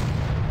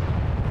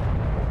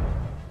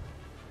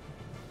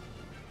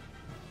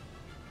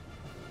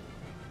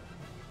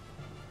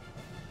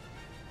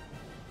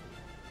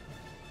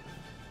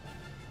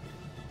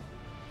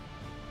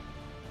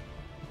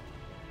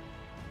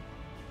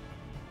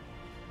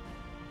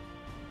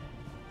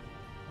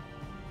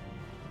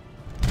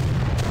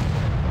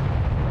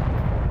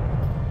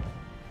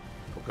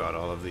 Oh god,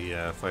 all of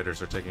the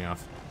fighters are taking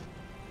off.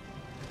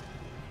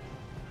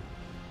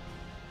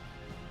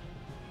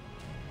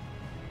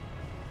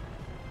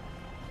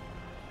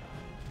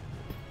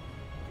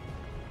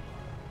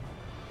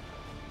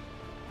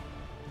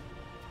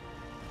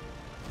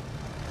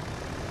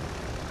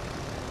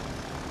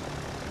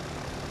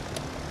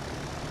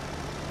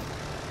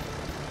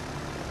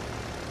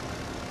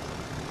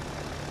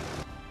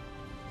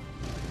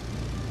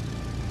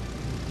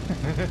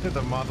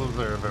 The models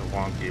are a bit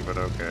wonky, but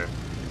okay.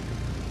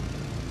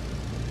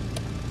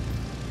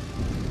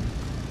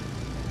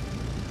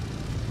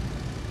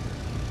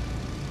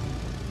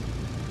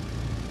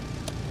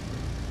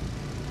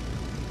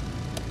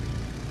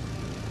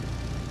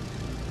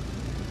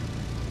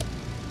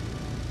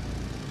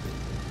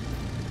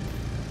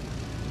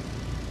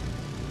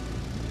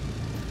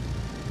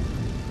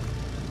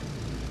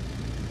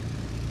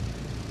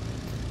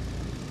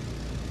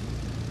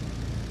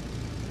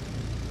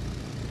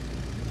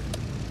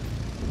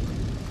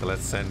 So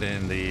let's send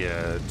in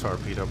the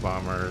torpedo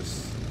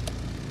bombers.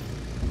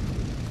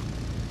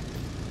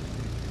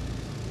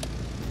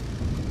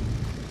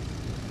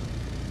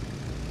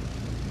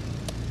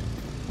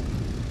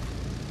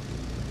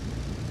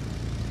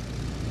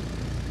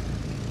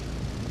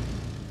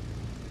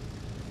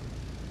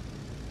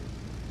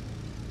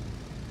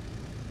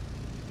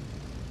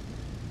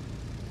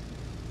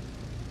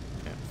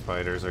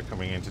 Fighters are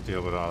coming in to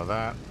deal with all of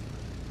that.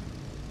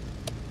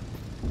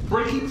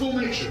 Breaking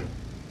formation.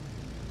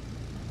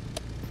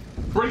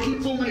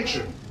 Breaking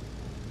formation.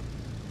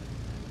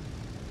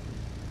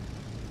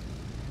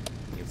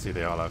 You can see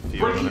they all have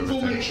fuel and Breaking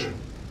everything. formation.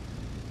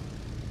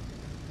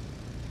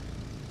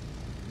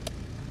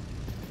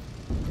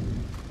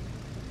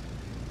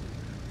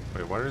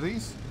 Wait, what are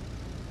these?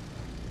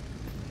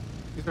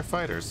 These are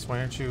fighters.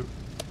 Why aren't you...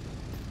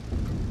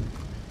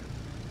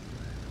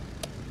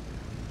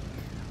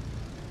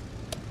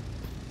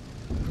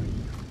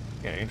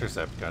 Yeah,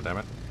 intercept,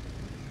 goddammit.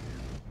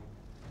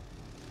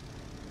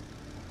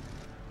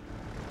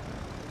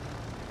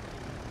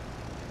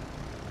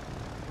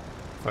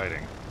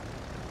 Fighting.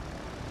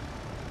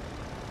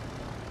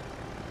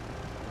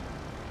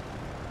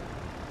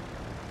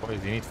 Boy,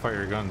 you need to fire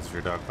your guns if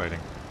you're dogfighting.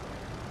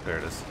 There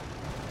it is.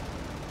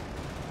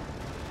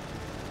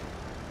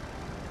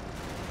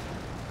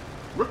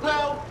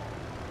 Repel.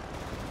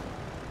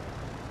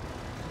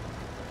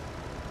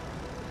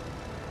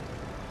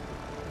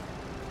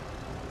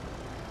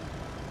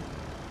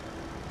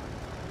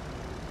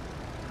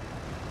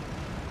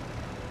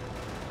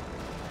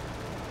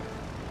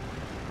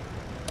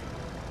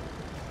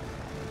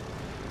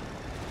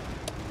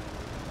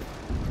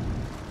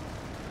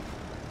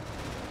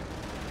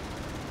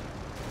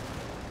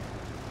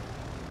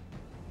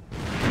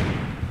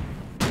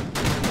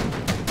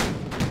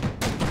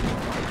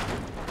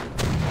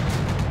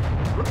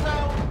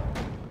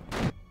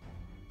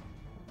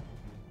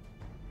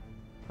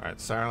 Alright,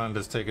 Saarland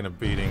is taking a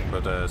beating,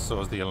 but so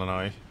is the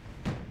Illinois.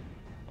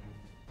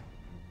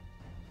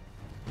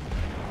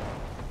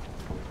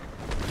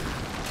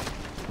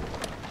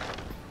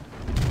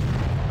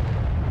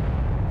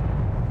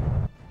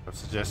 I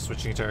suggest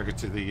switching target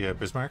to the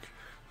Bismarck.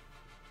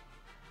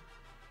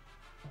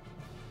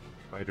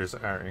 Fighters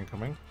are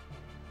incoming.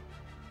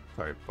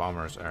 Sorry,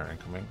 bombers are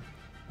incoming.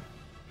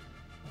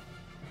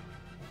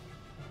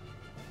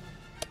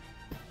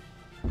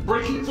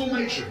 Breaking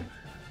formation.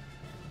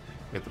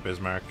 Get the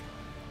Bismarck.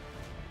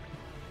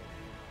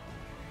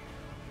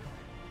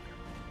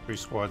 3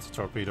 squads of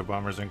torpedo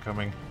bombers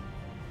incoming.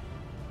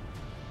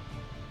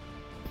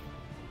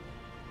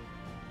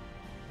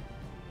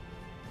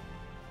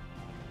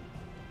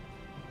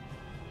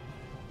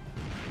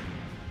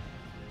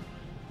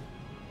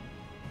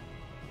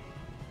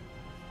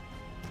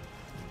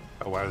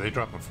 Oh wow, they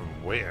drop them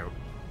from way out.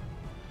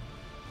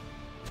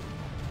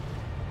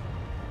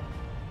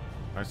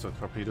 Nice, so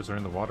torpedoes are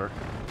in the water.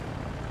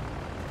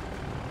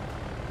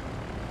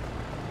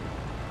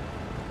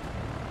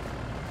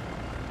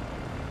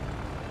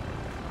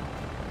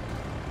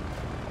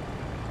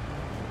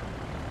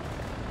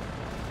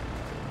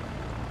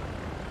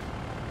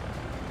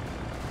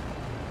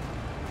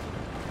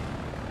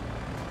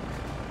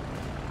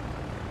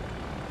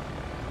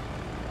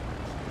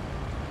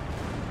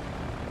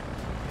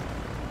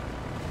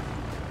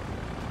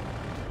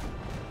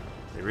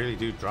 They really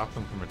do drop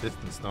them from a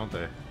distance, don't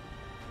they?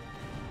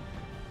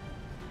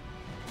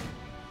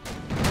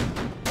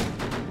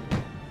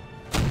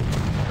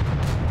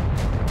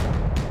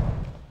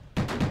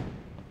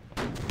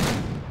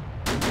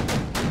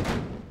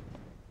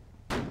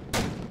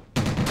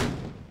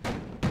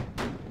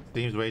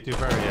 Seems way too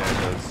far. Yeah,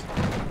 it does.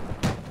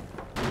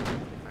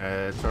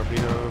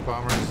 Torpedo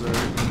bombers are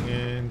coming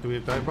in. Do we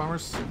have dive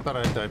bombers? I thought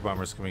I had dive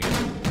bombers coming in.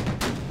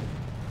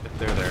 Yep,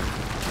 they're there.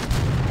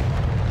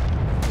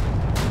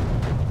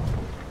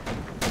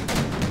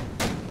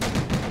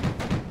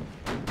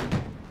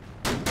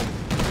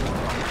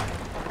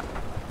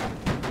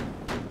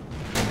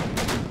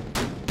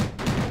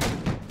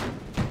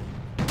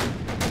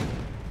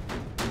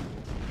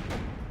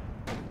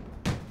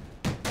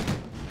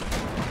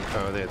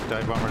 Oh, the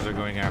dive bombers are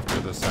going after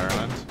the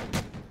Saarland.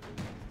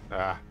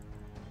 Ah.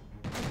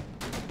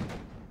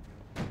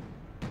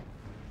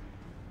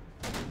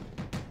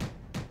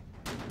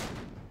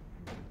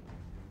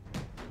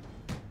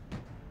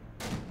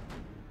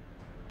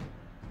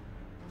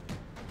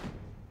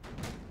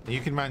 You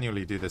can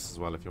manually do this as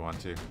well if you want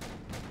to.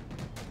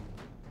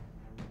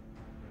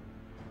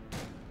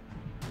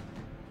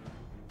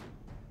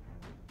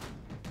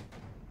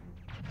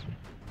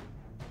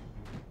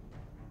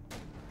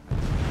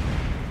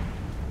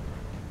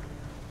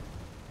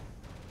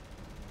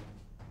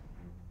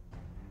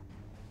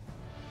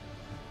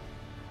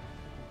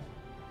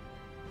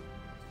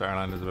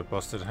 Starland is a bit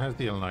busted. How's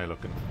the Illinois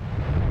looking?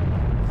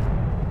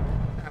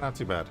 Yeah, not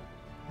too bad.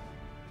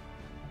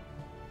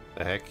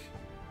 The heck?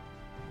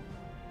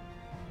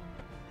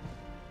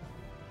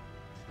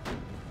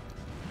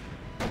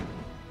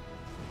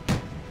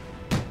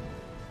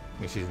 I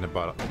think she's in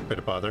a bit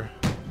of bother.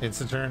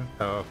 Instant turn?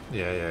 Oh,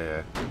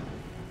 yeah.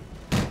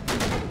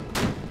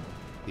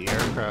 The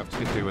aircraft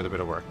could do with a bit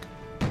of work.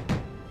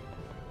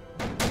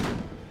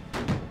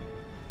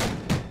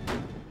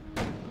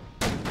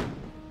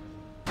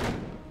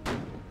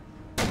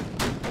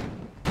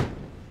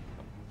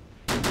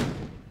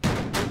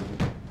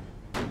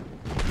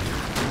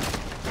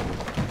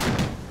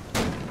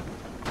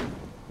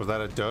 Was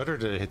that a dud or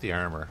did it hit the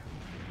armor?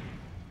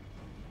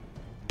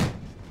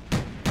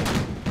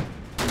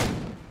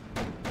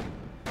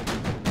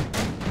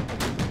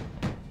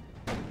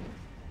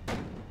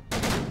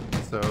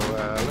 So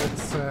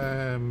let's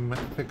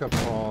pick up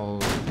all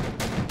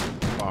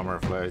bomber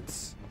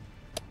flights.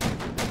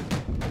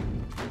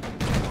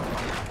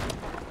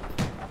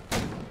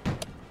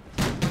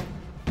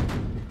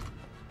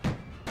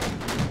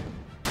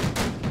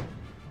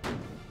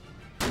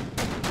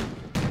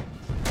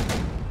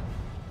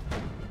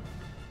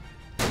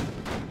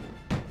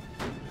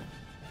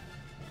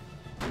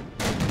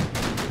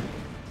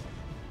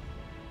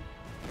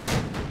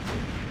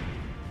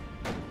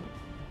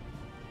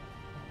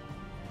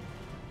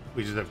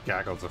 We just have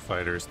gaggles of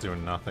fighters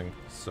doing nothing,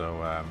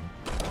 so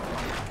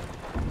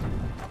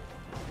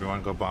we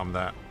want to go bomb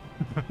that.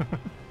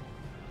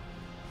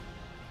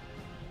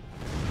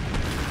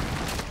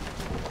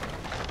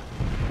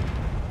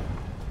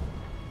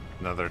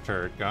 Another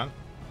turret gone.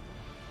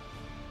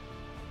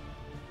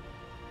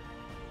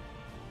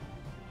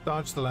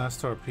 Dodge the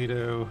last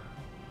torpedo.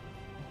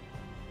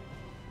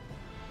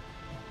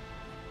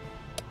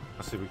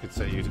 Let's see if we could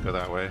set you to go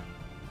that way.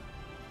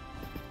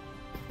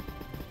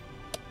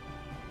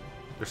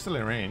 They're still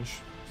in range,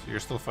 so you're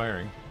still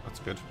firing. That's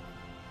good.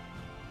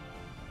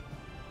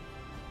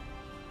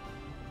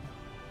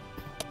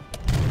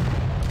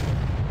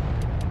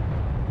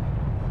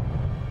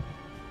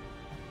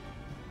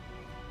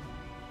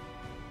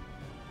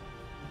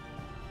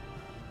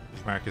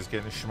 Schmack is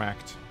getting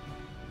schmacked.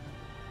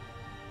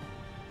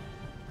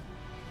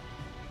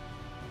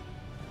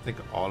 I think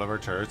all of our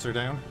turrets are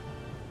down.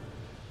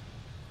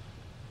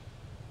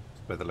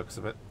 Just by the looks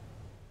of it.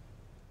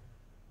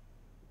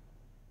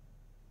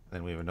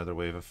 Then we have another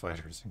wave of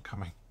fighters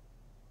incoming.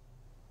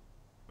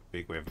 A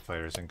big wave of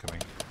fighters incoming.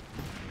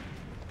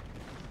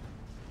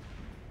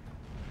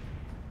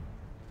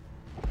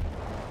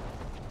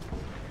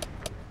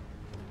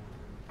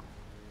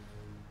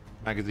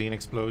 Magazine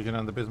explosion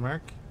on the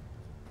Bismarck.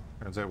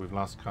 Turns out we've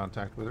lost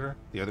contact with her.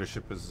 The other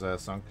ship is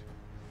sunk.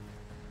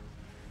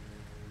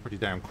 Pretty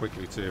damn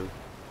quickly too.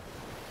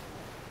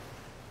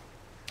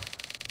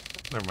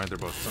 Never mind, they're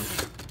both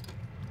sunk.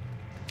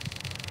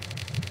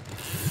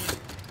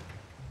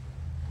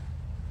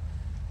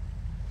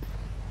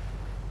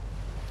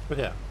 But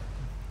yeah,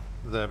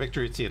 the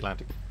victory at Sea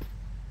Atlantic.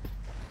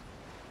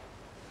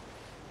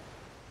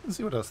 Let's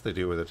see what else they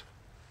do with it.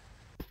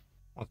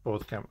 Once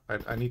both camp,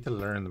 I need to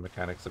learn the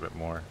mechanics a bit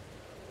more.